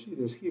and I see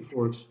this he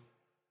forks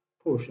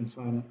pushed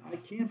inside. And I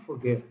can't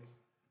forget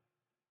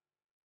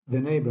the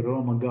neighbor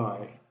Roma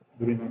guy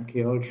during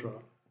MK Ultra.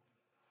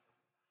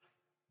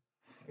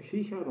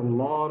 He had a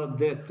lot of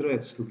death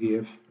threats to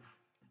give.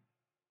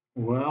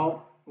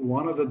 Well,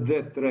 one of the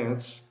death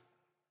threats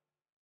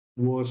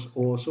was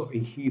also a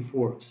he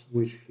forks,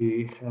 which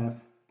he had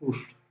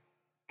pushed,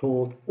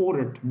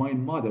 ordered my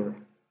mother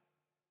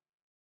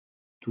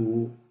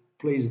to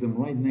place them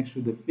right next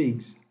to the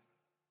figs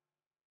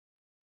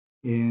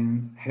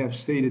and have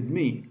stated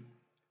me.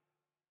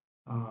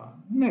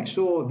 Next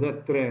to all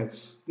death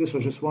threats, this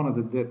was just one of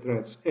the death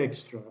threats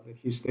extra that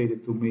he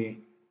stated to me.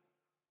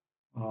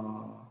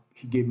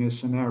 He gave me a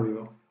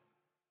scenario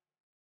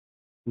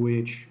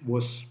which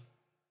was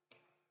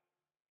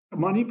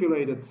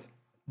manipulated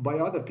by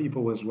other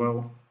people as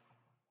well.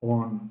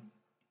 On,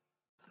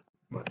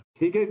 but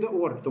he gave the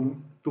order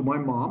to my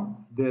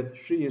mom that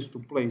she is to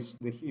place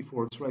the he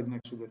forks right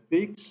next to the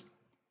figs.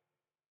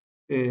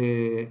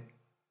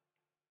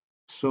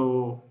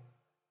 So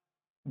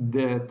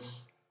that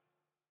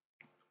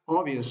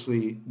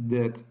obviously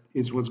that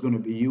is what's going to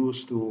be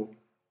used to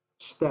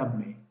stab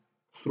me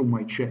through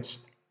my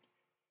chest.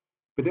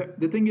 But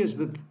the thing is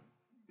that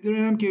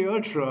during MK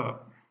Ultra,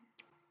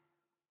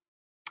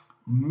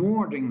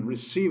 more than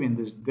receiving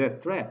these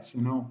death threats,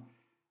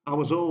 I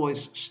was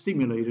always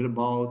stimulated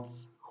about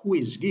who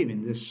is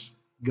giving this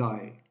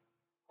guy,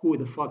 who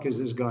the fuck is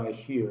this guy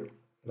here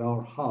at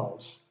our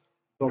house,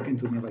 talking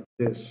to me like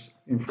this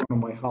in front of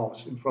my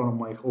house, in front of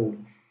my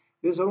home.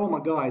 This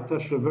Aroma guy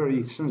touched a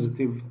very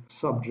sensitive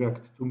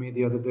subject to me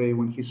the other day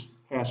when he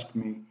asked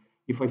me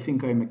if I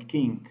think I'm a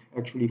king.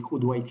 Actually, who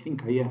do I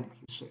think I am?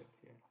 He said.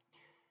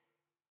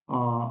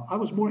 Yeah. I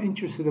was more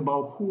interested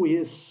about who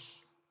is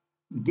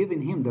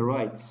giving him the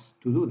rights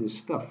to do this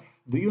stuff.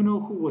 Do you know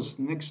who was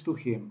next to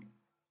him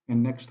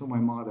and next to my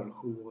mother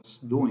who was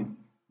doing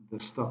the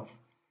stuff,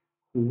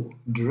 who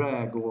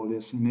dragged all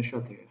this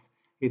initiative?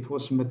 It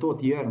was Method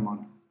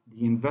Yerman,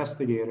 the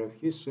investigator.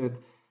 He said,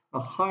 a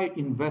high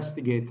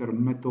investigator,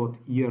 Method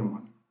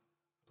Yerman.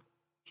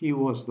 He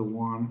was the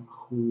one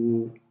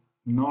who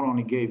not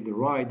only gave the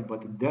right,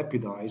 but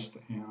deputized,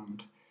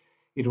 and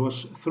it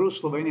was through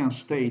Slovenian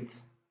state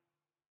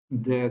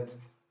that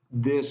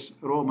this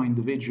Roma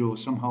individual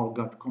somehow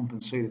got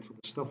compensated for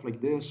the stuff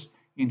like this.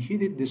 And he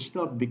did this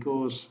stuff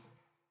because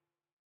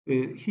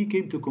he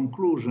came to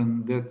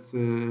conclusion that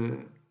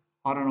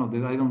I don't know,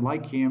 that I don't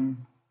like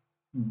him,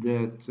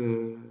 that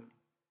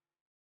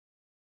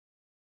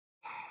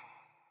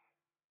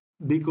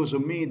because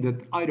of me that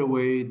either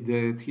way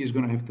that he's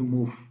going to have to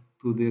move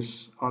to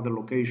this other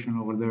location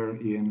over there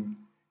in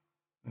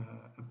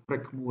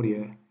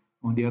Prekmurje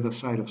on the other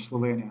side of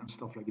Slovenia and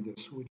stuff like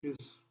this, which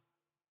is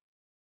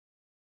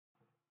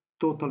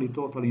totally,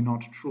 totally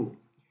not true.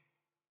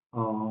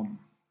 Um,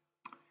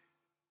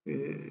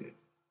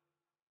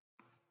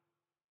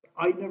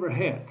 I never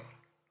had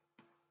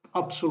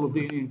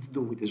absolutely anything to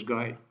do with this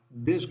guy.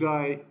 This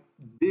guy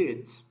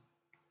did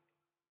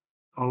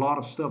a lot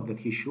of stuff that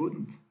he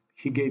shouldn't.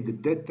 He gave the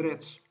death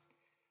threats.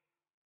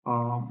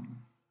 Um,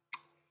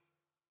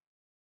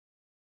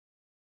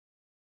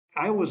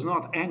 I was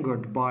not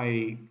angered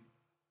by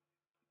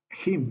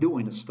him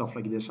doing stuff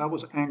like this. I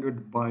was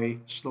angered by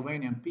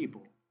Slovenian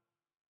people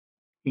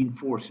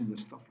enforcing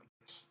this stuff like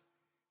this.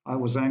 I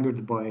was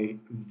angered by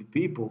the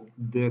people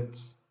that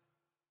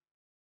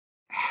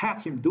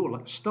had him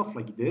do stuff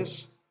like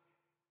this.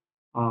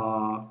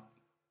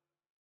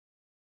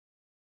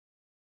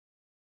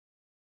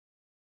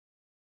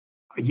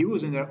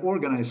 Using their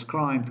organized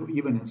crime to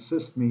even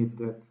insist me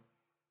that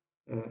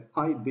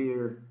I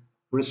bear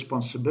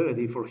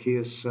responsibility for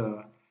his,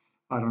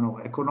 I don't know,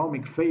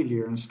 economic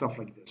failure and stuff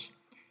like this.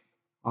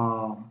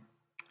 Um,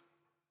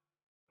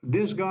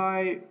 this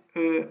guy,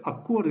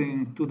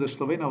 according to the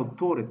Slovenian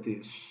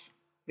authorities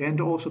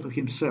and also to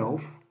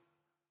himself,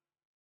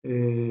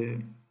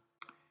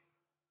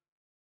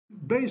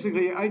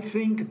 basically, I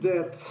think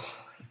that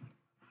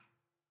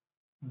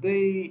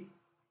they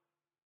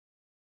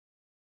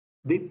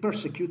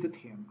persecuted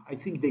him. I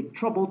think they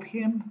troubled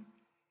him.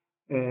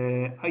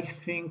 I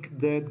think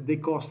that they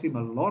caused him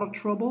a lot of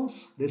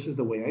troubles. This is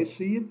the way I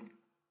see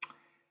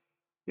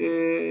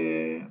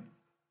it.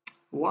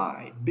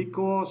 Why?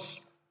 Because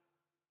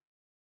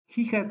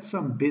he had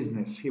some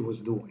business he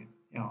was doing.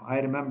 I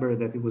remember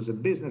that it was a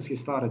business he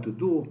started to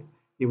do.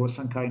 It was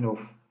some kind of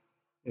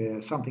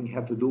something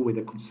had to do with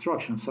the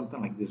construction,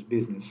 something like this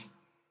business.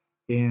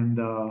 And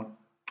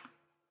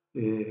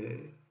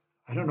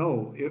I don't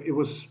know. It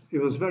was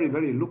very,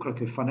 very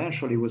lucrative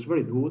financially. It was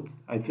very good.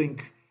 I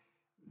think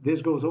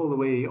this goes all the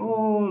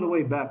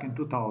way back in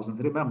 2000.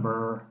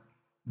 Remember,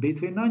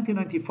 between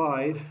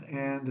 1995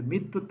 and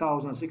mid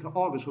 2006,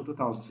 August of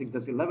 2006,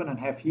 that's 11 and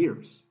a half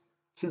years.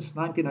 Since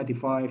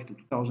 1995 to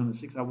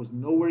 2006, I was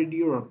nowhere in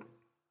Europe,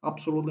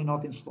 absolutely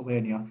not in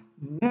Slovenia,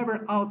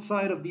 never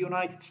outside of the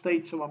United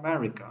States of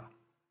America,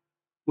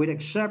 with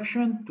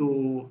exception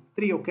to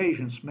 3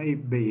 occasions,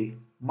 maybe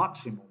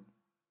maximum,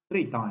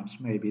 3 times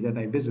maybe, that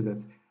I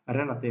visited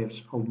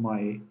relatives of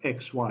my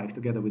ex-wife,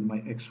 together with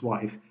my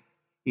ex-wife,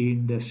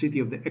 in the city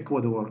of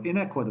Ecuador, in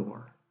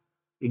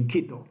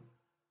Quito,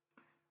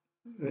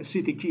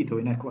 city Quito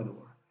in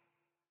Ecuador.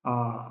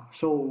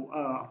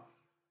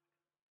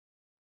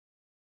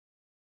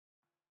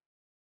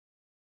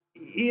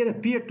 It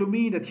appeared to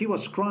me that he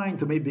was crying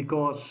to me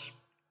because,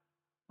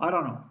 I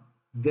don't know,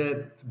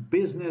 that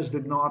business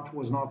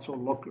was not so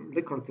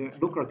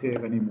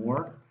lucrative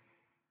anymore.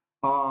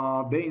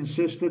 They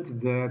insisted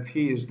that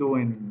he is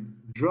doing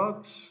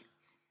drugs,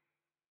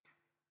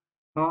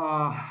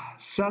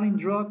 selling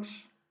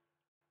drugs.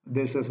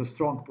 This is a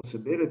strong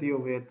possibility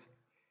of it.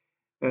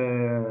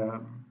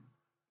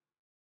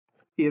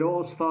 It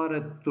all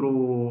started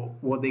through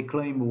what they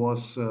claim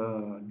was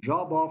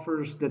job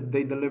offers that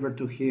they delivered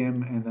to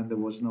him, and then there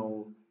was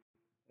no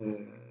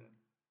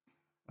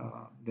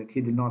that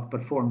he did not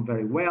perform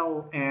very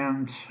well,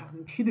 and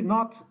he did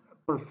not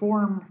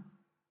perform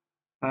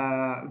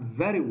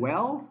very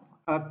well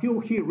until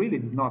he really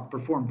did not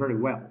perform very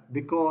well,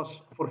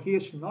 because for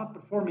his not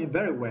performing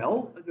very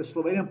well, the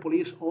Slovenian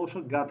police also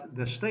got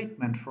the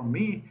statement from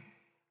me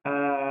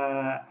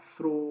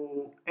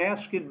through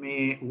asking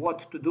me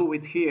what to do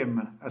with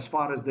him as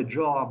far as the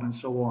job and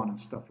so on and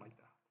stuff like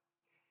that.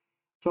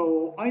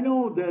 So I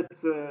know that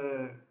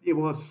it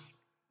was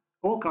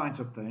all kinds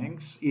of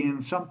things.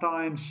 In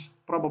sometimes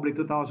probably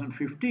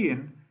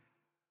 2015,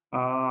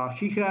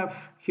 he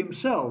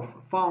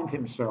found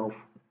himself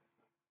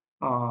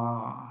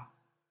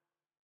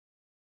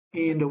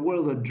in the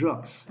world of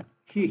drugs.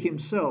 He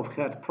himself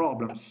had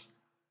problems.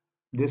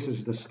 This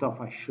is the stuff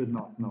I should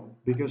not know,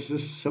 because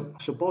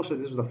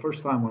supposedly this is the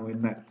first time when we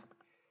met.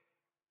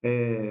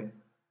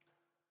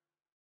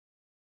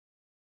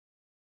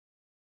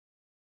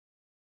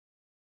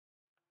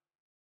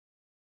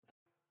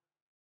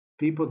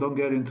 People don't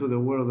get into the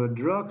world of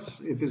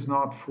drugs if it's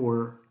not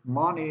for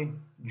money,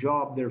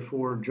 job,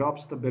 therefore job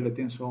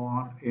stability and so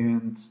on.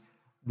 And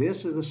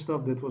this is the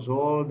stuff that was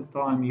all the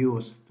time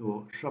used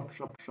to shop,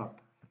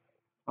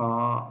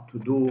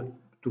 to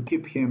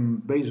keep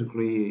him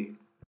basically,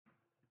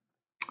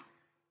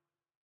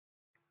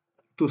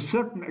 to a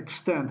certain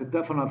extent,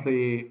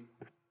 definitely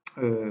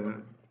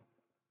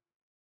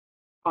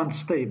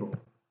unstable.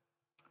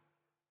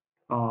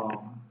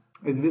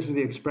 This is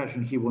the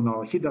expression he will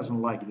know. He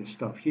doesn't like this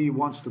stuff. He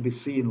wants to be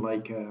seen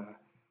like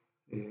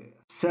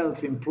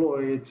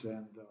self-employed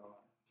and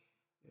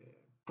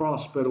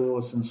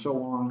prosperous and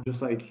so on,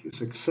 just like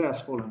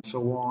successful and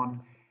so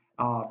on.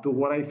 To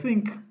what I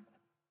think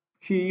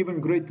he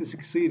even greatly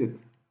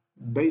succeeded.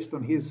 based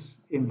on his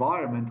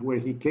environment where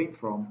he came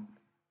from,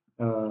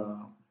 uh,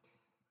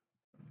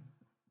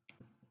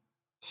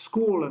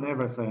 school and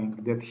everything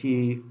that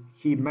he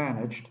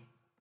managed.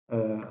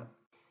 Uh,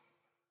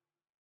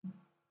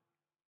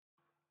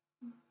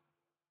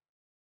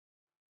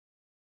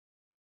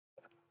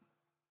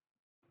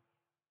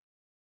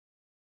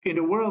 in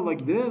a world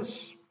like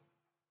this,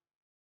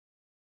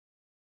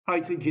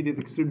 I think he did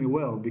extremely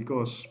well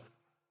because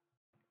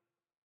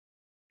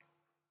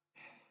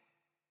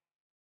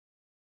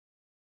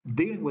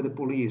dealing with the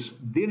police,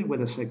 dealing with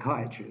the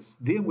psychiatrists,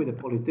 dealing with the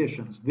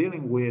politicians,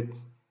 dealing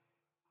with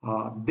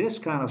this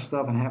kind of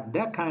stuff and have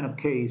that kind of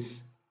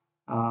case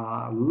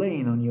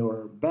laying on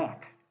your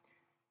back,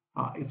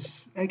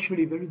 it's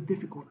actually a very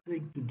difficult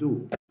thing to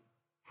do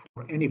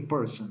for any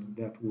person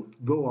that would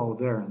go out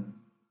there and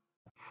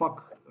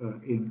fuck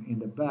in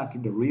the back,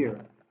 in the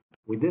rear,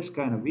 with this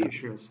kind of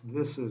issues.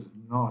 This is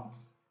not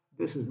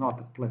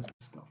the pleasant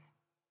stuff.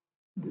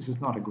 This is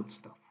not a good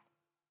stuff.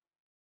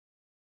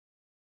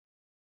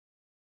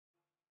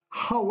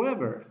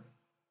 However,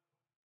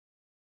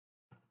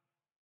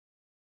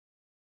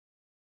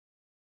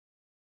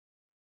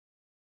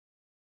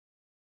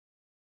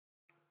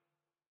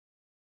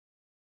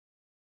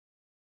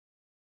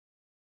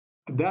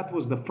 that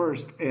was the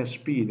first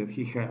SP that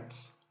he had.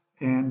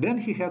 And then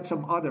he had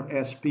some other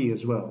SP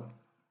as well.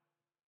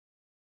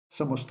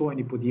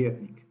 Samostojni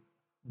podjetnik,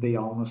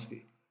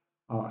 dejavnosti,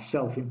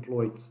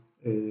 self-employed,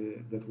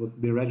 that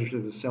would be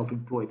registered as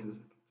self-employed,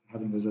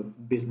 having as a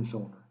business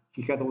owner.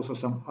 He had also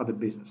some other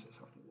businesses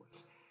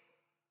afterwards.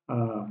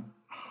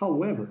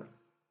 However,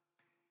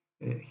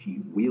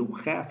 he will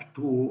have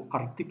to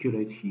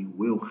articulate, he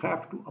will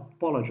have to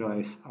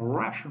apologize,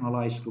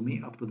 rationalize to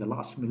me up to the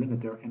last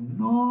millimeter, and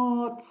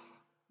not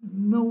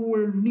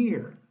nowhere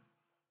near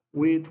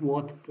with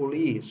what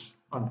police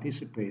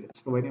anticipated,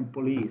 Slovenian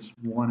police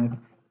wanted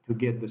to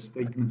get the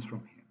statements from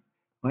him.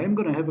 I am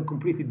going to have a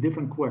completely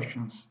different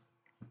questions,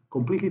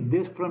 completely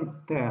different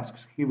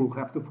tasks he will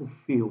have to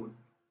fulfill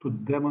to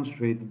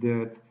demonstrate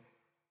that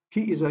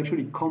he is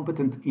actually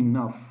competent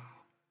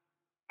enough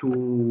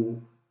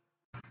to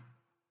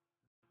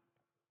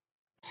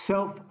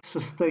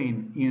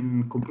self-sustain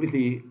in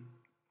completely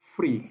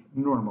free,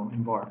 normal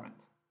environment.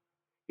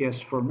 Yes,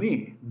 for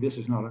me, this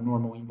is not a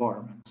normal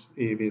environment.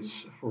 If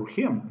it's for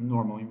him a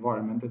normal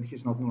environment, then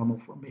he's not normal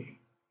for me.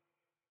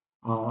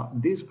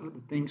 These are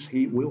the things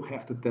he will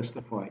have to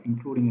testify,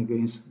 including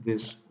against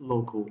this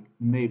local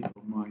neighbor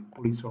of mine,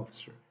 police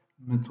officer,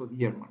 Metod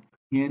Yerman,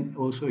 and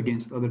also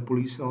against other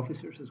police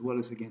officers, as well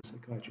as against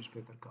psychiatrist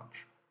Peter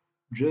Koch.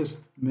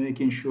 Just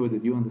making sure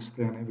that you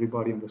understand,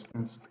 everybody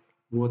understands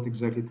what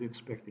exactly to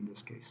expect in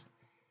this case.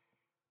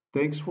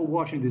 Thanks for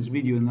watching this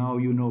video. Now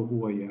you know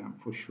who I am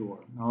for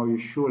sure. Now you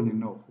surely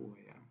know who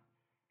I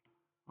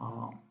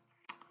am.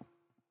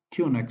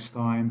 Till next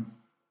time,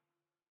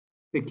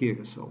 take care of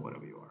yourself,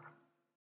 wherever you are.